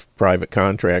mercy of private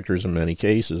contractors in many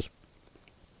cases.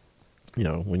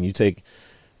 When you take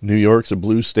New York's a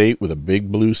blue state with a big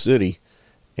blue city,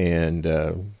 and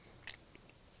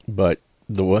but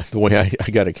the way I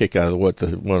got a kick out of what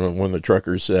one of the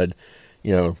truckers said,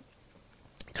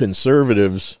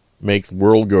 conservatives make the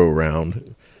world go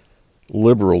round,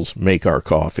 liberals make our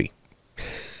coffee.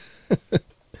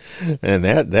 And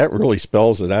that really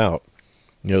spells it out.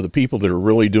 The people that are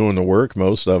really doing the work,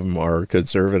 most of them are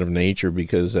conservative nature,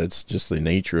 because that's just the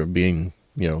nature of being,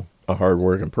 a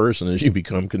hard-working person as you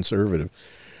become conservative.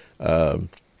 And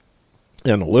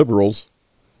the liberals,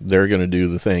 they're going to do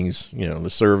the things, the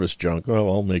service junk. Oh,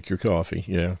 I'll make your coffee.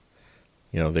 Yeah.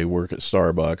 They work at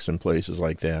Starbucks and places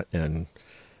like that. And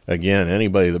again,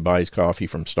 anybody that buys coffee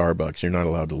from Starbucks, you're not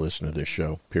allowed to listen to this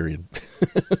show, period.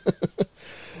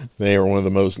 They are one of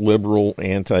the most liberal,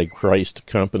 anti-Christ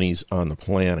companies on the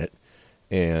planet.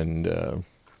 And,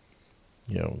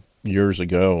 years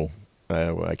ago,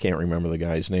 I can't remember the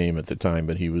guy's name at the time,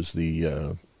 but he was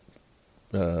the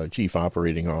chief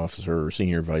operating officer or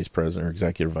senior vice president or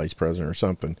executive vice president or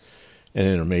something. And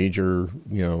in a major,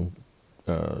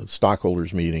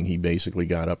 stockholders meeting, he basically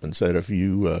got up and said, if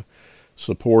you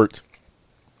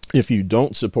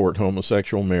don't support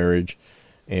homosexual marriage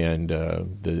and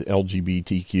the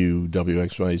LGBTQ,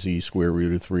 WXYZ, square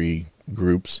root of 3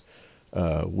 groups,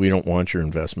 we don't want your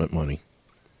investment money.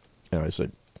 And I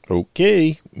said,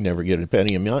 okay, never get a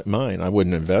penny of mine. I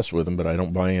wouldn't invest with them, but I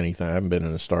don't buy anything. I haven't been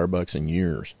in a Starbucks in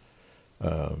years.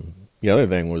 The other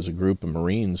thing was a group of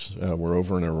Marines were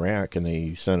over in Iraq, and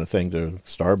they sent a thing to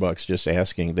Starbucks just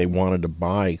asking, they wanted to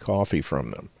buy coffee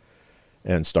from them.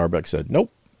 And Starbucks said,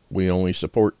 nope, we only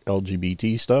support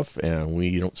LGBT stuff, and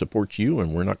we don't support you,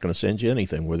 and we're not going to send you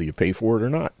anything, whether you pay for it or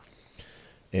not.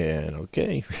 And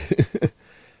okay,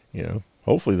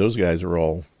 hopefully those guys are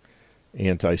all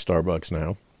anti-Starbucks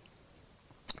now.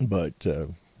 But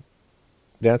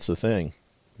that's the thing.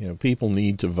 People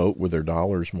need to vote with their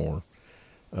dollars more.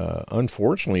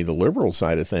 Unfortunately, the liberal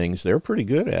side of things, they're pretty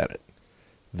good at it.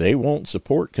 They won't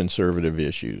support conservative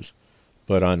issues.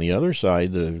 But on the other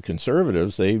side, the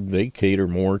conservatives, they cater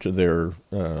more to their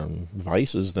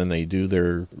vices than they do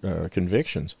their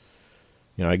convictions.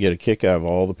 I get a kick out of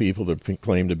all the people that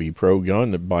claim to be pro-gun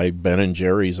that buy Ben &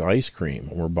 Jerry's ice cream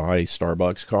or buy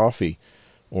Starbucks coffee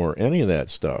or any of that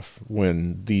stuff,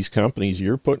 when these companies,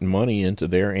 you're putting money into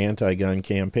their anti-gun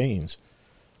campaigns.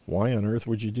 Why on earth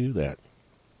would you do that?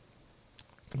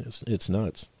 It's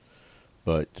nuts.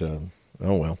 But, oh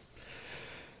well.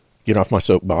 Get off my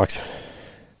soapbox.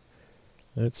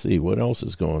 Let's see what else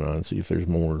is going on. See if there's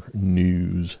more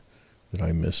news that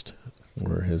I missed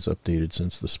or has updated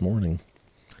since this morning.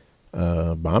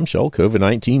 Bombshell,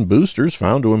 COVID-19 boosters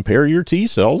found to impair your T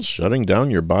cells, shutting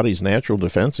down your body's natural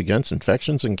defense against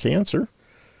infections and cancer.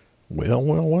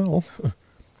 Well.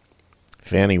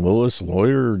 Fannie Willis,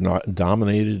 lawyer,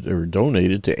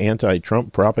 donated to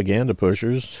anti-Trump propaganda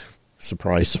pushers.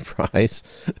 Surprise,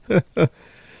 surprise.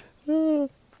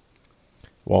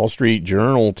 Wall Street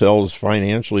Journal tells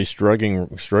financially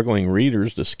struggling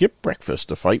readers to skip breakfast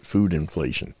to fight food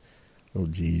inflation. Oh,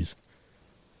 geez.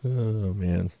 Oh,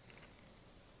 man.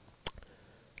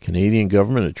 Canadian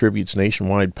government attributes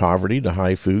nationwide poverty to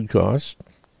high food costs,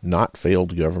 not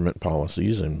failed government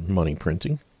policies and money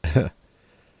printing.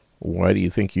 Why do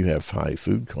you think you have high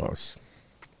food costs?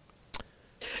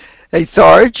 Hey,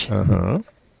 Sarge. Uh-huh.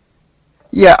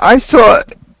 Yeah, I saw,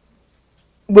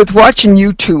 with watching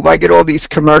YouTube, I get all these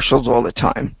commercials all the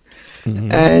time.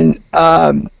 Mm-hmm. And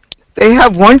they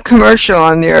have one commercial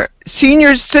on there.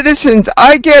 Senior citizens,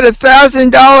 I get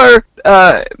 $1,000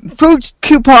 food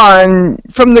coupon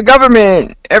from the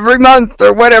government every month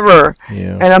or whatever.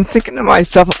 Yeah. And I'm thinking to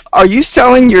myself, are you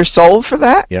selling your soul for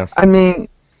that? Yeah. I mean,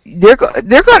 they're going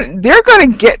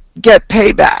to get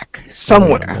payback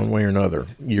somewhere. Yeah, one way or another.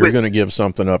 You're going to give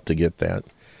something up to get that.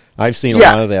 I've seen a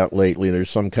lot of that lately.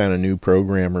 There's some kind of new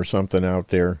program or something out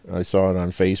there. I saw it on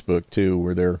Facebook too,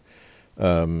 where they're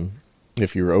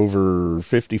if you're over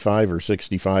 55 or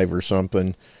 65 or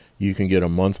something, you can get a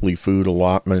monthly food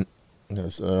allotment.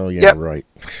 Oh, yeah, yep. Right.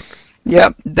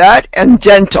 Yep, that and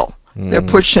dental. They're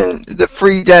pushing the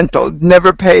free dental.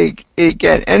 Never pay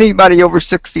again. Anybody over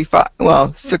 65,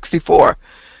 64.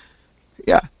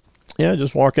 Yeah. Yeah,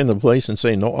 just walk in the place and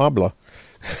say, no habla.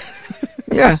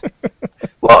 Yeah.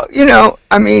 Well,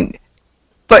 I mean,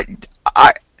 but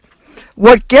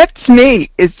what gets me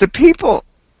is the people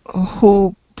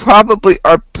who probably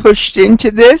are pushed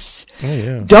into this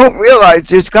don't realize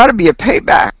there's got to be a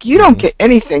payback. You don't get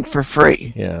anything for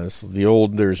free. Yeah, it's the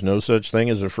old, there's no such thing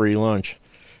as a free lunch.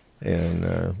 And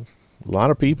a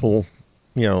lot of people,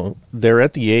 they're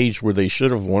at the age where they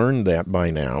should have learned that by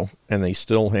now, and they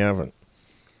still haven't.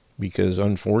 Because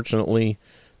unfortunately,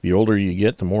 the older you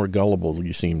get, the more gullible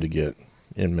you seem to get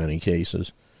in many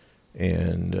cases.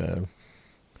 And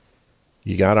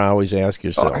you got to always ask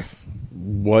yourself,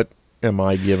 what am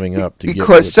I giving up to get?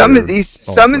 Because some of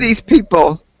these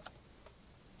people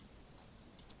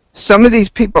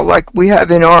like we have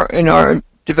in our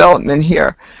development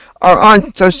here are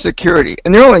on Social Security,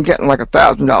 and they're only getting like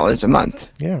 $1,000 a month.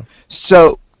 Yeah.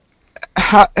 So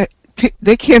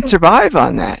they can't survive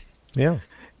on that. Yeah.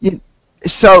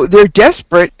 So they're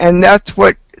desperate, and that's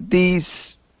what the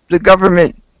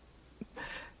government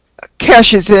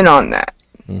cashes in on that.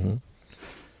 Mm-hmm.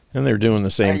 And they're doing the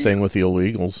same thing with the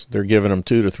illegals. They're giving them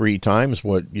 2 to 3 times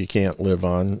what you can't live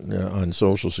on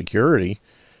Social Security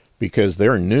because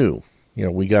they're new.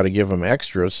 We got to give them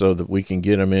extra so that we can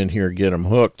get them in here, get them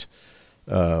hooked,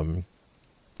 get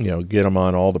them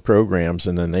on all the programs,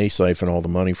 and then they siphon all the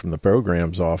money from the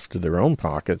programs off to their own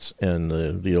pockets, and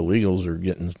the illegals are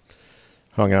getting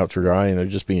hung out to dry, and they're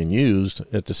just being used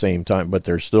at the same time, but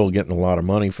they're still getting a lot of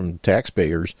money from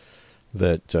taxpayers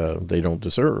that they don't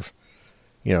deserve.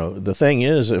 The thing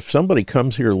is, if somebody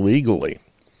comes here legally,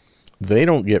 they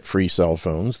don't get free cell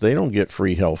phones, they don't get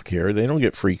free health care, they don't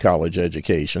get free college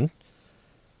education.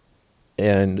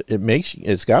 And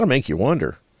it's got to make you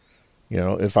wonder,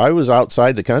 if I was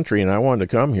outside the country and I wanted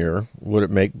to come here, would it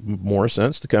make more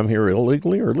sense to come here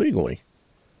illegally or legally?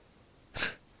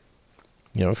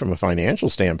 From a financial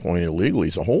standpoint, illegally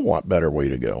is a whole lot better way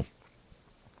to go.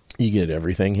 You get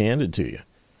everything handed to you.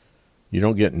 You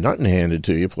don't get nothing handed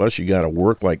to you. Plus, you got to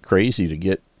work like crazy to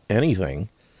get anything.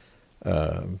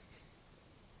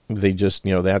 They just,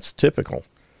 that's typical.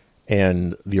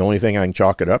 And the only thing I can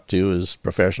chalk it up to is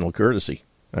professional courtesy.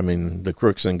 I mean, the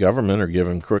crooks in government are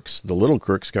giving the little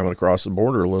crooks coming across the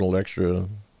border, a little extra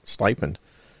stipend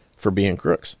for being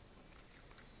crooks,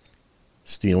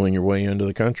 stealing your way into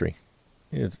the country.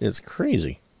 It's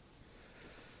crazy.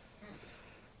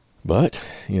 But,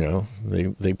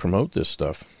 they promote this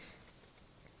stuff.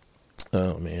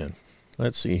 Oh, man.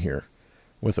 Let's see here.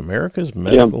 With America's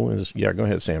medical industry. Yeah, go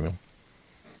ahead, Samuel.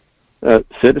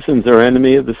 Citizens are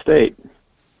enemy of the state.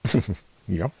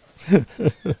 Yep.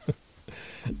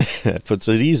 That puts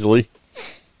it easily.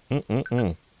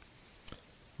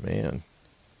 Man.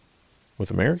 With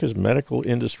America's medical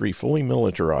industry fully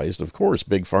militarized, of course,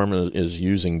 Big Pharma is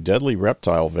using deadly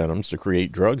reptile venoms to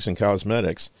create drugs and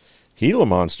cosmetics. Gila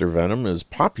monster venom is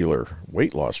popular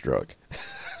weight loss drug.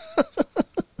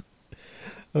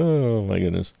 Oh, my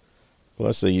goodness.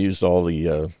 Plus, they used all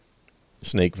the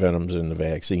snake venoms in the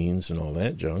vaccines and all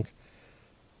that junk.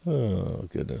 Oh,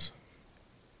 goodness.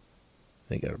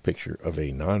 They got a picture of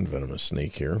a non-venomous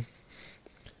snake here,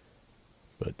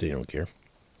 but they don't care.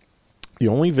 The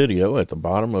only video at the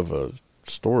bottom of a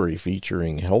story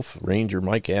featuring Health Ranger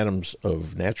Mike Adams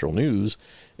of Natural News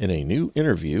in a new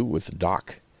interview with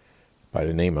Doc by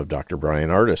the name of Dr. Brian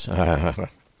Ardis.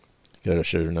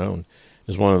 Should have known.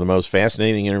 Is one of the most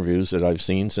fascinating interviews that I've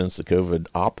seen since the COVID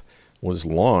op was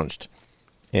launched,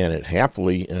 and I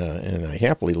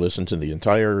happily listened to the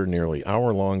entire nearly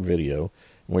hour-long video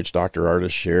in which Dr.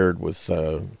 Ardis shared with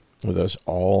us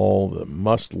all the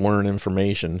must-learn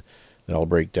information that I'll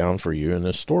break down for you in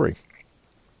this story.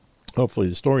 Hopefully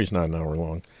the story's not an hour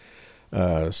long.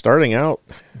 Starting out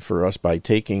for us by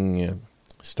taking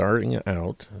us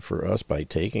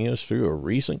through a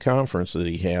recent conference that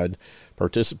he had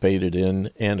participated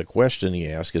in, and a question he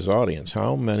asked his audience.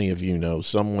 How many of you know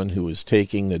someone who is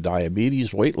taking the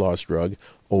diabetes weight loss drug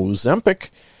Ozempic?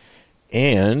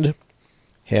 And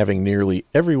having nearly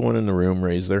everyone in the room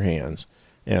raise their hands.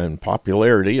 And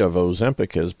popularity of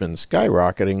Ozempic has been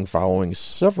skyrocketing, following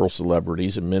several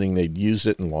celebrities admitting they'd used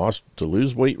it and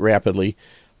lose weight rapidly,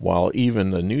 while even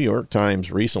the New York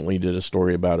Times recently did a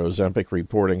story about Ozempic,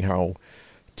 reporting how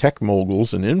tech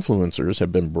moguls and influencers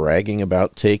have been bragging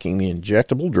about taking the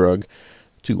injectable drug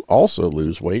to also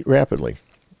lose weight rapidly.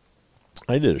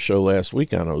 I did a show last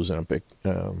week on Ozempic.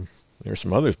 There's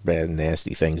some other bad,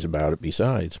 nasty things about it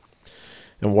besides.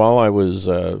 And while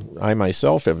I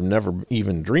myself have never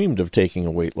even dreamed of taking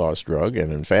a weight loss drug,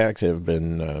 and in fact have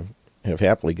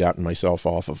happily gotten myself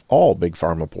off of all big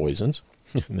pharma poisons,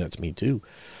 and that's me too,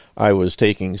 I was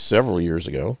taking several years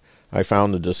ago. I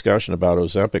found the discussion about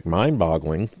Ozempic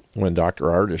mind-boggling when Dr.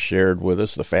 Ardis shared with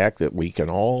us the fact that we can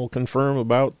all confirm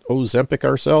about Ozempic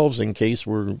ourselves in case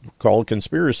we're called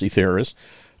conspiracy theorists.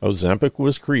 Ozempic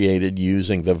was created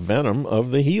using the venom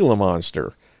of the Gila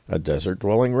monster, a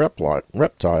desert-dwelling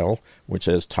reptile which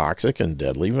has toxic and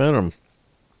deadly venom.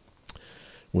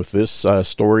 With this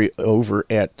story over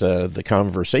at The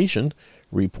Conversation,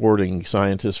 reporting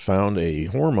scientists found a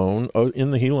hormone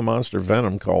in the Gila monster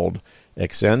venom called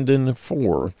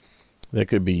Exendin-4 that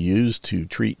could be used to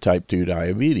treat type 2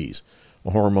 diabetes, a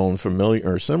hormone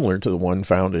similar to the one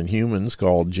found in humans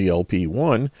called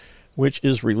GLP-1, which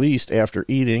is released after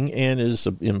eating and is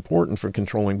important for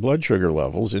controlling blood sugar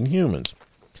levels in humans.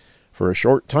 For a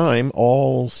short time,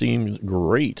 all seemed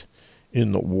great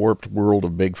in the warped world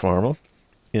of Big Pharma,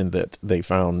 in that they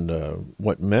found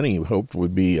what many hoped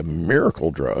would be a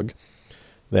miracle drug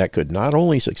that could not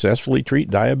only successfully treat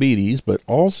diabetes, but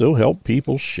also help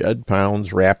people shed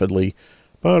pounds rapidly.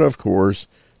 But of course,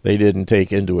 they didn't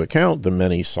take into account the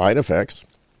many side effects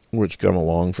which come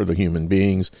along for the human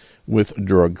beings with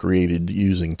drug created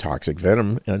using toxic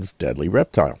venom and deadly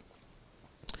reptile.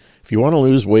 If you want to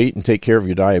lose weight and take care of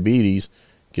your diabetes,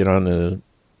 get on the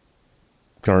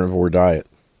carnivore diet.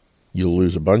 You'll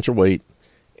lose a bunch of weight,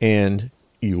 and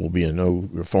you will be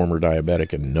a former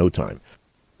diabetic in no time.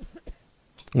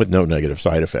 With no negative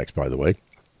side effects, by the way.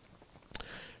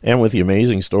 And with the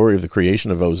amazing story of the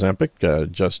creation of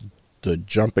Ozempic, just the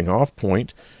jumping off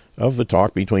point of the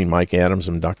talk between Mike Adams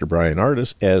and Dr. Brian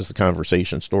Ardis, as the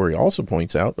Conversation story also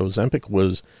points out, Ozempic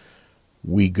was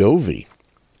Wegovy.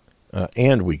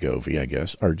 And Wegovy, I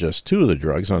guess, are just two of the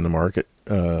drugs on the market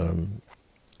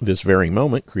this very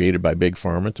moment, created by Big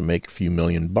Pharma to make a few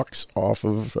 $1,000,000 off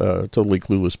of totally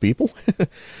clueless people,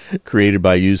 created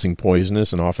by using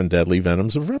poisonous and often deadly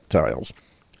venoms of reptiles,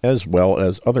 as well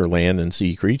as other land and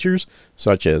sea creatures,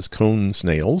 such as cone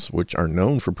snails, which are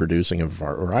known for producing a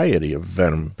variety of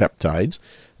venom peptides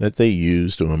that they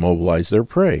use to immobilize their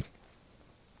prey.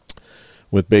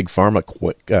 With Big Pharma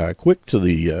quick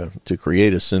to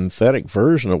create a synthetic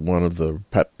version of one of the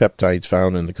peptides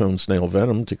found in the cone snail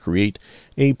venom to create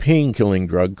a pain-killing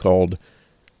drug called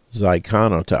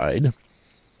ziconotide,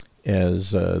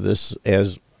 as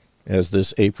as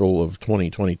this April of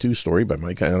 2022 story by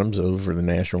Mike Adams over the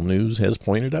National News has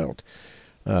pointed out.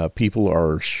 People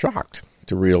are shocked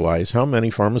to realize how many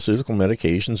pharmaceutical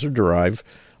medications are derived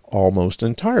almost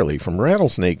entirely from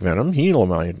rattlesnake venom,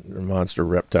 Gila monster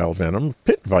reptile venom,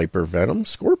 pit viper venom,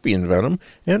 scorpion venom,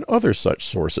 and other such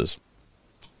sources.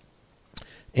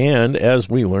 And as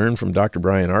we learned from Dr.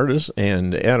 Brian Ardis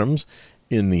and Adams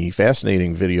in the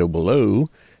fascinating video below,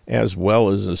 as well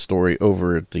as a story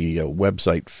over at the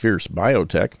website Fierce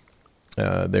Biotech,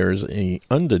 there's an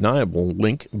undeniable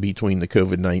link between the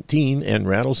COVID-19 and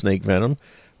rattlesnake venom,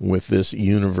 with this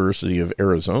University of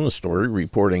Arizona story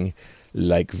reporting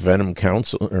like venom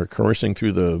coursing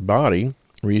through the body,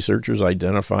 researchers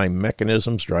identify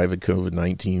mechanisms driving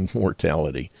COVID-19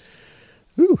 mortality.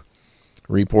 Whew.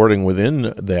 Reporting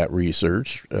within that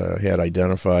research had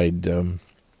identified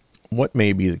what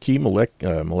may be the key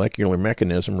molecular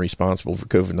mechanism responsible for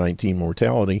COVID-19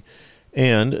 mortality,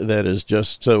 and that has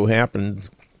just so happened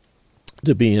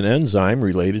to be an enzyme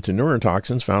related to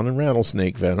neurotoxins found in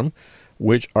rattlesnake venom,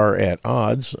 which are at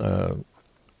odds.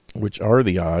 What are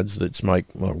the odds that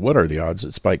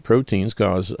spike proteins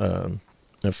cause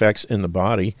effects in the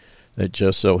body that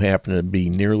just so happen to be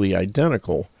nearly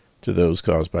identical to those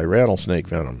caused by rattlesnake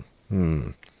venom?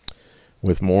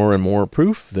 With more and more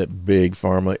proof that Big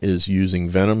Pharma is using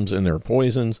venoms in their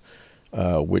poisons,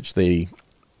 which they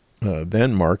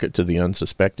then market to the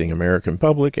unsuspecting American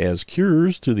public as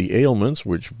cures to the ailments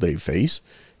which they face,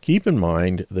 keep in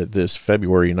mind that this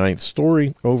February 9th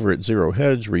story over at Zero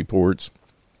Hedge reports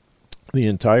the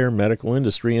entire medical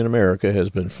industry in America has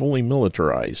been fully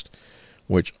militarized,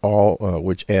 which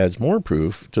adds more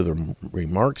proof to the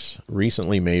remarks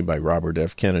recently made by Robert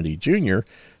F. Kennedy Jr.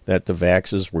 that the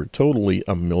vaxes were totally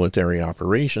a military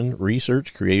operation,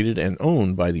 research created and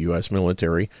owned by the U.S.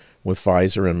 military, with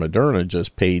Pfizer and Moderna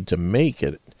just paid to make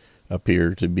it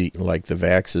appear to be like the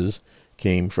vaxes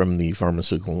came from the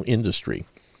pharmaceutical industry.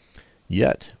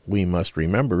 Yet, we must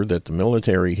remember that the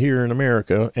military here in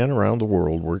America and around the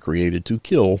world were created to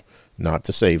kill, not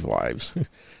to save lives.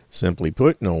 Simply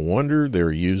put, no wonder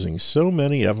they're using so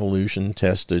many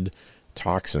evolution-tested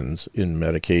toxins in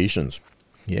medications.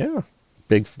 Yeah,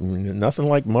 nothing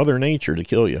like Mother Nature to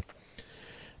kill you.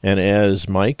 And as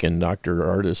Mike and Dr.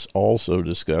 Ardis also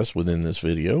discuss within this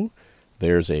video,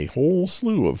 there's a whole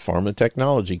slew of pharma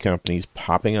technology companies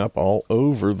popping up all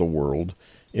over the world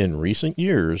in recent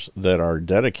years that are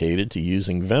dedicated to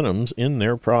using venoms in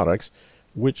their products,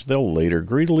 which they'll later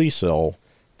greedily sell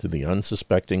to the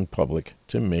unsuspecting public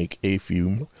to make a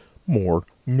few more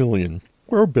million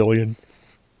or billion.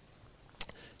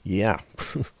 Yeah.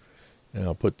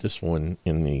 I'll put this one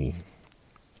in the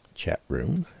chat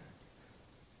room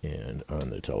and on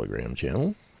the Telegram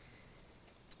channel.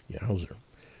 Yowzer.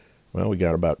 Well, we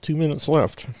got about 2 minutes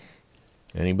left.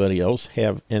 Anybody else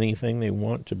have anything they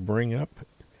want to bring up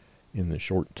in the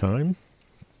short time?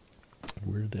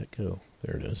 Where did that go?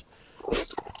 There it is.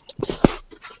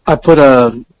 I put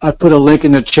a link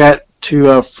in the chat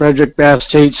to Frederick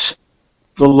Bastiat's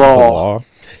The Law.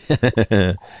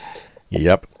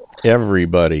 Yep.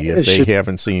 Everybody, if they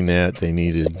haven't seen that, they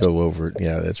need to go over it.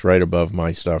 Yeah, that's right above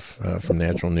my stuff from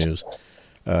Natural News.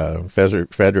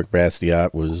 Frederick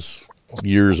Bastiat was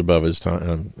years above his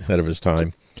time, ahead of his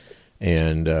time,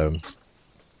 and The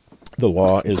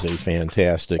Law is a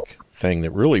fantastic thing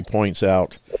that really points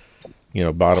out,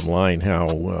 bottom line,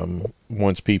 how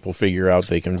once people figure out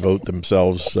they can vote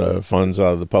themselves funds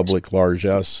out of the public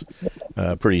largesse,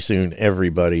 pretty soon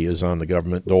everybody is on the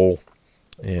government dole,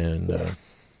 and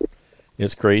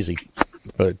it's crazy.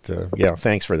 But yeah,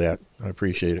 thanks for that. I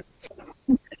appreciate it.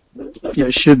 Yeah,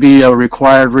 it should be a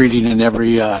required reading in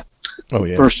every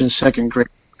first and second grade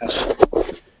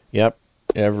class. Yep.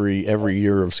 Every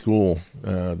year of school,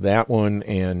 that one,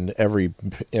 and every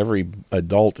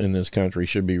adult in this country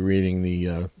should be reading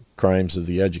the Crimes of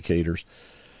the Educators.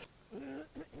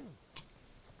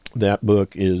 That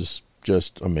book is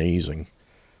just amazing.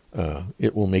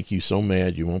 It will make you so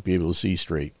mad you won't be able to see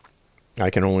straight. I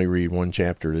can only read one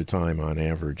chapter at a time on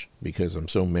average because I'm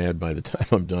so mad by the time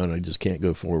I'm done I just can't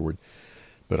go forward.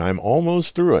 But I'm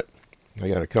almost through it. I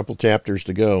got a couple chapters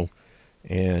to go,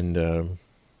 and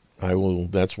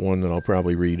that's one that I'll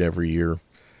probably read every year.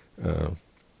 And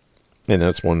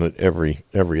that's one that every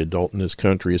adult in this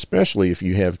country, especially if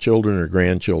you have children or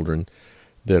grandchildren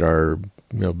that are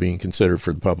being considered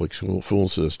for the public school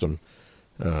system,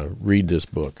 read this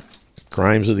book.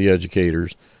 Crimes of the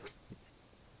Educators.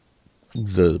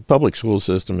 The public school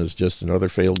system is just another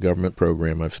failed government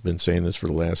program. I've been saying this for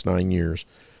the last 9 years.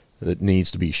 That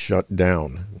needs to be shut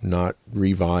down, not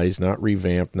revised, not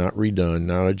revamped, not redone,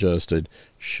 not adjusted,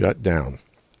 shut down.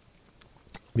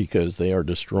 because they are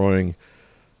destroying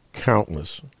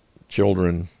countless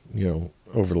children,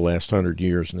 over the last 100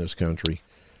 years in this country.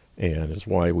 And it's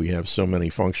why we have so many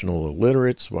functional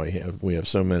illiterates, why we have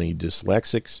so many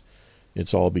dyslexics.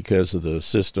 It's all because of the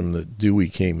system that Dewey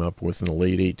came up with in the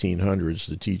late 1800s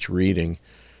to teach reading,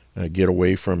 get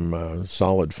away from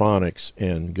solid phonics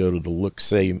and go to the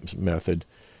look-say method.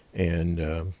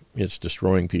 And it's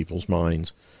destroying people's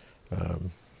minds.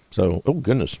 So, oh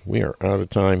goodness, we are out of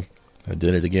time. I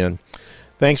did it again.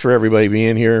 Thanks for everybody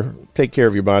being here. Take care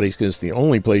of your bodies, because it's the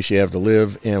only place you have to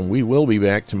live. And we will be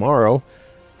back tomorrow.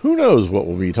 Who knows what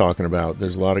we'll be talking about?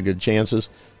 There's a lot of good chances,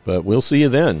 but we'll see you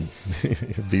then.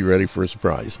 Be ready for a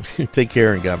surprise. Take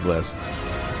care and God bless.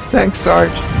 Thanks,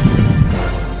 Sarge.